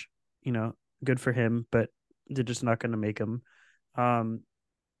 which, good for him, but they're just not going to make him. I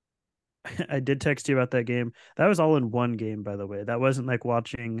did text you about that game. That was all in one game, by the way. That wasn't like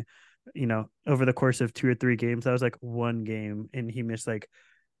watching, over the course of 2 or 3 games. That was like one game, and he missed like,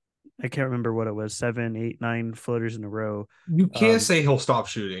 I can't remember what it was, 7, 8, 9 floaters in a row. You can't say he'll stop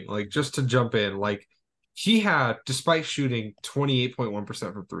shooting. Like, just to jump in, like he had, despite shooting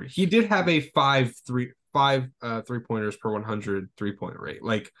 28.1% from three, he did have a 3 pointers per 100 3-point rate.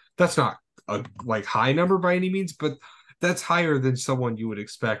 Like, that's not a like high number by any means, but that's higher than someone you would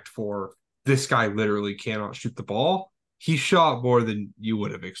expect for this guy literally cannot shoot the ball. He shot more than you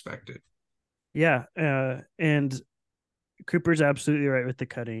would have expected. Yeah, and Cooper's absolutely right with the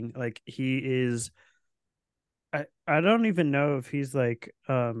cutting. Like, he is, I don't even know if he's like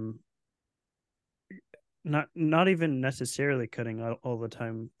not even necessarily cutting all the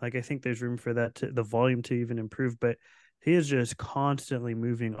time. Like, I think there's room for that, to the volume to even improve, but he is just constantly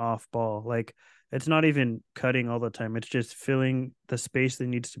moving off ball. Like, it's not even cutting all the time. It's just filling the space that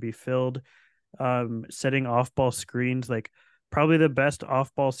needs to be filled, setting off ball screens. Like, probably the best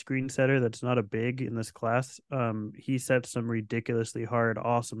off ball screen setter that's not a big in this class. He sets some ridiculously hard,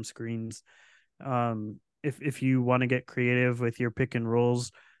 awesome screens. If you want to get creative with your pick and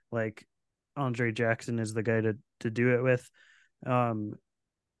rolls, like, Andre Jackson is the guy to do it with.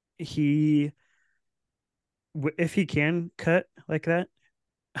 He If he can cut like that,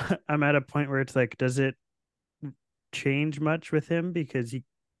 I'm at a point where it's like, does it change much with him? Because he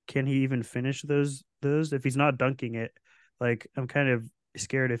even finish those if he's not dunking it? Like, I'm kind of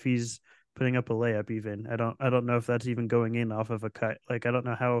scared if he's putting up a layup. Even I don't know if that's even going in off of a cut. Like, I don't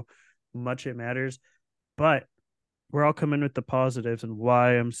know how much it matters, but we're all coming with the positives, and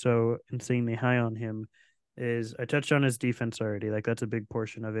why I'm so insanely high on him is, I touched on his defense already. Like, that's a big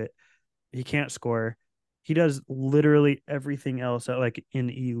portion of it. He can't score. He does literally everything else at like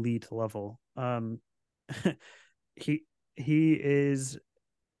an elite level. He he is,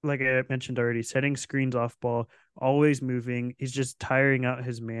 like I mentioned already, setting screens off ball, always moving. He's just tiring out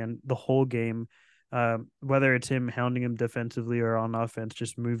his man the whole game. Whether it's him hounding him defensively or on offense,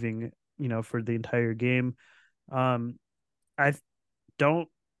 just moving, for the entire game. I don't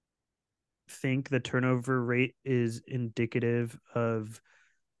think the turnover rate is indicative of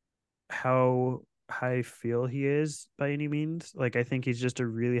how high feel he is by any means. Like, I think he's just a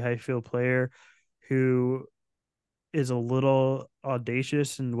really high feel player who is a little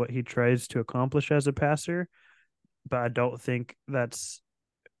audacious in what he tries to accomplish as a passer, but I don't think that's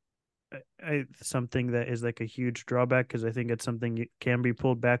something that is like a huge drawback, because I think it's something that can be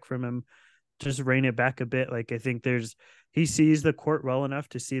pulled back from him. Just rein it back a bit. Like, I think he sees the court well enough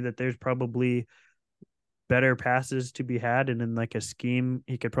to see that there's probably better passes to be had, and in like a scheme,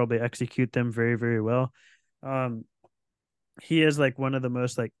 he could probably execute them very, very well. He is like one of the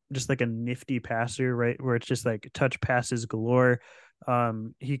most, like, just like a nifty passer, right? Where it's just like touch passes galore.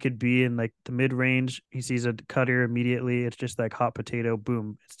 He could be in like the mid range. He sees a cutter immediately. It's just like hot potato,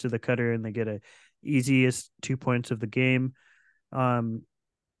 boom, it's to the cutter, and they get a easiest 2 points of the game.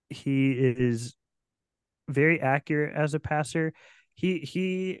 He is very accurate as a passer.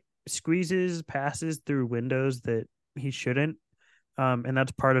 He squeezes passes through windows that he shouldn't. And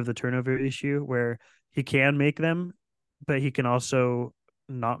that's part of the turnover issue, where he can make them, but he can also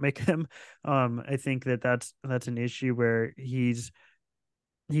not make them. I think that's an issue where he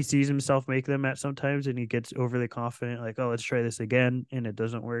sees himself make them at sometimes, and he gets overly confident, like, oh, let's try this again, and it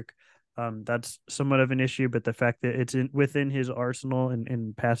doesn't work. That's somewhat of an issue, but the fact that it's within his arsenal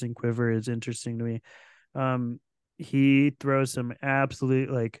and passing quiver is interesting to me. He throws some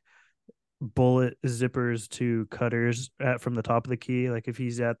absolute, like, bullet zippers to cutters from the top of the key. Like, if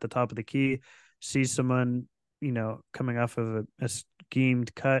he's at the top of the key, sees someone, coming off of a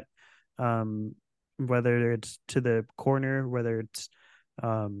schemed cut, whether it's to the corner, whether it's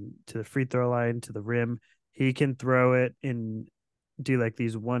to the free throw line, to the rim, he can throw it and do like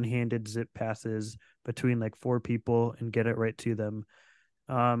these one-handed zip passes between like 4 people and get it right to them.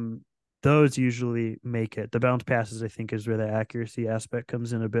 Those usually make it. The bounce passes, I think, is where the accuracy aspect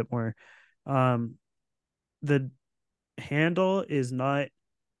comes in a bit more. The handle is not,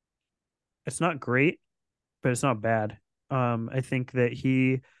 it's not great, but it's not bad. I think that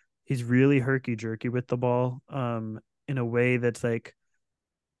he's really herky jerky with the ball, in a way that's like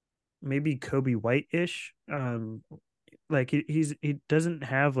maybe Kobe White-ish. Like, he doesn't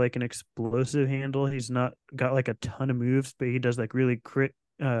have like an explosive handle. He's not got like a ton of moves, but he does like really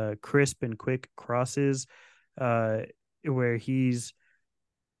crisp and quick crosses. where he's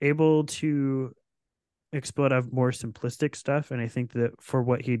able to explode out more simplistic stuff. And I think that for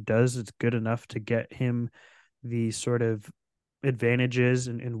what he does, it's good enough to get him the sort of advantages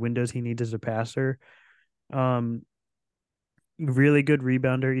and windows he needs as a passer. Really good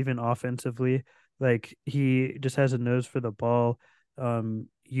rebounder, even offensively. Like he just has a nose for the ball.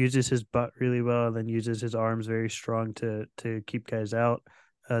 Uses his butt really well, and then uses his arms very strong to keep guys out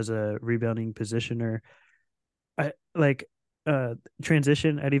as a rebounding positioner. I like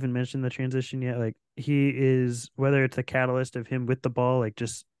transition. I'd even mentioned the transition yet. Like he is, whether it's a catalyst of him with the ball, like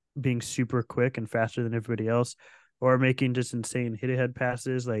just being super quick and faster than everybody else, or making just insane hit ahead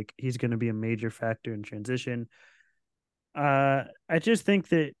passes, like he's going to be a major factor in transition. I just think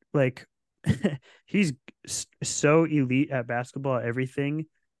that like he's so elite at basketball, everything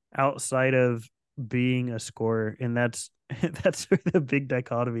outside of being a scorer, and that's where the big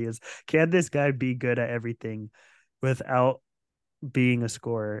dichotomy is. Can this guy be good at everything without being a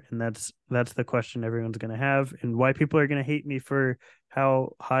scorer? And that's the question everyone's going to have, and why people are going to hate me for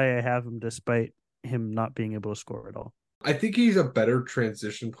how high I have him despite him not being able to score at all. I think he's a better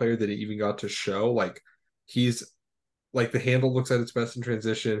transition player than he even got to show. Like he's like the handle looks at its best in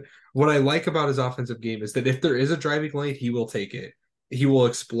transition. What I like about his offensive game is that if there is a driving lane, he will take it. He will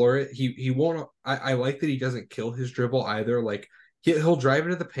explore it. He won't. I like that he doesn't kill his dribble either. Like he'll drive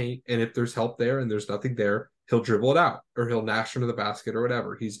into the paint, and if there's help there and there's nothing there, he'll dribble it out or he'll nash into the basket or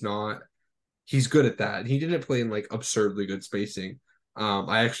whatever. He's not. He's good at that. He didn't play in like absurdly good spacing.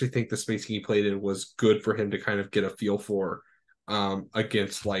 I actually think the spacing he played in was good for him to kind of get a feel for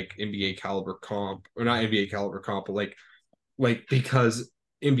against like NBA caliber comp, or not NBA caliber comp, but like because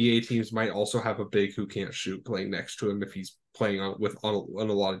NBA teams might also have a big who can't shoot playing next to him if he's playing on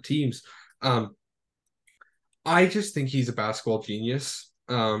a lot of teams. I just think he's a basketball genius,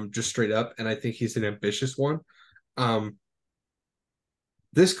 just straight up, and I think he's an ambitious one. I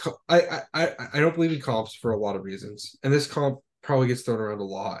don't believe in comps for a lot of reasons, and this comp probably gets thrown around a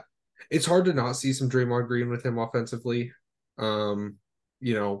lot. It's hard to not see some Draymond Green with him offensively.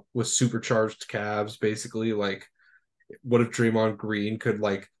 With supercharged Cavs, basically. Like, what if Draymond Green could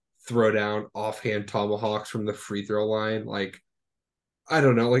like throw down offhand tomahawks from the free throw line? Like, I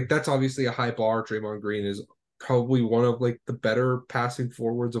don't know. Like, that's obviously a high bar. Draymond Green is probably one of like the better passing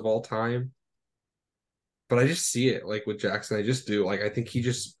forwards of all time. But I just see it like with Jackson. I just do. Like, I think he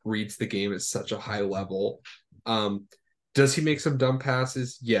just reads the game at such a high level. Does he make some dumb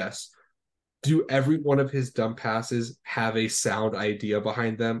passes? Yes. Do every one of his dumb passes have a sound idea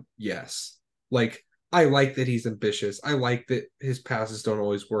behind them? Yes. Like, I like that he's ambitious. I like that his passes don't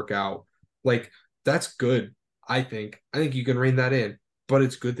always work out. Like, that's good, I think. I think you can rein that in. But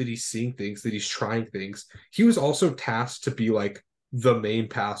it's good that he's seeing things, that he's trying things. He was also tasked to be like the main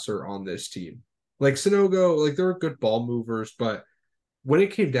passer on this team. Like Sanogo, like, they were good ball movers, but when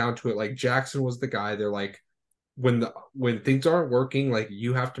it came down to it, like, Jackson was the guy. They're like, when things aren't working, like,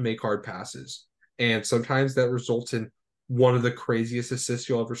 you have to make hard passes. And sometimes that results in one of the craziest assists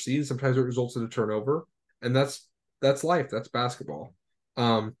you'll ever see. Sometimes it results in a turnover. And that's life. That's basketball.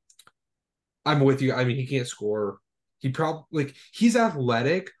 I'm with you. I mean, he can't score. He probably like he's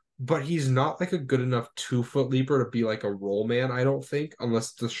athletic, but he's not like a good enough 2-foot leaper to be like a roll man, I don't think,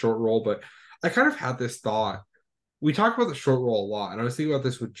 unless it's a short roll. But I kind of had this thought. We talk about the short roll a lot, and I was thinking about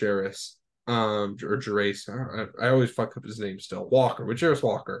this with Jarris, or Jarace. I always fuck up his name still. Walker, with Jarris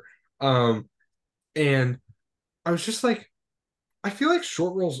Walker. And I was just like, I feel like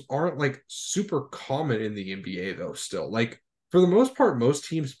short rolls aren't like super common in the NBA though, still. Like, for the most part, most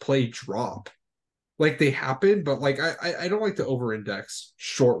teams play drop. Like, they happen, but like I don't like to over-index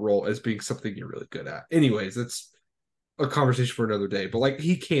short roll as being something you're really good at. Anyways, it's a conversation for another day. But like,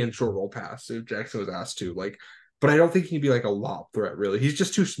 he can short roll pass if Jackson was asked to. Like, but I don't think he'd be like a lob threat, really. He's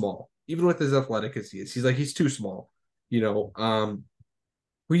just too small. Even with as athletic as he is, he's too small.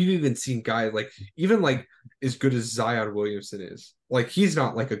 We've even seen guys like, even like as good as Zion Williamson is, like, he's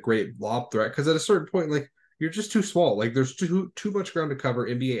not like a great lob threat because at a certain point, like, you're just too small. Like, there's too much ground to cover.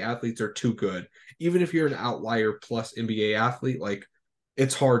 NBA athletes are too good. Even if you're an outlier plus NBA athlete, like,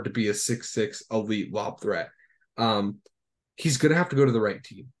 it's hard to be a 6'6" elite lob threat. He's gonna have to go to the right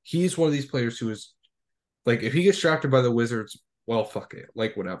team. He's one of these players who is like, if he gets drafted by the Wizards, well, fuck it,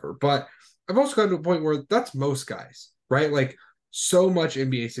 like, whatever. But I've also gotten to a point where that's most guys, right? Like, so much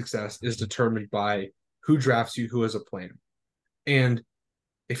NBA success is determined by who drafts you, who has a plan. And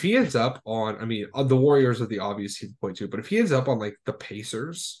if he ends up on, I mean, the Warriors are the obvious team to point to, but if he ends up on like the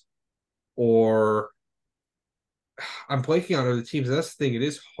Pacers, or I'm blanking on other teams, that's the thing, it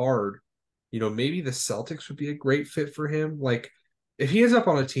is hard. Maybe the Celtics would be a great fit for him. Like, if he ends up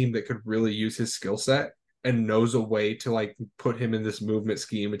on a team that could really use his skill set, and knows a way to like put him in this movement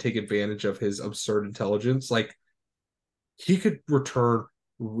scheme and take advantage of his absurd intelligence, like he could return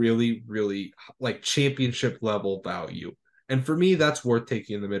really, really like championship level value. And for me, that's worth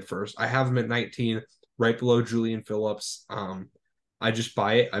taking in the mid first. I have him at 19, right below Julian Phillips. I just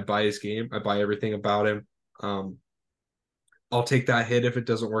buy it. I buy his game. I buy everything about him. Um, I'll take that hit if it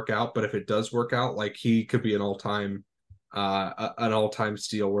doesn't work out, but if it does work out, like he could be an all time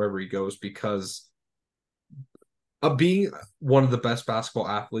steal wherever he goes because of being one of the best basketball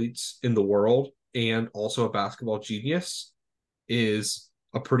athletes in the world and also a basketball genius is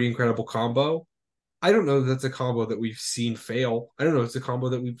a pretty incredible combo. I don't know that that's a combo that we've seen fail. I don't know if it's a combo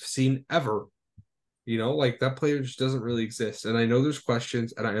that we've seen ever. Like that player just doesn't really exist. And I know there's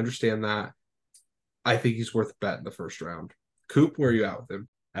questions, and I understand that. I think he's worth a bet in the first round. Coop, where are you at with him?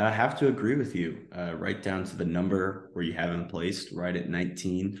 I have to agree with you, right down to the number where you have him placed, right at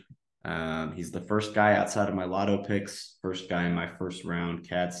 19. He's the first guy outside of my lotto picks, first guy in my first round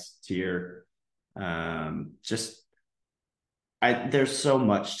Cats tier. There's so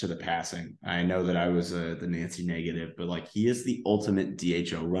much to the passing. I know that I was the Nancy negative, but like he is the ultimate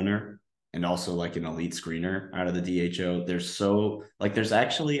DHO runner and also like an elite screener out of the DHO. There's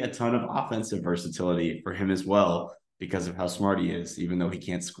actually a ton of offensive versatility for him as well because of how smart he is, even though he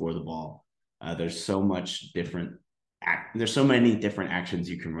can't score the ball. There's so many different actions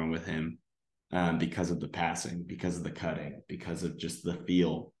you can run with him because of the passing, because of the cutting, because of just the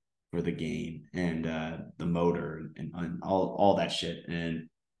feel for the game and the motor and all that shit. And,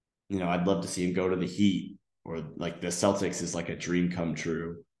 I'd love to see him go to the Heat or like the Celtics is like a dream come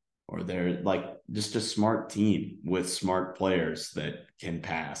true, or they're like just a smart team with smart players that can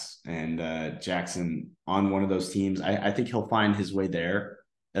pass. And Jackson on one of those teams, I think he'll find his way there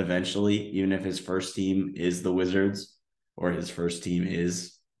eventually, even if his first team is the Wizards or his first team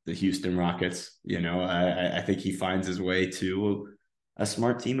is the Houston Rockets. I think he finds his way to a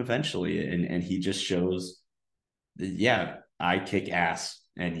smart team eventually. And he just shows that, yeah, I kick ass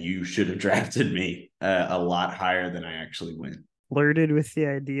and you should have drafted me a lot higher than I actually went. Flirted with the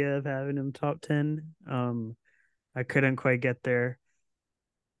idea of having him top 10. I couldn't quite get there.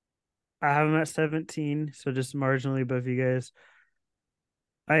 I have him at 17, so just marginally above you guys.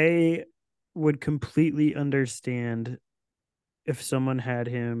 I would completely understand if someone had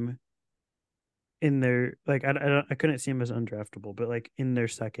him in their like I couldn't see him as undraftable, but like in their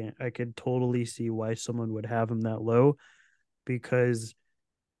second, I could totally see why someone would have him that low because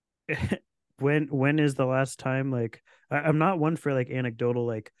when is the last time like I'm not one for like anecdotal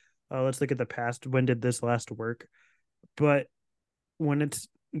like let's look at the past, when did this last work, but when it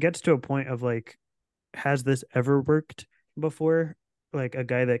gets to a point of like has this ever worked before, like a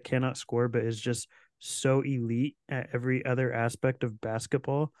guy that cannot score but is just so elite at every other aspect of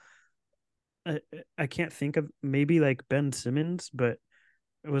basketball. I can't think of, maybe like Ben Simmons, but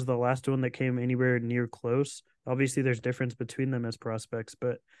it was the last one that came anywhere near close. Obviously, there's difference between them as prospects,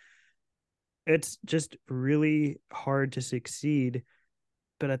 but it's just really hard to succeed.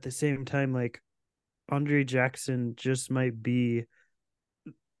 But at the same time, like Andre Jackson just might be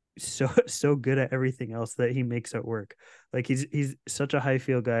so good at everything else that he makes it work. Like he's such a high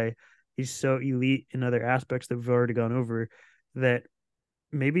field guy. He's so elite in other aspects that we've already gone over that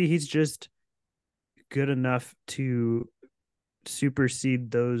maybe he's just good enough to supersede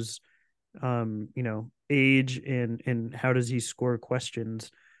those age and how does he score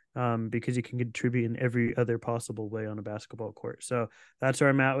questions, because he can contribute in every other possible way on a basketball court. So that's where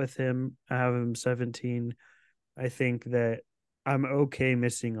I'm at with him. I have him 17. I think that I'm okay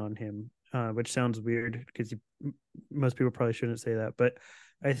missing on him, which sounds weird because most people probably shouldn't say that, but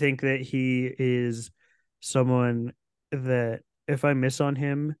I think that he is someone that if I miss on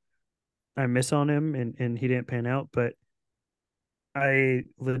him, I miss on him and he didn't pan out, but I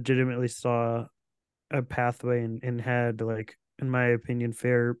legitimately saw a pathway and had like, in my opinion,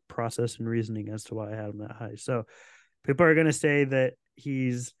 fair process and reasoning as to why I had him that high. So people are going to say that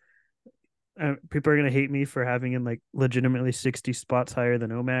people are going to hate me for having him like legitimately 60 spots higher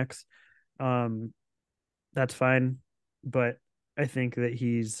than Omax. That's fine. But I think that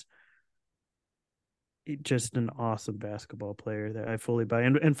he's just an awesome basketball player that I fully buy.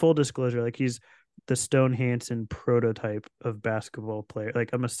 And full disclosure, like he's the Stone Hansen prototype of basketball player.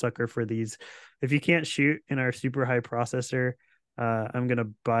 Like I'm a sucker for these. If you can't shoot in our super high processor, I'm gonna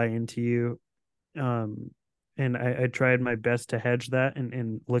buy into you. And I tried my best to hedge that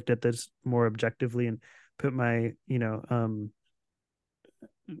and looked at this more objectively and put my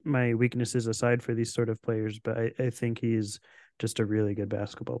my weaknesses aside for these sort of players. But I think he's just a really good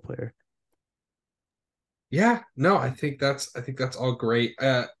basketball player. Yeah, no, I think that's all great.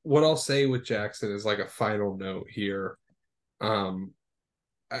 What I'll say with Jackson is like a final note here. Um,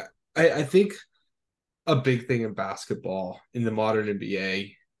 I I think a big thing in basketball in the modern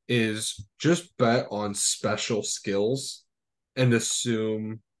NBA is just bet on special skills and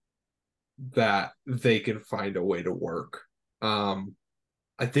assume that they can find a way to work. Um,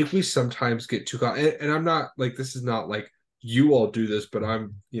 I think we sometimes get too caught, and I'm not like this is not like you all do this, but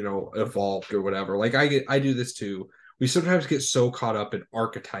I'm evolved or whatever. Like I do this too. We sometimes get so caught up in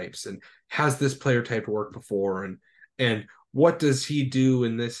archetypes and has this player type worked before, and what does he do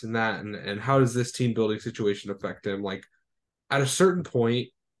and this and that, and how does this team building situation affect him? Like at a certain point,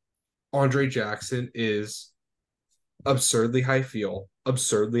 Andre Jackson is absurdly high feel,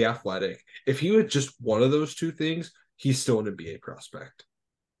 absurdly athletic. If you had just one of those two things, he's still an NBA prospect.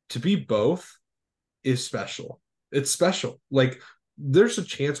 To be both is special. It's special. Like there's a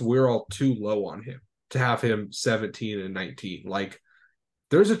chance we're all too low on him to have him 17 and 19. Like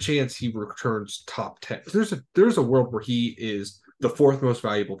there's a chance he returns top 10. There's a world where he is the fourth most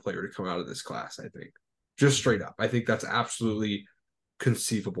valuable player to come out of this class, I think. Just straight up. I think that's absolutely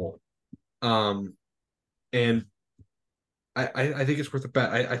conceivable. And I think it's worth a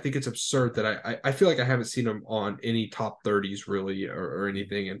bet. I think it's absurd that I feel like I haven't seen him on any top 30s really or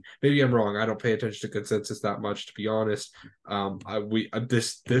anything. And maybe I'm wrong. I don't pay attention to consensus that much, to be honest.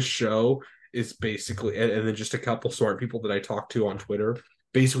 This show is basically and then just a couple smart people that I talk to on Twitter.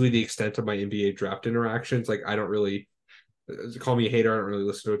 Basically, the extent of my NBA draft interactions. Like I don't really call me a hater. I don't really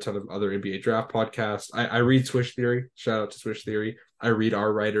listen to a ton of other NBA draft podcasts. I read Swish Theory. Shout out to Swish Theory. I read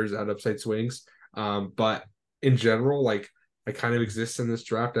our writers at Upside Swings. But in general, like I kind of exist in this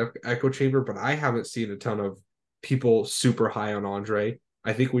draft echo chamber, but I haven't seen a ton of people super high on Andre.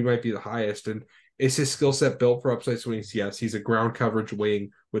 I think we might be the highest. And is his skill set built for upside swings? Yes. He's a ground coverage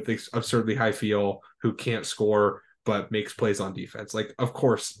wing with this absurdly high feel who can't score but makes plays on defense. Like, of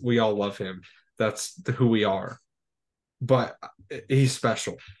course, we all love him. That's who we are. But he's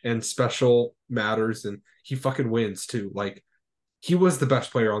special, and special matters, and he fucking wins too. Like, he was the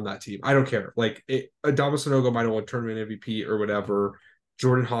best player on that team. I don't care. Like Adama Sanogo might have won tournament MVP or whatever.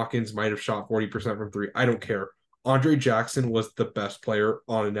 Jordan Hawkins might have shot 40% from three. I don't care. Andre Jackson was the best player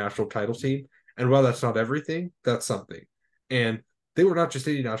on a national title team. And while that's not everything, that's something. And they were not just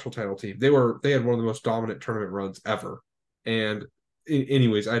any national title team. They had one of the most dominant tournament runs ever. And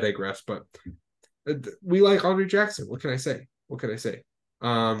anyways, I digress, but we like Andre Jackson. What can I say? What can I say?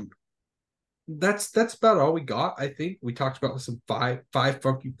 That's about all we got. I think we talked about some five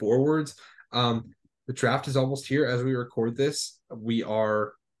funky forwards. The draft is almost here as we record this. We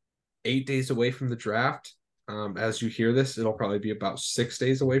are 8 days away from the draft. As you hear this, it'll probably be about 6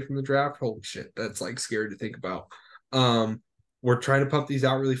 days away from the draft. Holy shit, that's like scary to think about. We're trying to pump these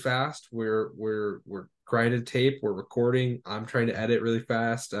out really fast. We're grinding tape. We're recording. I'm trying to edit really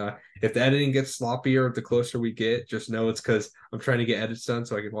fast. If the editing gets sloppier the closer we get, just know it's because I'm trying to get edits done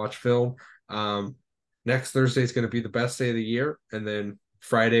so I can watch film. Next Thursday is going to be the best day of the year, and then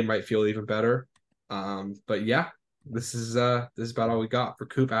Friday might feel even better. But yeah, this is about all we got. For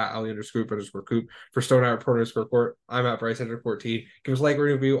Coop at Ali_Coop_Coop. For Stone Out Report_Court, I'm at Bryce_14. Give us a like,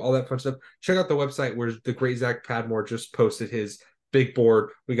 review, all that fun stuff. Check out the website where the great Zach Padmore just posted his big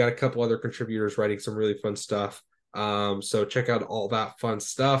board. We got a couple other contributors writing some really fun stuff. So check out all that fun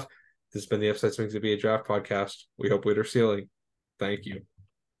stuff. This has been the Upside Swings NBA Draft Podcast. We hope Witter Ceiling. Thank you.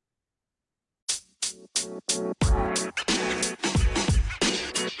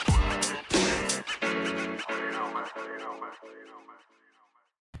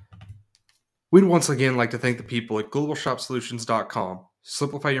 We'd once again like to thank the people at globalshopsolutions.com.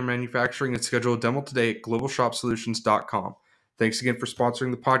 Simplify your manufacturing and schedule a demo today at globalshopsolutions.com. Thanks again for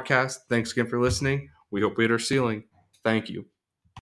sponsoring the podcast. Thanks again for listening. We hope we hit our ceiling. Thank you.